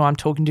change rooms who I'm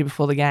talking to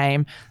before the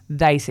game,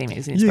 they see me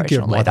as an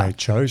inspirational leader. You get why they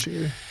chose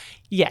you.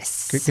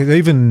 Yes.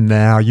 Even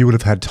now, you would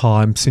have had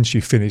time since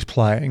you finished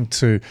playing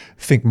to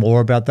think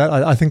more about that.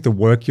 I think the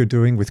work you're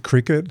doing with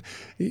cricket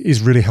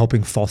is really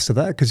helping foster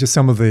that because just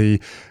some of the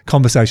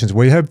conversations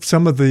we have,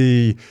 some of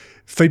the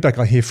feedback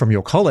I hear from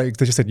your colleagues,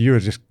 they just said you're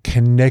just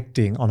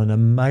connecting on an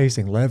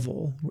amazing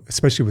level,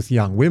 especially with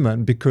young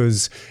women,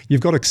 because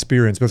you've got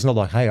experience, but it's not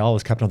like, hey, I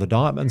was captain of the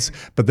Diamonds,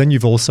 but then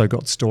you've also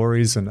got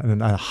stories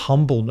and a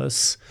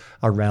humbleness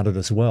around it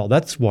as well.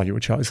 That's why you were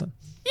chosen.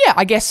 Yeah,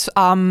 I guess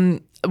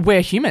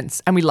we're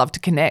humans and we love to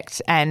connect.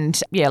 And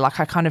like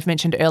I kind of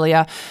mentioned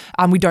earlier,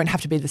 we don't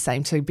have to be the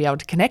same to be able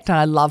to connect. And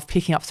I love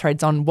picking up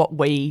threads on what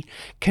we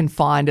can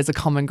find as a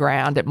common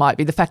ground. It might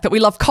be the fact that we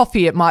love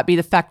coffee. It might be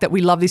the fact that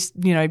we love this,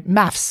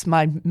 maths.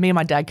 Me and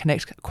my dad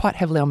connect quite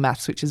heavily on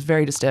maths, which is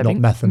very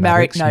disturbing. Not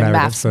mathematics. Married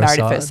at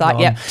first sight.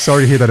 Yeah.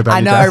 Sorry to hear that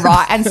about you. I know,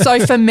 right? And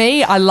so for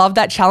me, I love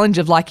that challenge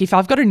of like, if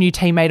I've got a new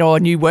teammate or a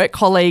new work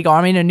colleague or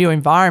I'm in a new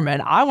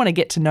environment, I want to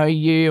get to know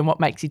you and what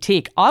makes you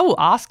tick. I will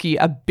ask you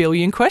a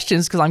billion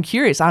questions because I'm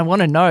curious. I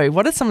want to know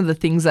what are some of the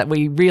things that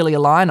we really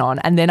align on,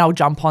 and then I'll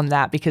jump on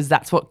that because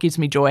that's what gives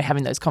me joy,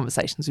 having those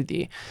conversations with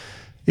you.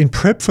 In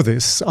prep for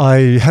this,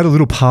 I had a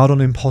little part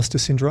on imposter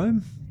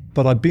syndrome,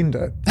 but I binned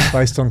it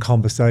based on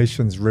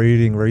conversations,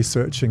 reading,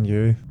 researching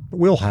you.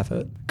 We all have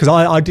it. Because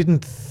I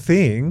didn't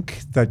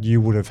think that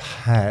you would have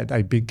had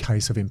a big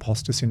case of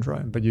imposter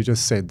syndrome, but you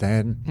just said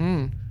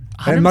then.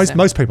 100%. And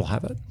most people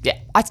have it. Yeah,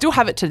 I still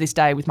have it to this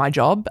day with my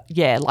job.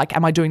 Yeah, like,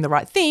 am I doing the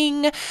right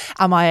thing?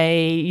 Am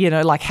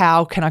I, like,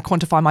 how can I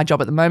quantify my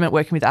job at the moment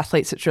working with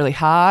athletes? It's really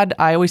hard.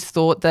 I always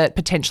thought that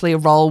potentially a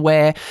role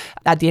where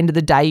at the end of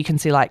the day you can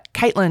see like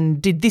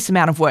Caitlin did this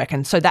amount of work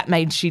and so that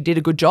means she did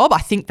a good job. I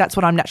think that's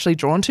what I'm naturally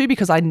drawn to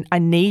because I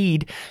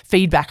need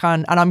feedback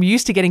on, and I'm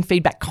used to getting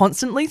feedback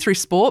constantly through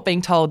sport,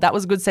 being told that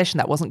was a good session,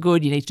 that wasn't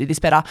good, you need to do this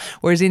better.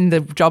 Whereas in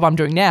the job I'm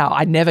doing now,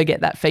 I never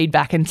get that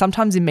feedback. And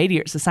sometimes in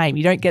media it's the same.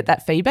 You don't get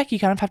that feedback. You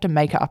kind of have to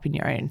make it up in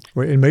your own.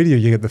 Well, in media,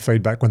 you get the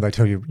feedback when they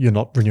tell you you're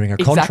not renewing a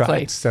contract.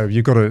 Exactly. So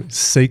you've got to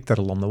seek that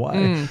along the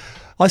way.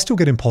 I still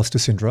get imposter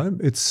syndrome.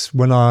 It's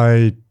when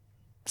I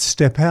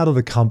step out of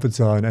the comfort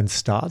zone and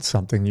start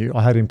something new.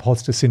 I had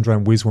imposter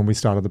syndrome when we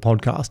started the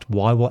podcast.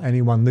 Why will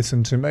anyone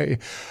listen to me?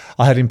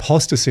 I had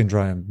imposter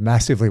syndrome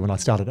massively when I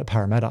started at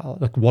Parramatta.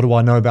 Like, what do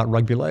I know about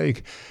rugby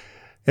league?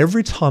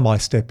 Every time I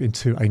step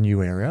into a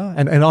new area,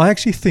 and I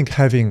actually think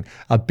having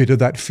a bit of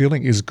that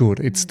feeling is good.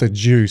 It's the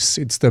juice,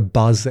 it's the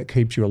buzz that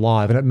keeps you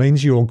alive, and it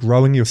means you're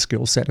growing your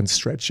skill set and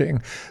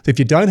stretching. If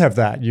you don't have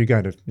that, you're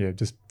going to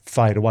just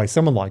fade away.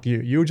 Someone like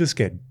you'll just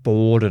get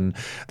bored, and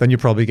then you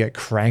probably get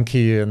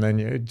cranky, and then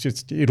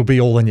it'll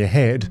be all in your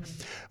head.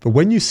 But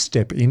when you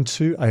step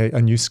into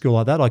a new skill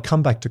like that, I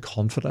come back to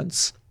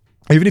confidence.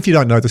 Even if you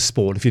don't know the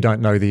sport, if you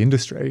don't know the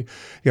industry,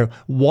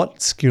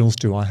 what skills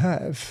do I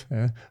have?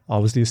 I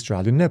was the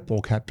Australian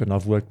netball captain.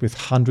 I've worked with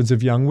hundreds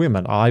of young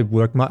women. I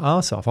worked my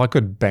arse off. I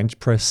could bench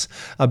press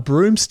a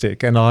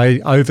broomstick and I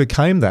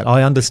overcame that.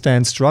 I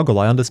understand struggle.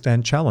 I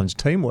understand challenge,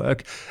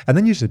 teamwork. And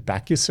then you just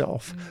back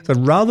yourself. So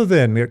rather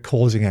than it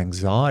causing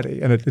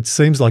anxiety, and it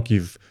seems like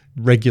you've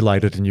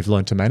regulated and you've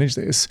learned to manage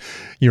this,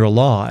 you're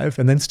alive,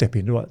 and then step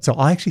into it. So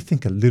I actually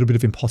think a little bit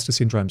of imposter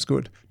syndrome is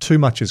good. Too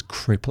much is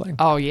crippling.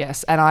 Oh,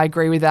 yes. And I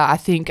agree with that. I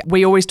think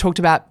we always talked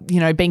about,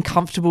 being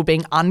comfortable,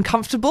 being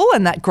uncomfortable,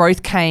 and that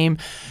growth came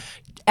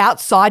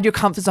outside your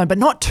comfort zone, but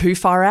not too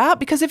far out,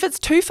 because if it's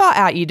too far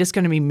out, you're just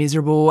going to be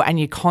miserable and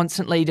you're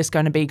constantly just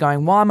going to be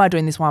going, why am I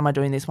doing this? Why am I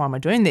doing this? Why am I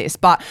doing this?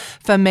 But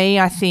for me,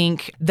 I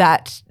think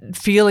that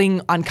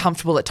feeling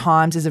uncomfortable at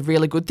times is a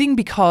really good thing,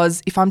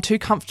 because if I'm too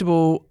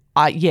comfortable,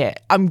 I'm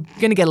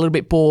going to get a little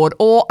bit bored,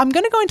 or I'm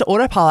going to go into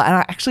autopilot, and I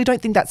actually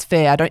don't think that's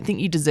fair. I don't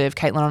think you deserve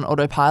Caitlin on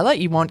autopilot.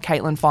 You want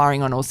Caitlin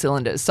firing on all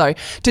cylinders. So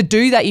to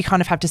do that, you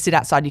kind of have to sit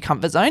outside your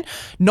comfort zone,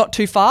 not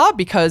too far,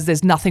 because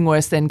there's nothing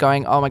worse than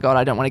going, oh my God,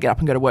 I don't want to get up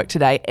and go to work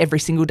today every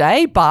single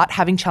day. But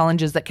having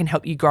challenges that can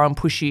help you grow and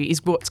push you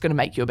is what's going to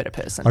make you a better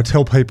person. I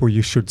tell people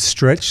you should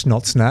stretch,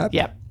 not snap.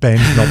 Yep.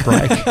 Bend, not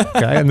break.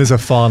 Okay? And there's a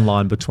fine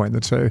line between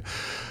the two.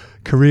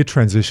 Career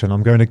transition.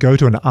 I'm going to go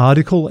to an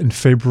article in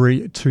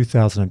February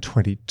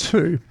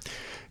 2022.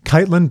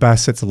 Caitlin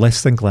Bassett's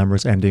less than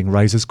glamorous ending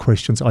raises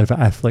questions over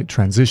athlete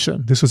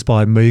transition. This was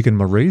by Megan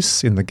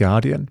Maurice in The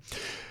Guardian.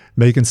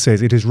 Megan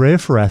says, it is rare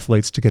for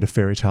athletes to get a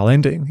fairy tale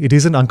ending. It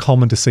isn't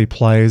uncommon to see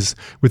players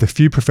with a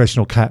few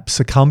professional caps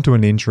succumb to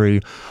an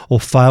injury or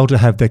fail to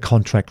have their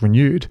contract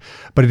renewed.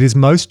 But it is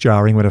most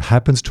jarring when it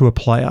happens to a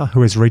player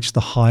who has reached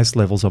the highest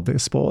levels of their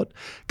sport.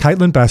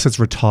 Caitlin Bassett's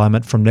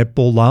retirement from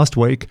netball last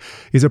week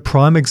is a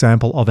prime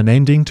example of an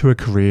ending to a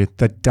career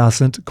that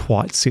doesn't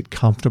quite sit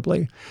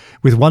comfortably.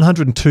 With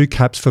 102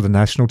 caps for the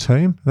national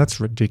team, that's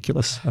a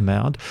ridiculous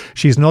amount,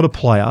 she is not a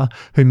player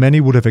who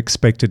many would have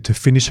expected to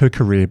finish her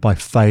career by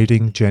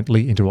fading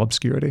gently into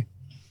obscurity.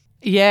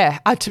 Yeah,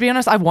 to be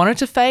honest, I wanted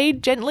to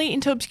fade gently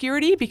into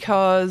obscurity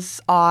because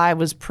I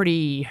was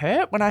pretty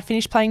hurt when I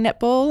finished playing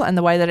netball and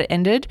the way that it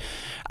ended.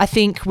 I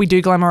think we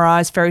do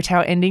glamorise fairy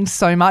tale endings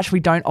so much. We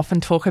don't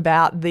often talk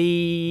about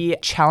the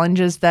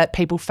challenges that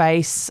people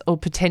face, or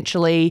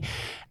potentially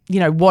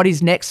what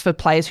is next for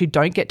players who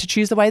don't get to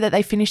choose the way that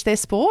they finish their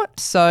sport.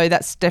 So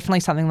that's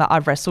definitely something that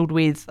I've wrestled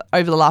with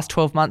over the last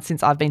 12 months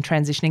since I've been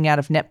transitioning out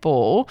of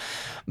netball.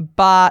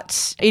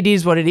 But it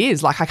is what it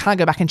is. Like, I can't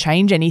go back and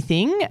change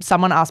anything.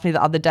 Someone asked me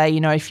the other day,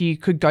 if you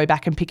could go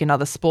back and pick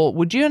another sport,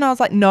 would you? And I was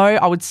like, no,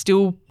 I would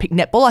still pick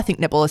netball. I think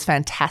netball is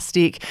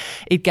fantastic.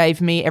 It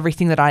gave me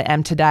everything that I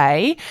am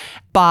today.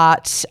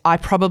 But I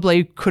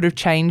probably could have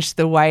changed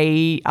the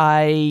way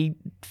I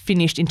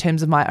finished in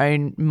terms of my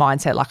own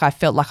mindset. Like, I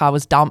felt like I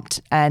was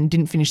dumped and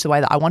didn't finish the way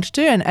that I wanted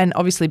to. And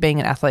obviously being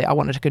an athlete, I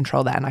wanted to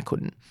control that and I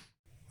couldn't.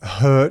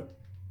 Hurt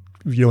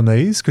your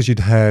knees because you'd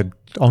had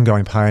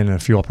ongoing pain and a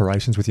few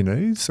operations with your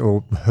knees,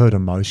 or hurt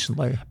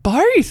emotionally?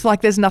 Both.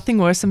 Like, there's nothing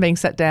worse than being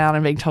sat down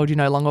and being told you're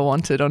no longer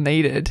wanted or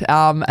needed.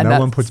 And no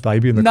one puts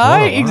baby in the corner.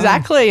 No,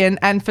 exactly. Right?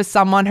 And for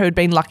someone who had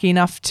been lucky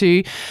enough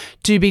to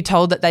be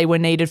told that they were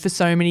needed for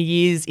so many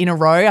years in a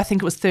row, I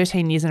think it was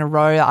 13 years in a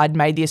row I'd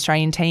made the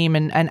Australian team,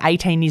 and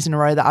 18 years in a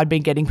row that I'd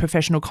been getting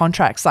professional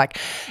contracts. Like,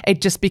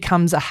 it just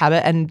becomes a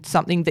habit and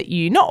something that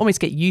you not always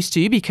get used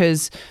to,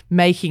 because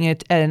making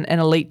it an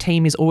elite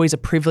team is always a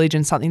privilege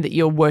and something that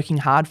you're working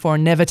hard for and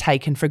never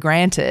taken for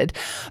granted.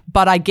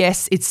 But I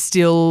guess it's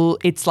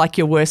like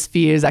your worst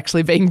fear is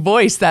actually being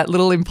voiced. That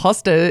little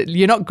imposter,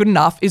 you're not good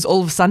enough, is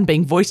all of a sudden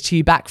being voiced to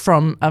you back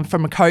from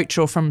a coach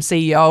or from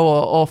CEO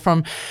or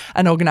from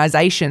an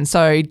organisation.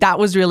 So that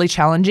was really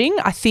challenging.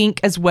 I think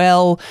as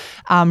well,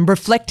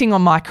 reflecting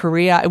on my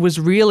career, it was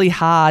really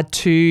hard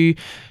to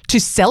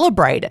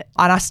celebrate it.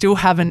 And I still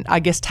haven't, I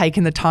guess,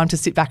 taken the time to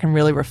sit back and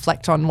really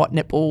reflect on what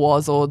netball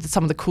was or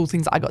some of the cool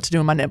things I got to do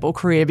in my netball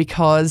career,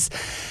 because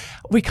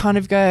we kind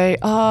of go,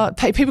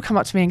 people come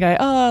up to me and go,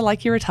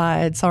 like, you're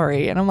retired,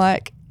 sorry. And I'm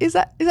like, is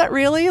that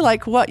really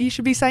like what you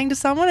should be saying to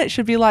someone? It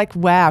should be like,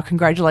 wow,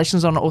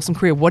 congratulations on an awesome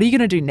career. What are you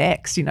going to do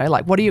next?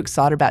 Like, what are you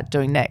excited about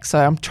doing next? So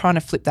I'm trying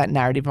to flip that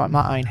narrative on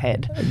my own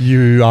head.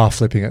 You are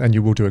flipping it, and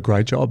you will do a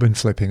great job in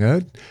flipping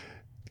it.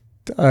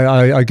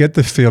 I get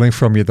the feeling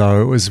from you,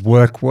 though, it was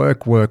work,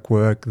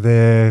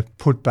 there,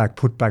 put back,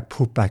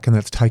 and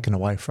that's taken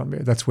away from you.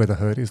 That's where the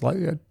hurt is. Like,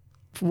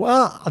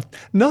 well,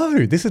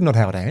 no, this is not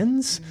how it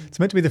ends. It's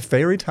meant to be the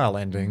fairy tale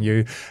ending.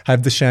 You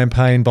have the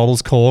champagne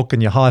bottles cork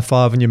and you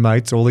high-fiving your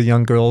mates, all the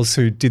young girls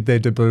who did their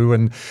debut,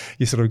 and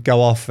you sort of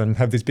go off and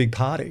have this big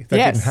party.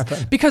 That didn't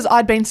happen. Because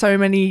I'd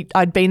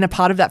been a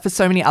part of that for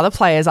so many other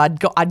players.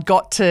 I'd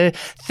got to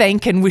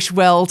thank and wish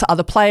well to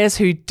other players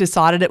who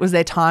decided it was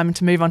their time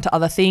to move on to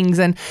other things.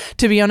 And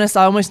to be honest,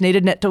 I almost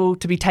needed netball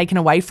to be taken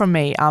away from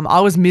me. I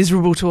was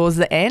miserable towards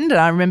the end,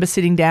 and I remember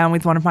sitting down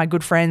with one of my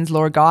good friends,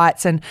 Laura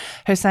Geitz, and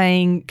her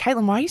saying,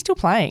 Caitlin, why are you still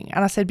playing?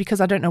 And I said,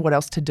 because I don't know what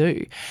else to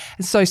do.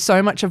 And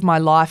so much of my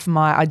life,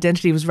 my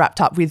identity was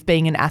wrapped up with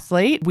being an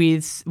athlete,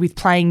 with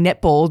playing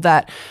netball,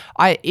 that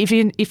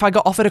if I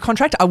got offered a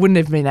contract, I wouldn't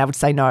have been able to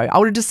say no. I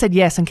would have just said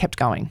yes and kept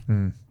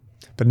going.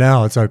 But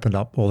now it's opened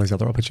up all these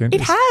other opportunities.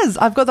 It has.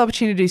 I've got the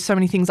opportunity to do so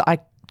many things that I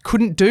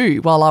couldn't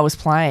do while I was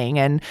playing.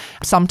 And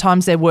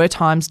sometimes there were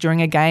times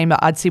during a game that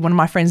I'd see one of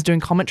my friends doing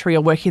commentary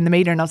or working in the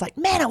media, and I was like,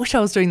 man, I wish I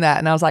was doing that.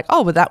 And I was like,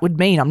 oh, but that would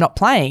mean I'm not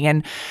playing.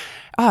 And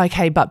oh,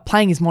 okay, but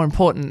playing is more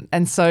important.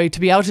 And so to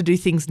be able to do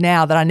things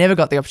now that I never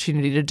got the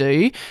opportunity to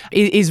do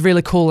is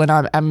really cool,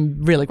 and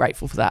I'm really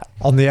grateful for that.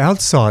 On the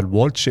outside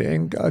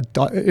watching,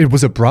 it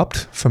was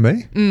abrupt for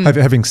me,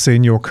 having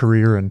seen your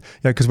career. And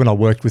because when I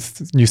worked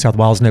with New South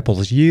Wales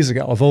netballers years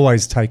ago, I've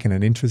always taken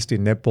an interest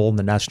in netball and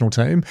the national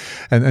team,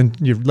 and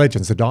your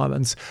legends, the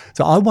Diamonds.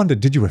 So I wondered,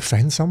 did you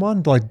offend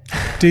someone? Like,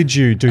 did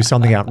you do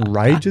something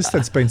outrageous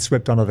that's been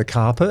swept under the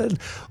carpet?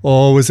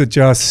 Or was it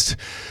just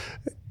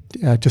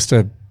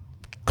a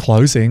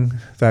closing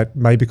that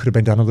maybe could have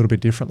been done a little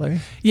bit differently?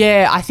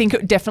 Yeah, I think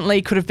it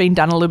definitely could have been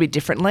done a little bit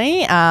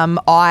differently.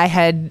 I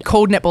had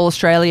called Netball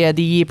Australia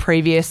the year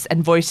previous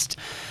and voiced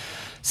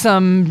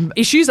some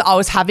issues that I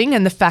was having,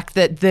 and the fact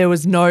that there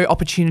was no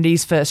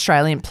opportunities for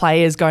Australian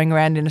players going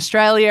around in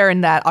Australia,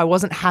 and that I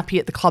wasn't happy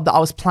at the club that I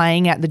was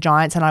playing at, the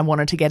Giants, and I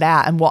wanted to get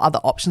out, and what other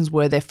options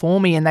were there for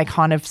me. And they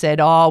kind of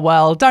said, oh,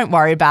 well, don't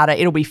worry about it,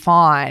 it'll be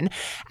fine.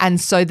 And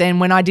so then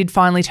when I did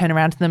finally turn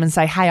around to them and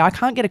say, hey, I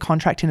can't get a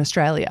contract in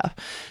Australia,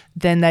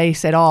 then they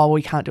said, oh,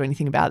 we can't do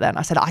anything about that. And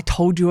I said, I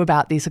told you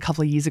about this a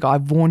couple of years ago. I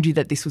warned you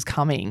that this was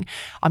coming.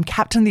 I'm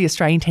captain of the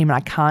Australian team and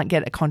I can't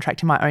get a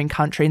contract in my own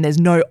country, and there's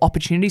no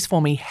opportunities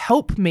for me.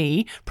 Help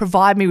me,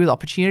 provide me with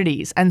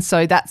opportunities. And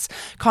so that's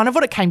kind of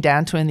what it came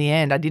down to in the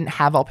end. I didn't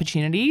have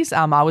opportunities.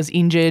 I was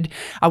injured.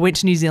 I went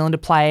to New Zealand to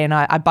play, and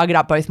I buggered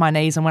up both my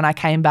knees. And when I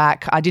came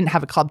back, I didn't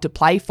have a club to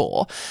play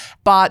for.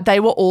 But they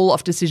were all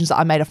off decisions that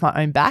I made off my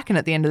own back. And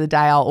at the end of the day,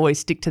 I'll always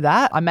stick to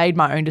that. I made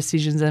my own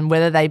decisions, and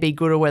whether they be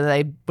good or whether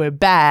they were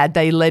bad,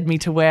 they led me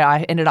to where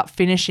I ended up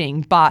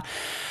finishing. But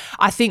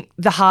I think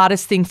the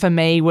hardest thing for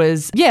me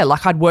was,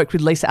 like I'd worked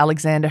with Lisa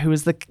Alexander, who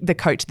was the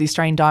coach of the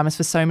Australian Diamonds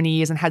for so many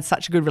years, and had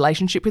such a good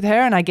relationship with her.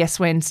 And I guess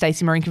when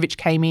Stacey Marinkovic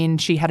came in,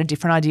 she had a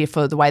different idea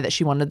for the way that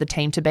she wanted the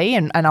team to be.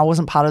 And I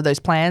wasn't part of those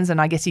plans.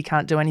 And I guess you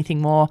can't do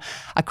anything more.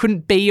 I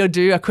couldn't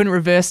I couldn't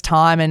reverse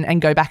time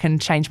and go back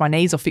and change my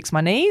knees or fix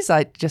my knees.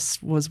 I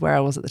just was where I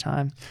was at the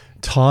time.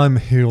 Time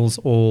heals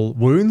all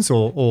wounds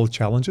or all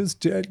challenges.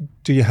 Do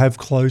you have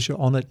closure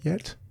on it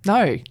yet?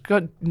 No,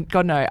 God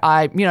no.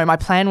 My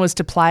plan was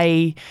to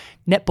play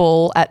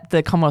netball at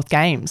the Commonwealth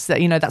Games.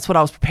 That's what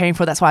I was preparing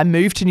for. That's why I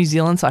moved to New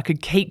Zealand, so I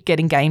could keep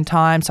getting game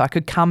time, so I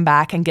could come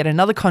back and get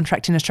another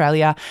contract in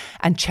Australia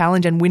and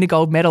challenge and win a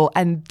gold medal,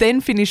 and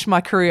then finish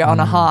my career on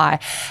a high.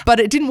 But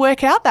it didn't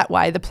work out that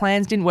way. The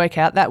plans didn't work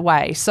out that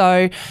way.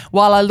 So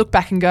while I look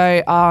back and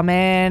go, oh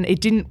man, it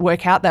didn't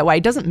work out that way,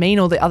 it doesn't mean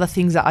all the other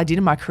things that I did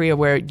in my career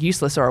were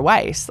useless or a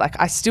waste. Like,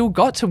 I still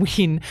got to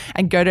win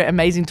and go to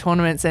amazing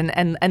tournaments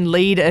and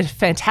lead a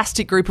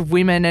fantastic group of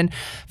women. And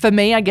for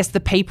me, I guess the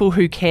people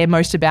who care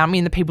most about me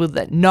and the people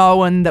that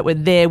know and that were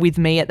there with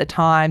me at the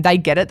time, they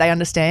get it, they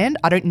understand.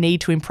 I don't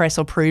need to impress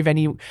or prove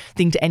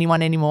anything to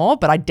anyone anymore,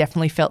 but I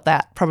definitely felt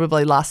that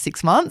probably last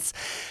 6 months.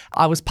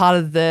 I was part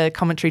of the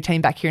commentary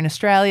team back here in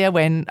Australia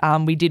when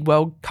we did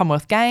World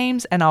Commonwealth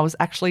Games, and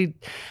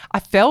I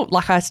felt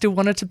like I still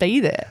wanted to be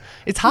there.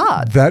 It's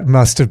hard. That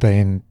must have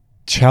been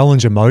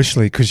challenge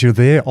emotionally, because you're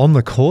there on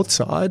the court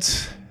side.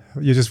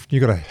 You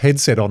got a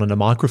headset on and a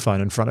microphone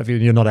in front of you,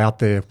 and you're not out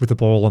there with the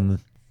ball and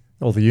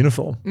or the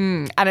uniform.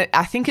 And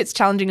I think it's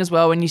challenging as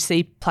well when you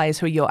see players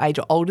who are your age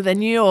or older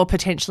than you, or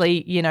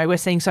potentially, we're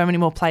seeing so many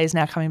more players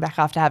now coming back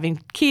after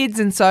having kids.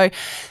 And so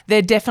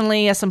there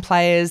definitely are some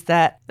players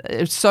that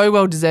are so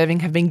well deserving,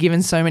 have been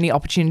given so many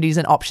opportunities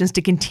and options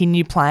to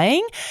continue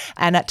playing.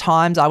 And at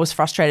times I was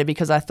frustrated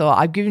because I thought,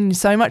 I've given you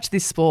so much to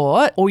this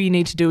sport. All you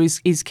need to do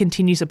is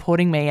continue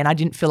supporting me. And I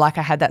didn't feel like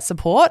I had that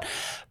support.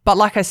 But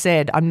like I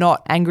said, I'm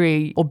not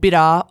angry or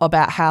bitter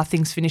about how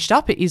things finished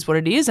up. It is what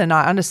it is. And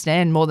I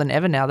understand more than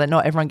ever now that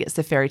not everyone gets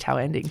the fairy tale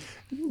ending.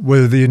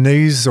 Were your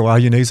knees or are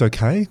your knees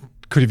okay?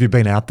 Could have you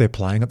been out there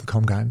playing at the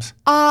Com Games?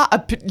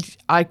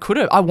 I could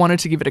have. I wanted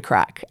to give it a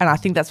crack. And I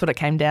think that's what it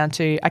came down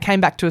to. I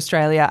came back to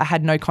Australia. I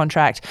had no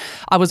contract.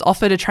 I was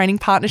offered a training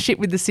partnership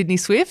with the Sydney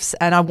Swifts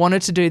and I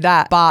wanted to do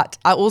that. But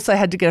I also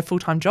had to get a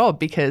full-time job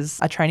because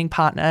a training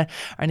partner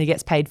only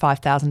gets paid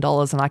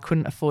 $5,000 and I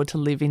couldn't afford to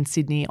live in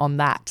Sydney on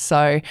that.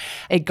 So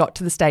it got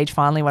to the stage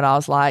finally when I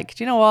was like,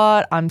 do you know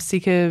what? I'm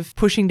sick of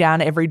pushing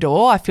down every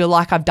door. I feel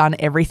like I've done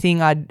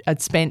everything.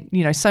 I'd spent,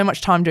 so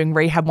much time doing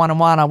rehab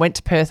one-on-one. I went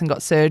to Perth and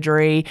got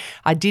surgery.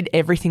 I did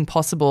everything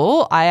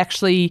possible. I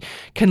actually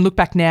can look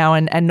back now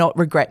and not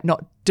regret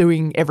not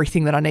doing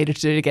everything that I needed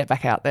to do to get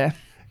back out there.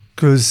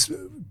 Because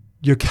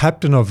you're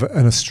captain of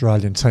an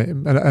Australian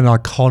team, an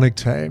iconic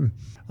team.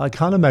 I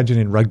can't imagine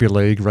in rugby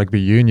league, rugby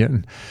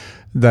union,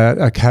 that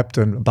a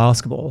captain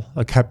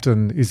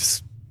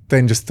is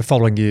then just the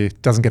following year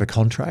doesn't get a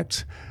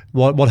contract.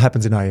 What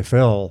happens in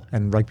AFL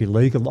and rugby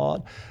league a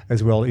lot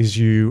as well is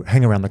you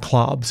hang around the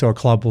club. So a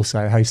club will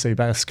say, hey,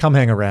 Seabass, come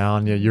hang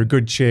around. You're a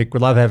good chick. We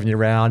love having you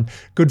around.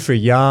 Good for a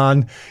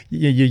yarn.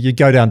 You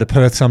go down to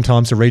Perth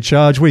sometimes to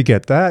recharge. We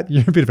get that.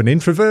 You're a bit of an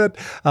introvert,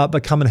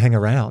 but come and hang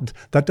around.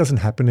 That doesn't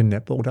happen in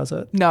netball, does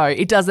it? No,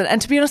 it doesn't. And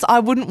to be honest,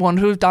 I wouldn't want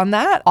to have done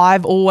that.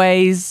 I've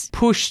always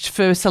pushed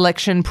for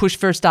selection, pushed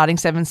for a starting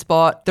 7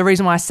 spot. The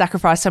reason why I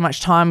sacrificed so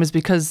much time was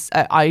because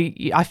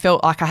I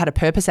felt like I had a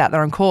purpose out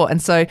there on court.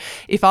 And so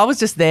if I was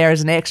just there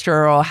as an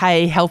extra or,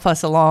 hey, help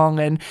us along.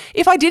 And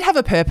if I did have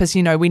a purpose,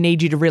 we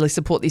need you to really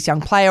support this young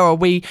player, or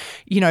we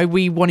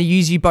want to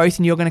use you both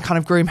and you're going to kind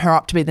of groom her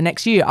up to be the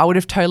next you, I would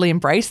have totally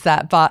embraced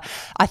that. But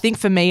I think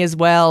for me as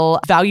well,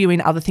 valuing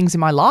other things in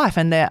my life,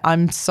 and that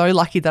I'm so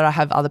lucky that I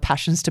have other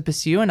passions to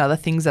pursue and other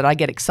things that I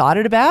get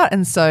excited about.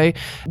 And so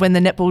when the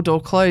netball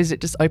door closed,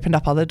 it just opened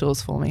up other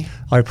doors for me.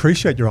 I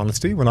appreciate your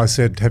honesty. When I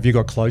said, have you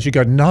got clothes? You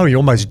go, no, you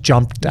almost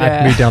jumped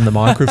at me down the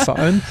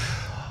microphone.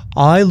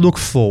 I look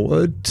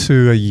forward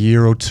to a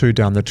year or two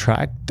down the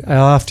track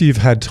after you've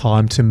had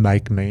time to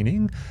make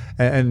meaning.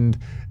 And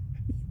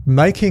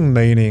making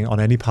meaning on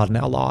any part in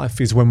our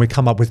life is when we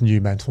come up with new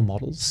mental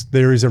models.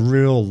 There is a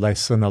real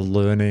lesson, a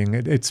learning.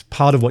 It's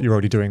part of what you're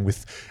already doing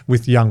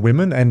with young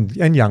women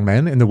and young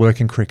men in the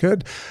work in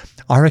cricket.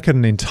 I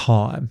reckon in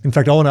time. In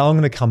fact, I'm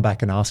going to come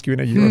back and ask you in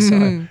a year or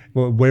so,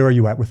 well, where are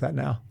you at with that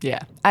now? Yeah.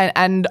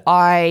 And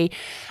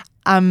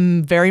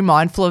I'm very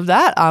mindful of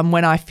that.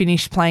 When I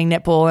finished playing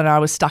netball and I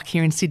was stuck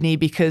here in Sydney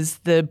because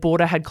the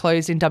border had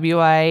closed in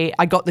WA,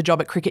 I got the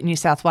job at Cricket New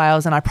South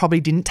Wales and I probably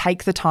didn't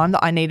take the time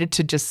that I needed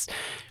to just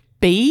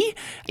be.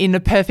 In a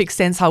perfect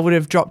sense, I would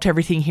have dropped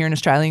everything here in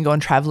Australia and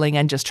gone travelling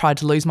and just tried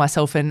to lose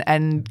myself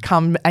and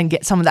come and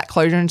get some of that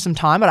closure and some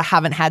time, but I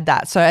haven't had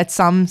that. So at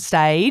some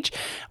stage,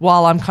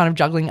 while I'm kind of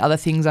juggling other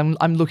things,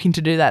 I'm looking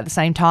to do that at the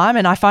same time,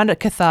 and I find it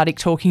cathartic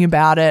talking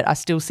about it. I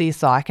still see a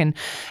psych and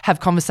have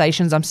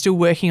conversations. I'm still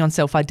working on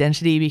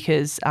self-identity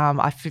because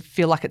I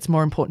feel like it's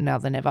more important now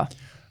than ever.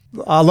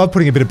 I love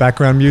putting a bit of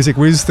background music.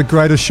 Wiz, the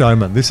greatest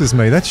showman. This is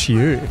me. That's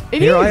you.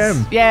 Here I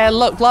am. Yeah,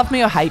 look, love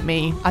me or hate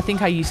me. I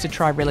think I used to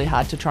try really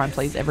hard to try and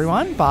please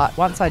everyone, but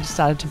once I just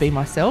started to be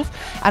myself,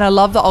 and I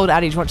love the old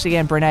adage, once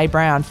again, Brené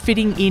Brown,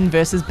 fitting in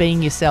versus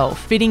being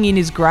yourself. Fitting in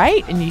is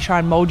great, and you try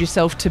and mold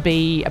yourself to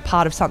be a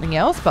part of something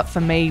else, but for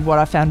me, what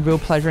I found real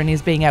pleasure in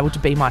is being able to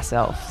be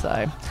myself.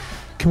 So,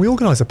 can we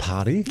organise a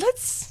party?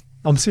 Let's.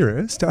 I'm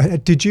serious.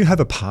 Did you have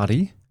a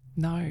party?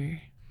 No.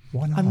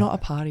 Why not? I'm not a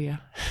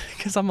partier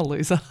because I'm a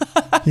loser.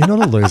 You're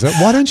not a loser.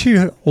 Why don't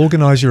you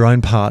organise your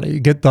own party?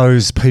 Get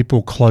those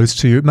people close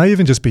to you. It may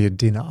even just be a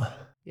dinner.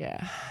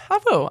 Yeah, I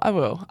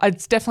will.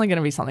 It's definitely going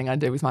to be something I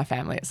do with my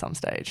family at some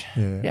stage.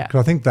 Yeah.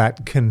 'Cause I think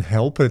that can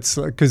help. It's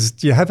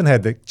because you haven't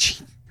had the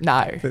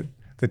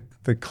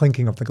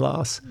clinking of the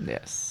glass.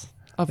 Yes.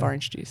 Of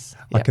orange juice.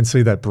 I can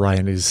see that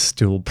brain is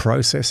still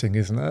processing,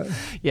 isn't it?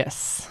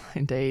 Yes,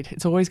 indeed.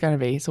 It's always going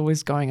to be. It's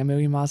always going a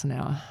million miles an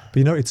hour.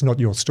 But it's not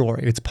your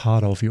story. It's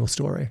part of your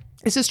story.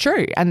 This is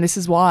true. And this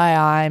is why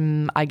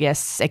I'm, I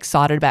guess,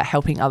 excited about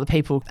helping other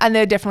people. And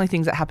there are definitely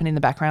things that happen in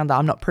the background that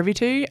I'm not privy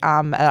to,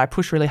 and I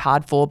push really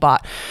hard for.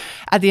 But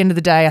at the end of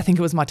the day, I think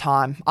it was my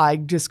time. I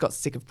just got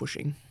sick of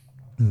pushing.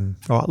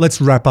 All right,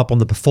 let's wrap up on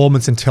the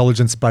Performance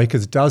Intelligence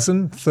Baker's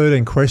Dozen.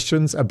 13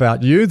 questions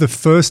about you. The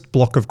first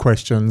block of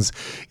questions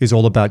is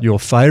all about your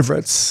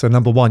favourites. So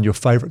number 1, your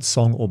favourite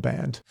song or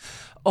band?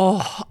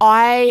 Oh,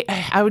 I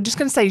was just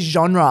going to say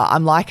genre.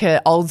 I'm like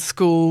an old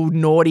school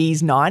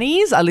noughties,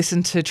 90s. I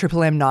listen to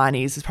Triple M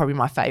 90s is probably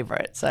my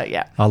favourite. So,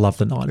 yeah. I love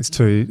the 90s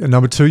too. And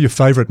number 2, your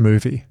favourite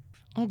movie?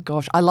 Oh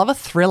gosh, I love a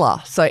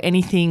thriller. So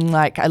anything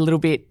like a little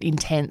bit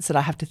intense that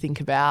I have to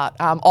think about.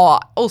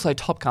 Also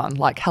Top Gun.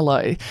 Like,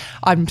 hello,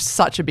 I'm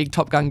such a big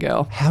Top Gun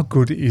girl. How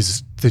good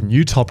is the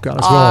new Top Gun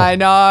as well? I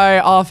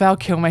know. Oh, Val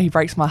Kilmer, he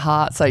breaks my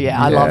heart. So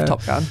yeah, I love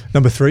Top Gun.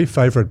 Number 3,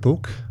 favourite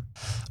book?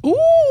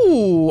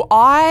 Ooh,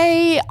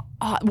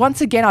 once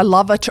again, I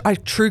love a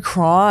true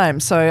crime.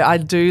 So I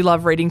do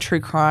love reading true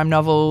crime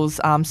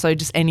novels. So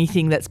just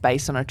anything that's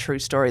based on a true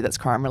story that's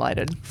crime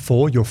related.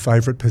 4, your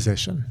favourite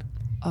possession?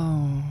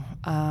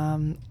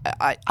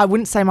 I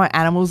wouldn't say my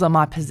animals are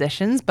my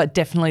possessions, but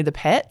definitely the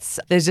pets.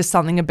 There's just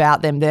something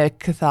about them. They're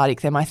cathartic.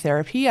 They're my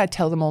therapy. I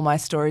tell them all my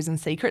stories and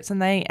secrets, and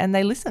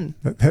they listen.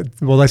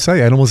 Well, they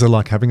say animals are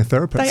like having a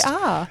therapist. They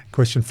are.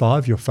 Question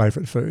 5, your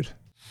favourite food?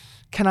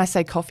 Can I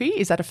say coffee?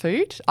 Is that a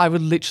food? I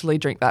would literally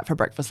drink that for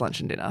breakfast, lunch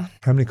and dinner.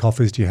 How many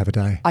coffees do you have a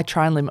day? I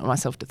try and limit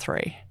myself to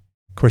 3.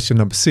 Question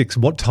number 6,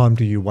 what time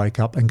do you wake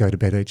up and go to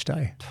bed each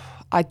day?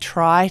 I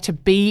try to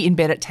be in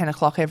bed at 10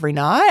 o'clock every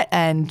night,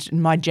 and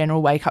my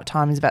general wake-up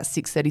time is about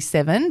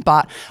 6:37,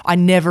 but I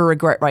never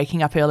regret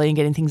waking up early and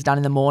getting things done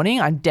in the morning.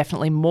 I'm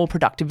definitely more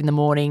productive in the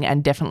morning,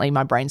 and definitely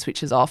my brain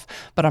switches off,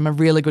 but I'm a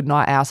really good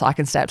night owl, so I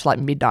can stay up to like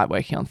midnight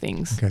working on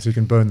things. Okay, so you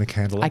can burn the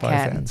candle at both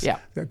ends. Yeah.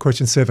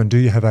 Question 7, do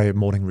you have a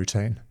morning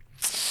routine?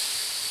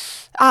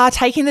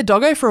 Taking the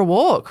doggo for a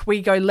walk.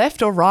 We go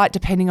left or right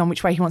depending on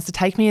which way he wants to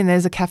take me, and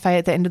there's a cafe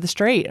at the end of the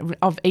street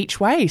of each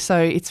way, so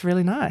it's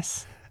really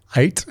nice.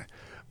 8,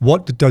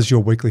 what does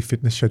your weekly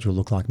fitness schedule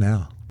look like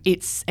now?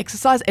 It's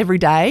exercise every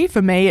day. For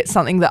me, it's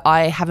something that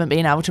I haven't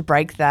been able to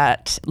break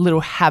that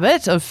little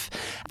habit of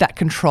that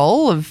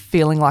control of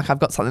feeling like I've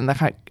got something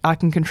that I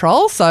can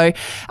control. So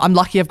I'm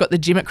lucky I've got the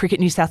gym at Cricket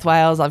New South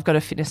Wales. I've got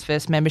a Fitness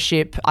First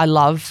membership. I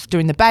love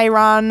doing the Bay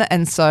Run.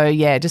 And so,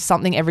 yeah, just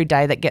something every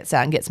day that gets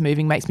out and gets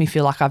moving makes me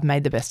feel like I've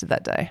made the best of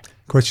that day.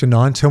 Question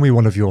 9, tell me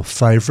one of your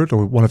favourite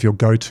or one of your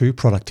go-to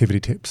productivity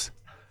tips.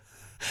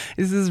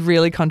 This is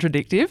really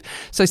contradictive.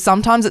 So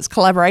sometimes it's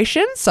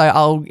collaboration. So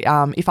I'll,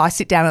 if I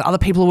sit down and other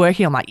people are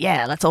working, I'm like,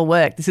 yeah, let's all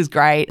work. This is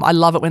great. I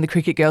love it when the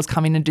cricket girls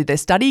come in and do their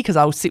study because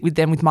I'll sit with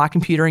them with my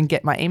computer and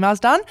get my emails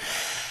done.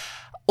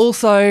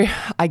 Also,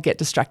 I get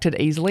distracted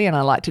easily and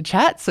I like to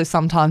chat. So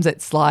sometimes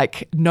it's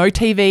like no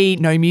TV,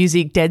 no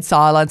music, dead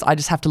silence. I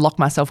just have to lock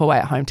myself away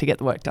at home to get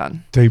the work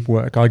done. Deep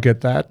work. I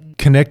get that.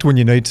 Connect when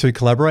you need to,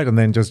 collaborate, and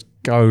then just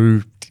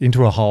go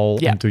into a hole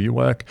and do your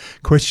work.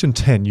 Question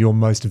 10, your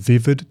most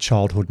vivid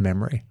childhood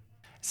memory.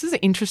 This is an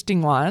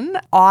interesting one.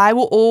 I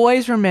will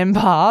always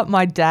remember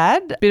my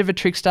dad, a bit of a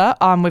trickster.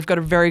 We've got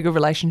a very good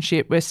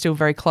relationship. We're still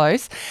very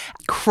close.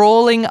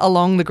 Crawling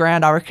along the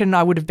ground, I reckon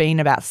I would have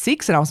been about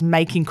 6 and I was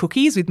making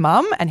cookies with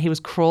mum and he was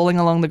crawling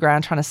along the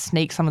ground trying to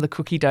sneak some of the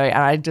cookie dough and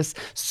I just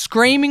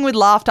screaming with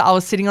laughter. I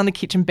was sitting on the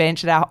kitchen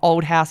bench at our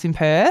old house in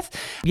Perth.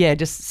 Yeah,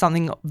 just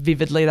something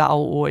vividly that I'll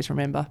always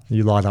remember.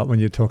 You light up when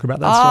you talk about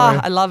that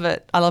story. I love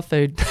it. I love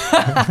food.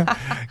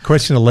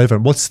 Question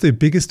 11, what's the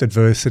biggest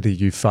adversity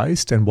you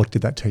faced and what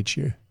did that teach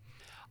you?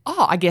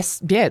 I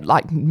guess,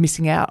 like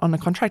missing out on a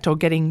contract or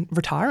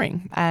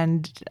retiring.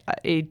 And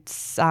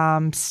it's,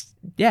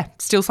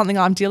 still something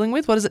I'm dealing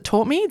with. What has it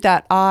taught me?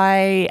 That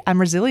I am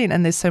resilient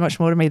and there's so much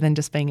more to me than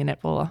just being a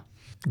netballer.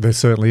 There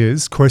certainly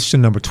is.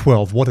 Question number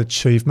 12, what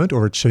achievement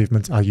or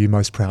achievements are you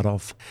most proud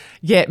of?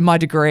 Yeah, my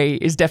degree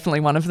is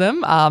definitely one of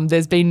them.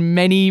 There's been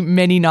many,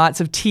 many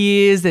nights of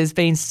tears. There's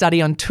been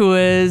study on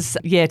tours.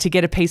 Yeah, to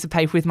get a piece of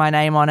paper with my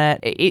name on it.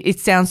 It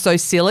sounds so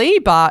silly,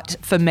 but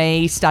for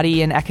me,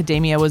 study and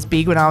academia was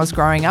big when I was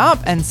growing up.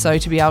 And so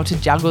to be able to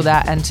juggle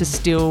that and to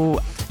still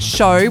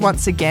show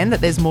once again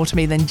that there's more to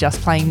me than just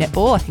playing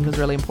netball, I think was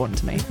really important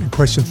to me. And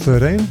question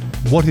 13,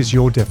 what is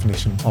your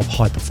definition of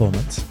high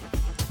performance?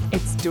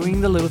 It's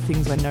doing the little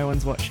things when no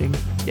one's watching.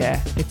 Yeah,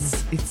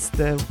 it's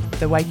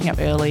the waking up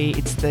early.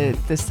 It's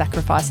the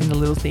sacrificing the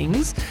little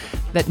things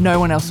that no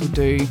one else will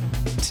do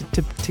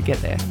to get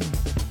there.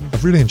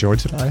 I've really enjoyed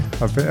today.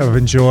 I've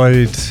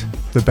enjoyed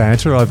the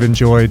banter. I've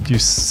enjoyed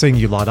seeing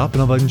you light up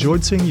and I've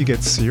enjoyed seeing you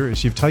get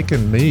serious. You've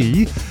taken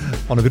me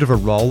on a bit of a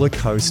roller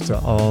coaster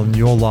on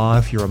your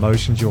life, your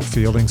emotions, your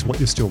feelings, what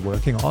you're still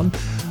working on.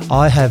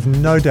 I have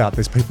no doubt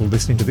there's people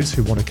listening to this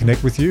who want to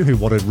connect with you, who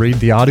want to read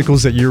the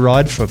articles that you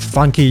write for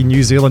funky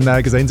New Zealand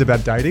magazines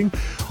about dating,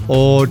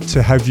 or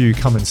to have you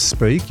come and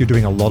speak. You're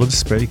doing a lot of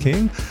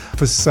speaking.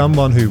 For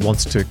someone who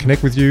wants to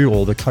connect with you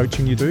or the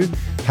coaching you do,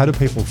 how do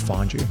people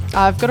find you?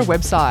 I've got a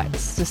website.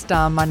 It's just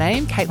my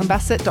name,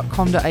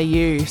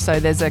 caitlinbassett.com.au. So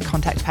there's a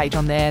contact page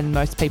on there and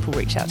most people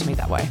reach out to me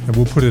that way. And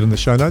we'll put it in the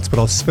show notes, but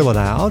I'll spell it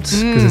out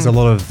because there's a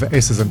lot of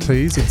S's and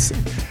T's. It's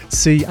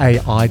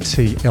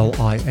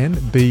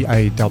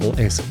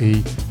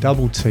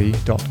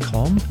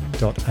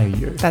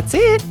CAITLINBASSETT.com.au. That's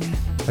it.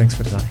 Thanks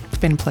for today. It's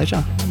been a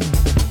pleasure.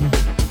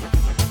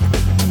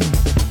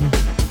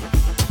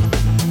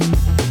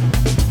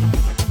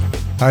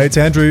 Hey, it's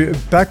Andrew,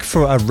 back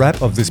for a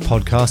wrap of this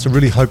podcast. I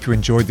really hope you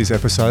enjoyed this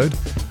episode.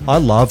 I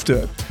loved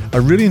it. I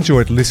really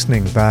enjoyed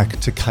listening back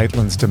to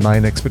Caitlin's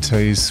domain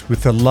expertise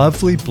with a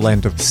lovely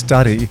blend of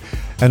study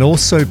and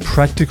also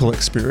practical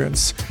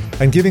experience,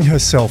 and giving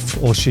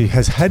herself, or she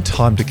has had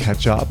time to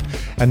catch up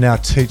and now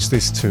teach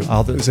this to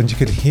others. And you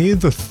could hear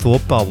the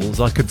thought bubbles.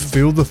 I could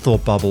feel the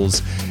thought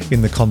bubbles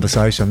in the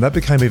conversation. That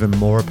became even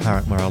more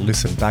apparent when I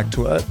listened back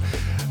to it.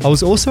 I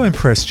was also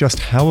impressed just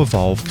how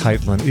evolved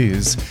Caitlin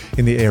is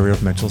in the area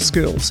of mental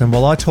skills. And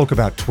while I talk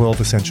about 12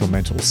 essential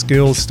mental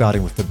skills,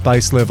 starting with the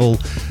base level,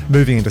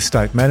 moving into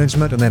state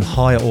management, and then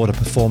higher order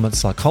performance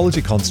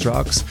psychology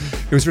constructs,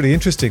 it was really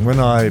interesting when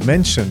I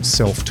mentioned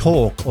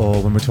self-talk,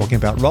 or when we're talking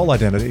about role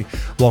identity,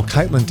 while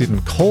Caitlin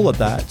didn't call it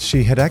that,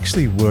 she had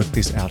actually worked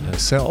this out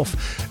herself.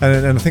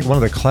 And I think one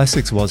of the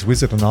classics was,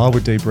 Wizard and I were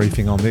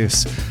debriefing on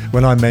this,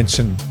 when I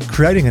mentioned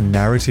creating a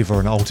narrative or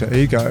an alter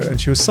ego, and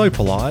she was so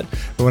polite,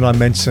 but when I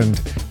mentioned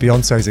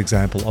Beyonce's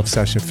example of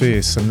Sasha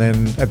Fierce, and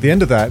then at the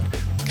end of that,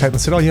 Caitlin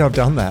said, "Oh yeah, I've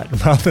done that,"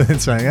 rather than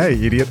saying, "Hey,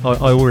 idiot, I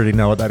already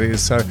know what that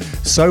is."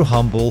 So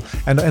humble,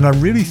 and I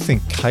really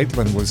think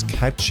Caitlin was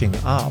catching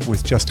up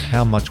with just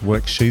how much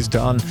work she's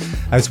done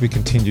as we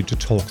continued to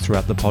talk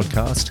throughout the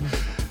podcast.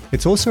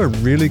 It's also a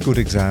really good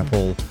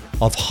example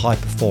of high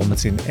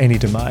performance in any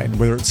domain,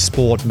 whether it's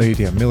sport,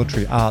 media,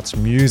 military, arts,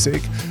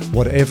 music,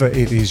 whatever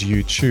it is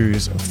you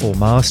choose for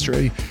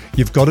mastery,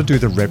 you've got to do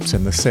the reps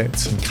and the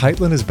sets. And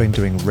Caitlin has been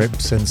doing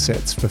reps and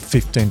sets for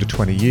 15 to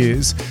 20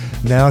 years.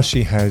 Now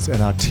she has an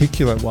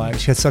articulate way,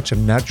 she has such a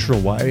natural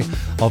way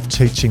of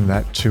teaching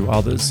that to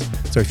others.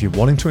 So if you're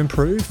wanting to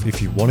improve,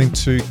 if you're wanting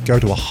to go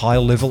to a higher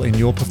level in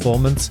your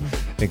performance,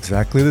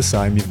 exactly the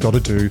same, you've got to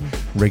do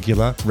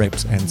regular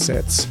reps and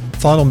sets.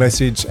 Final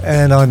message,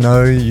 and I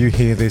know you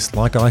hear this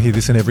like I hear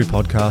this in every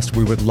podcast,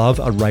 we would love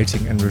a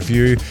rating and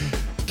review.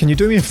 Can you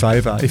do me a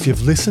favour? If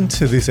you've listened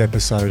to this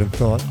episode and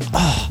thought,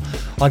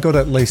 I got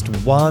at least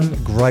one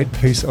great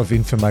piece of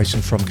information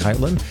from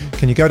Caitlin,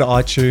 can you go to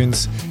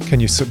iTunes,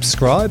 can you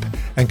subscribe,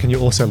 and can you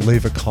also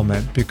leave a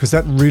comment? Because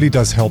that really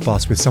does help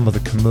us with some of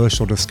the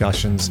commercial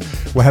discussions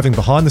we're having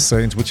behind the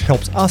scenes, which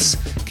helps us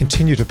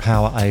continue to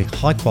power a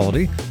high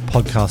quality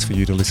podcast for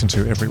you to listen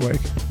to every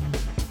week.